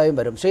വരേണ്ടതായും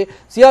വരും. ശ്രീ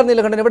സിയാർ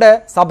നീലകണ്ഠൻ, ഇവിടെ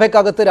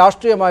സഭയ്ക്കകത്ത്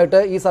രാഷ്ട്രീയമായിട്ട്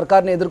ഈ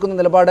സർക്കാരിനെ എതിർക്കുന്ന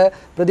നിലപാട്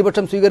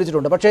പ്രതിപക്ഷം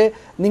സ്വീകരിച്ചിട്ടുണ്ട്. പക്ഷേ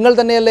നിങ്ങൾ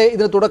തന്നെയല്ലേ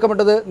ഇതിന്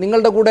തുടക്കമിട്ടത്?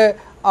 നിങ്ങളുടെ കൂടെ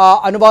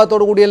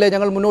അനുവാദത്തോടു കൂടിയല്ലേ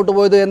ഞങ്ങൾ മുന്നോട്ട്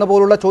പോയത് എന്ന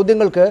പോലുള്ള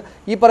ചോദ്യങ്ങൾക്ക്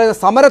ഈ പറയുന്ന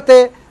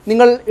സമരത്തെ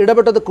നിങ്ങൾ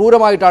ഇടപെട്ടത്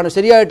ക്രൂരമായിട്ടാണ്,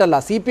 ശരിയായിട്ടല്ല.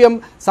 CPM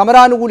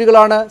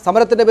സമരാനുകൂലികളാണ്,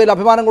 സമരത്തിൻ്റെ പേരിൽ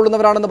അഭിമാനം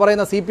കൊള്ളുന്നവരാണെന്ന്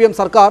പറയുന്ന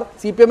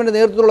CPMൻ്റെ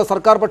നേതൃത്വത്തിലുള്ള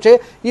സർക്കാർ പക്ഷേ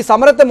ഈ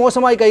സമരത്തെ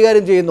മോശമായി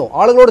കൈകാര്യം ചെയ്യുന്നു,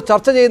 ആളുകളോട്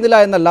ചർച്ച ചെയ്യുന്നില്ല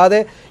എന്നല്ലാതെ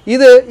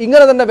ഇത്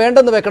ഇങ്ങനെ തന്നെ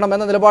വേണ്ടെന്ന് വെക്കണം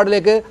എന്ന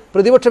നിലപാടിലേക്ക്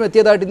പ്രതിപക്ഷം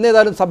എത്തിയതായിട്ട്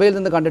ഇന്നേതായാലും സഭയിൽ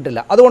നിന്ന് കണ്ടിട്ടില്ല.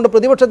 അതുകൊണ്ട്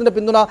പ്രതിപക്ഷത്തിൻ്റെ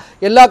പിന്തുണ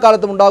എല്ലാ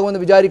കാലത്തും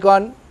ഉണ്ടാകുമെന്ന്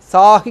വിചാരിക്കുവാൻ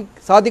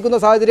സാധിക്കുന്ന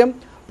സാഹചര്യം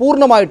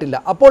പൂർണ്ണമായിട്ടില്ല.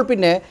 അപ്പോൾ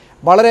പിന്നെ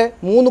വളരെ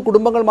 3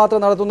 കുടുംബങ്ങൾ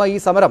മാത്രം നടത്തുന്ന ഈ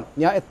സമരം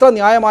എത്ര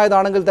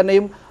ന്യായമായതാണെങ്കിൽ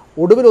തന്നെയും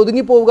ഒടുവിൽ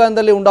ഒതുങ്ങിപ്പോവുക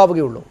എന്നല്ലേ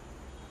ഉണ്ടാവുകയുള്ളൂ.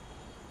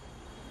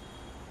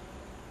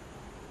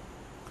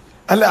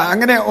 അല്ല,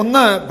 അങ്ങനെ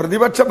ഒന്ന്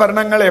പ്രതിപക്ഷ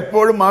ഭരണങ്ങൾ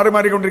എപ്പോഴും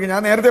മാറിക്കൊണ്ടിരിക്കും.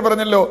 ഞാൻ നേരത്തെ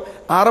പറഞ്ഞല്ലോ,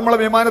 ആറന്മുള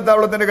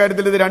വിമാനത്താവളത്തിന്റെ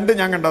കാര്യത്തിൽ ഇത് രണ്ടും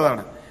ഞാൻ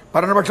കണ്ടതാണ്.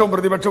 ഭരണപക്ഷവും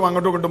പ്രതിപക്ഷവും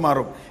അങ്ങോട്ടും ഇങ്ങോട്ടും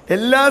മാറും.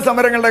 എല്ലാ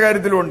സമരങ്ങളുടെ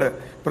കാര്യത്തിലും ഉണ്ട്.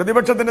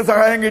 പ്രതിപക്ഷത്തിന്റെ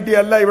സഹായം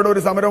കിട്ടിയല്ല ഇവിടെ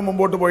ഒരു സമരവും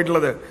മുമ്പോട്ട്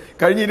പോയിട്ടുള്ളത്.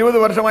 കഴിഞ്ഞ 20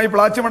 വർഷമായി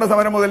പ്ലാച്ചിമട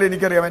സമരം മുതൽ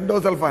എനിക്കറിയാം,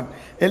 എൻഡോസൾഫാൻ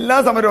എല്ലാ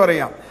സമരവും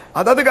അറിയാം.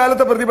 അതത്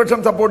കാലത്തെ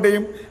പ്രതിപക്ഷം സപ്പോർട്ട്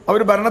ചെയ്യും,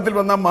 അവർ ഭരണത്തിൽ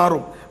വന്നാൽ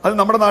മാറും. അത്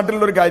നമ്മുടെ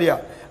നാട്ടിലുള്ളൊരു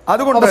കാര്യമാണ്.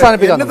 അതുകൊണ്ട്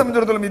എന്നെ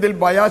സംബന്ധിച്ചിടത്തോളം ഇതിൽ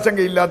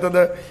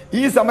ഭയാശങ്കയില്ലാത്തത്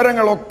ഈ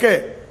സമരങ്ങളൊക്കെ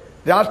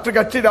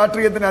കക്ഷി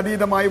രാഷ്ട്രീയത്തിന്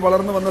അതീതമായി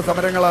വളർന്നു വന്ന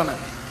സമരങ്ങളാണ്.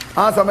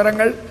 ആ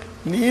സമരങ്ങൾ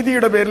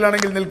നീതിയുടെ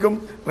പേരിലാണെങ്കിൽ നിൽക്കും.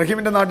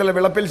 റഹീമിന്റെ നാട്ടിലെ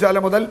വിളപ്പിൽശാല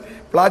മുതൽ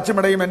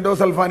പ്ലാച്ചിമടയും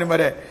എൻഡോസൾഫാനും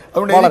വരെ.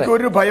 അതുകൊണ്ട്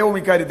എനിക്കൊരു ഭയവും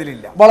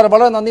ഇക്കാര്യത്തിലില്ല.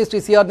 വളരെ നന്ദി ശ്രീ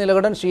സിയാർ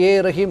നീലകണ്ഠൻ, ശ്രീ എ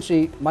റഹീം, ശ്രീ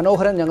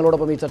മനോഹരൻ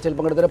ഞങ്ങളോടൊപ്പം ഈ ചർച്ചയിൽ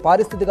പങ്കെടുത്തത്.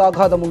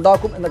 പാരിസ്ഥിതികാഘാതം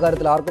ഉണ്ടാക്കും എന്ന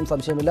കാര്യത്തിൽ ആർക്കും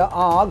സംശയമില്ല.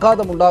 ആ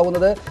ആഘാതം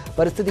ഉണ്ടാകുന്നത്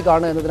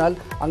പരിസ്ഥിതിക്കാണ് എന്നതിനാൽ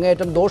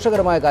അങ്ങേയറ്റം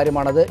ദോഷകരമായ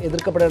കാര്യമാണത്,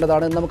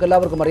 എതിർക്കപ്പെടേണ്ടതാണ് എന്ന് നമുക്ക്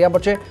എല്ലാവർക്കും അറിയാം.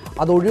 പക്ഷേ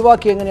അത്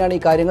ഒഴിവാക്കി എങ്ങനെയാണ്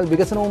ഈ കാര്യങ്ങൾ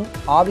വികസനവും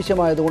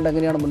ആവശ്യമായതുകൊണ്ട്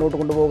എങ്ങനെയാണ് മുന്നോട്ട്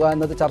കൊണ്ടുപോകുക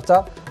എന്നത് ചർച്ച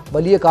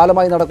വലിയ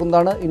കാലമായി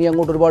നടക്കുന്നതാണ്, ഇനി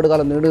അങ്ങോട്ട് ഒരുപാട്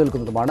കാലം നീണ്ടു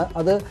നിൽക്കുന്നതുമാണ്.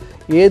 അത്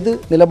ഏത്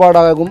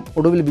നിലപാടാകും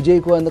ഒടുവിൽ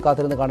വിജയിക്കുക എന്ന്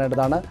കാത്തിരുന്ന്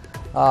കാണേണ്ടതാണ്.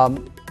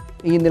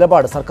 ഈ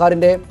നിലപാട്,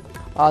 സർക്കാരിൻ്റെ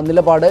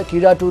നിലപാട്,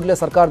 കീഴാറ്റൂരിലെ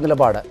സർക്കാർ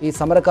നിലപാട്, ഈ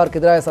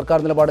സമരക്കാർക്കെതിരായ സർക്കാർ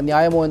നിലപാട്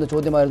ന്യായമോ എന്ന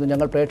ചോദ്യമായിരുന്നു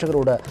ഞങ്ങൾ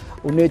പ്രേക്ഷകരോട്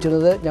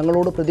ഉന്നയിച്ചിരുന്നത്.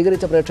 ഞങ്ങളോട്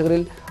പ്രതികരിച്ച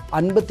പ്രേക്ഷകരിൽ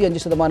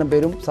 55%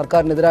 പേരും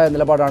സർക്കാരിനെതിരായ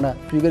നിലപാടാണ്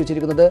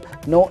സ്വീകരിച്ചിരിക്കുന്നത്.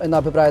 നോ എന്ന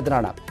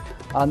അഭിപ്രായത്തിനാണ്.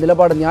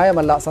 നിലപാട്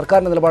ന്യായമല്ല,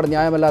 സർക്കാരിൻ്റെ നിലപാട്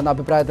ന്യായമല്ല എന്ന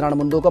അഭിപ്രായത്തിനാണ്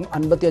മുൻതൂക്കം.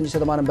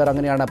 55% പേർ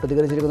അങ്ങനെയാണ്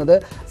പ്രതികരിച്ചിരിക്കുന്നത്.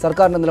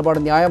 സർക്കാരിൻ്റെ നിലപാട്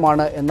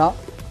ന്യായമാണ് എന്ന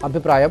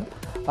അഭിപ്രായം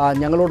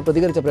ഞങ്ങളോട്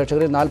പ്രതികരിച്ച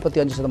പ്രേക്ഷകരിൽ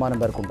 45%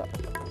 പേർക്കുണ്ട്.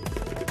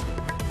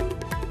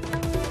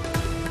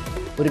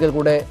 ഒരിക്കൽ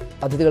കൂടെ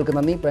അതിഥികൾക്ക്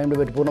നന്ദി. പ്രൈം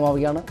ഡിബേറ്റ്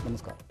പൂർണ്ണമാവുകയാണ്.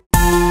 നമസ്കാരം.